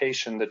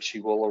expectation that she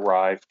will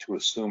arrive to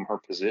assume her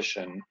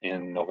position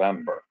in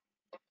November.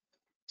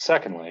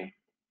 Secondly,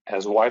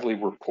 as widely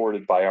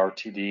reported by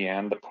RTD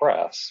and the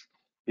press,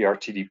 the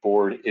RTD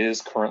board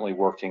is currently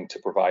working to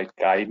provide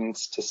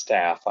guidance to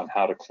staff on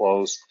how to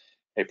close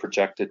a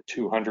projected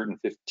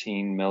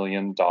 $215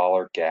 million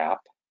gap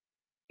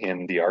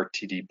in the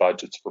RTD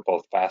budgets for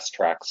both fast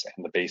tracks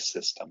and the base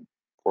system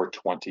for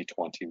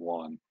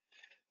 2021.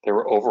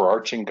 Their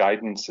overarching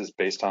guidance is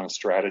based on a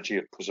strategy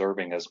of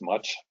preserving as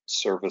much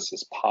service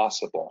as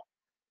possible,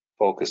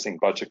 focusing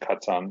budget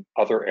cuts on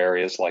other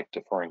areas like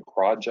deferring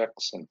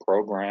projects and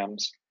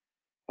programs,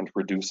 and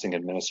reducing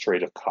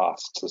administrative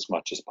costs as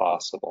much as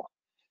possible.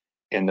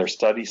 In their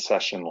study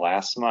session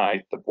last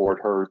night, the board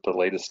heard the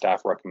latest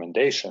staff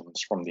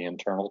recommendations from the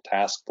internal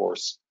task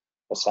force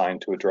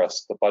assigned to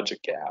address the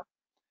budget gap.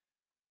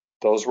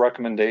 Those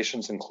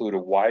recommendations include a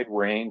wide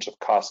range of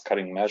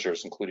cost-cutting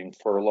measures, including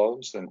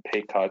furloughs and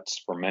pay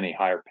cuts for many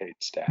higher-paid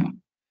staff.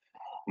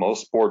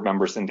 Most board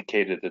members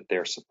indicated that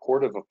they're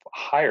supportive of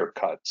higher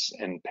cuts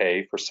in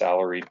pay for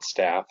salaried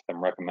staff than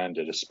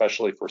recommended,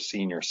 especially for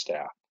senior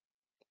staff.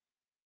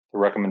 The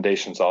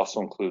recommendations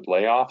also include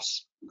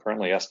layoffs,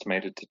 currently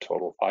estimated to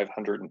total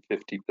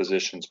 550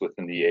 positions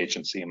within the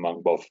agency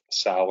among both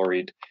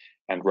salaried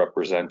and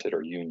represented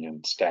or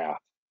union staff.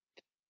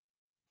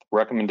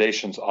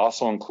 Recommendations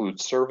also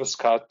include service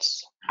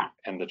cuts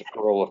and the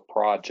deferral of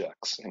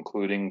projects,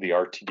 including the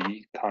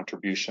RTD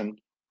contribution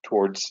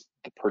towards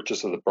the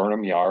purchase of the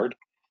Burnham Yard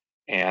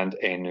and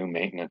a new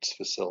maintenance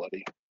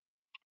facility.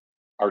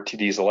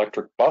 RTD's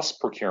electric bus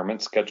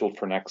procurement scheduled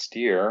for next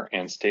year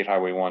and State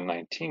Highway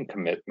 119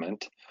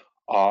 commitment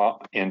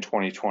in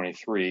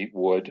 2023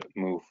 would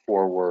move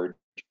forward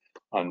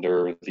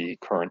under the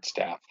current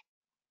staff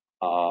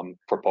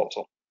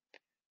proposal.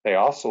 They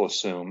also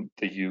assume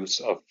the use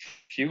of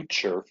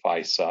future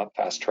FISA,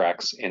 Fast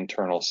Track's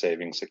internal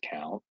savings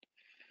account,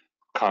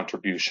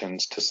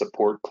 contributions to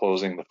support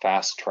closing the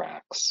Fast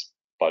Track's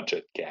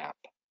budget gap.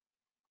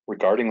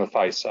 Regarding the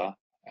FISA,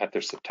 at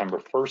their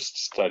September 1st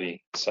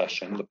study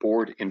session, the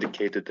board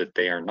indicated that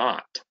they are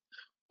not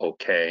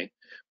okay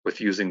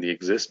with using the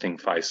existing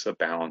FISA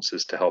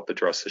balances to help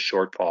address the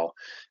shortfall,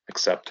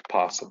 except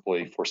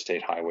possibly for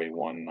State Highway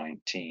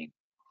 119.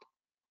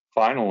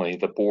 Finally,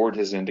 the board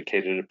has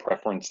indicated a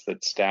preference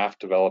that staff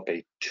develop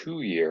a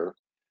 2-year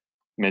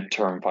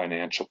midterm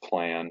financial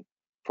plan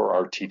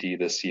for RTD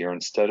this year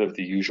instead of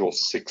the usual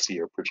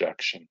 6-year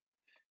projection,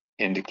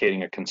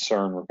 indicating a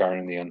concern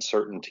regarding the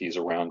uncertainties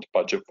around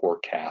budget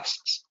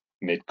forecasts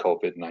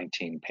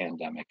mid-COVID-19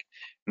 pandemic.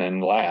 And then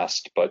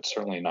last, but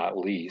certainly not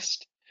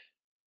least,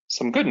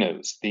 some good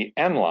news. The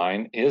N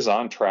line is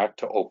on track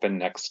to open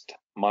next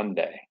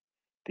Monday.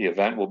 The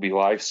event will be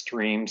live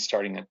streamed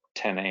starting at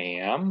 10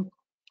 a.m.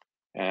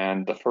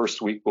 and the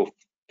first week will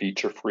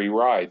feature free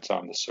rides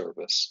on the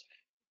service,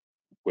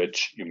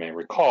 which you may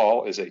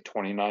recall is a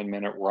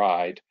 29-minute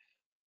ride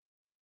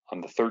on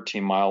the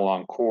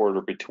 13-mile-long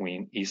corridor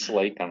between East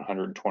Lake on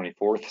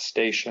 124th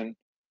Station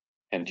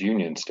and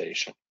Union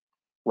Station.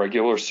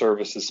 Regular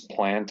service is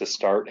planned to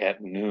start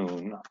at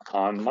noon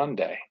on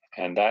Monday.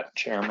 And that,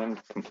 Chairman,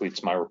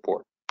 completes my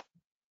report.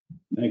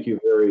 Thank you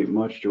very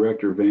much,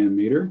 Director Van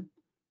Meter.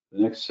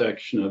 The next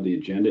section of the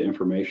agenda,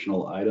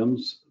 informational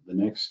items. The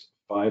next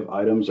 5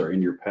 items are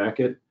in your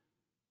packet.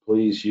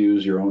 Please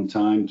use your own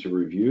time to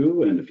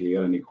review. And if you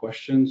got any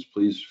questions,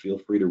 please feel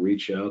free to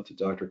reach out to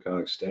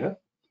DRCOG staff.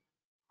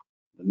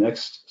 The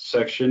next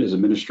section is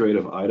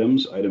administrative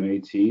items. Item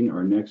 18,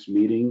 our next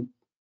meeting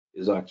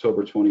is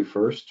October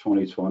 21st,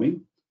 2020.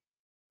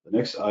 The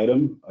next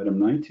item, item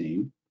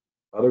 19,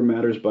 other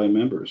matters by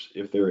members.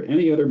 If there are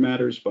any other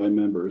matters by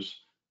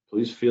members,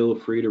 please feel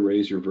free to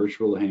raise your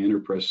virtual hand or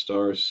press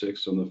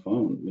 *6 on the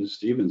phone. Ms.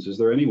 Stevens, is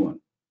there anyone?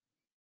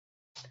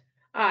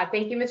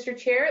 Thank you, Mr.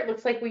 Chair. It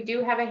looks like we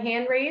do have a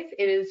hand raised.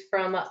 It is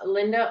from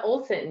Linda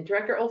Olson.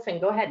 Director Olson,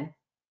 go ahead.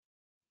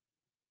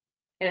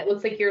 And it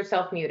looks like you're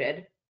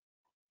self-muted.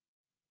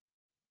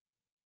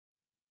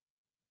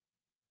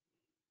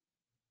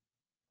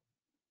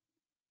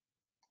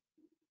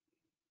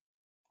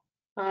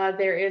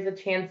 There is a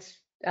chance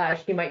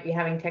she might be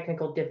having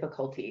technical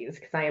difficulties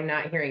because I am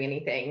not hearing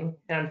anything.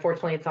 And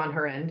unfortunately, it's on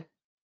her end.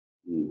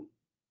 All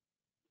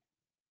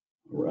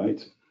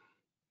right.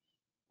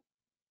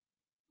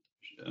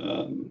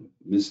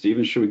 Ms.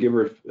 Stevens, should we give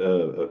her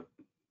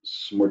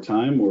some more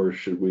time or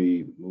should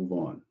we move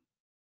on?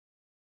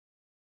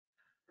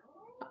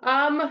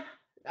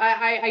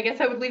 I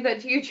guess I would leave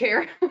that to you,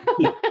 Chair.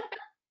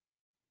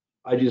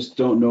 I just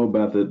don't know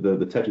about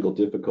the technical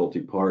difficulty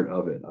part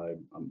of it.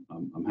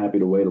 I'm happy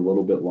to wait a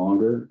little bit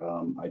longer.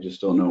 I just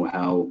don't know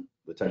how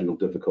the technical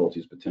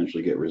difficulties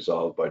potentially get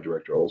resolved by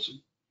Director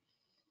Olson.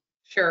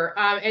 Sure.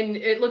 And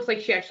it looks like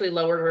she actually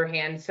lowered her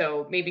hand,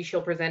 so maybe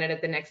she'll present it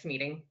at the next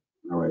meeting.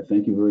 All right,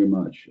 thank you very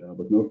much.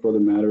 With no further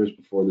matters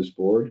before this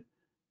board,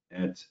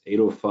 at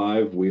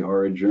 8:05, we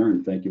are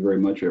adjourned. Thank you very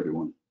much,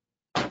 everyone.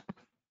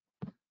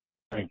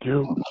 Thank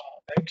you.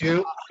 Thank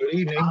you. Good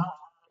evening.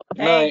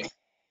 Good night.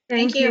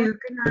 Thank you.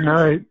 Good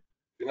night.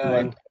 Good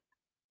night.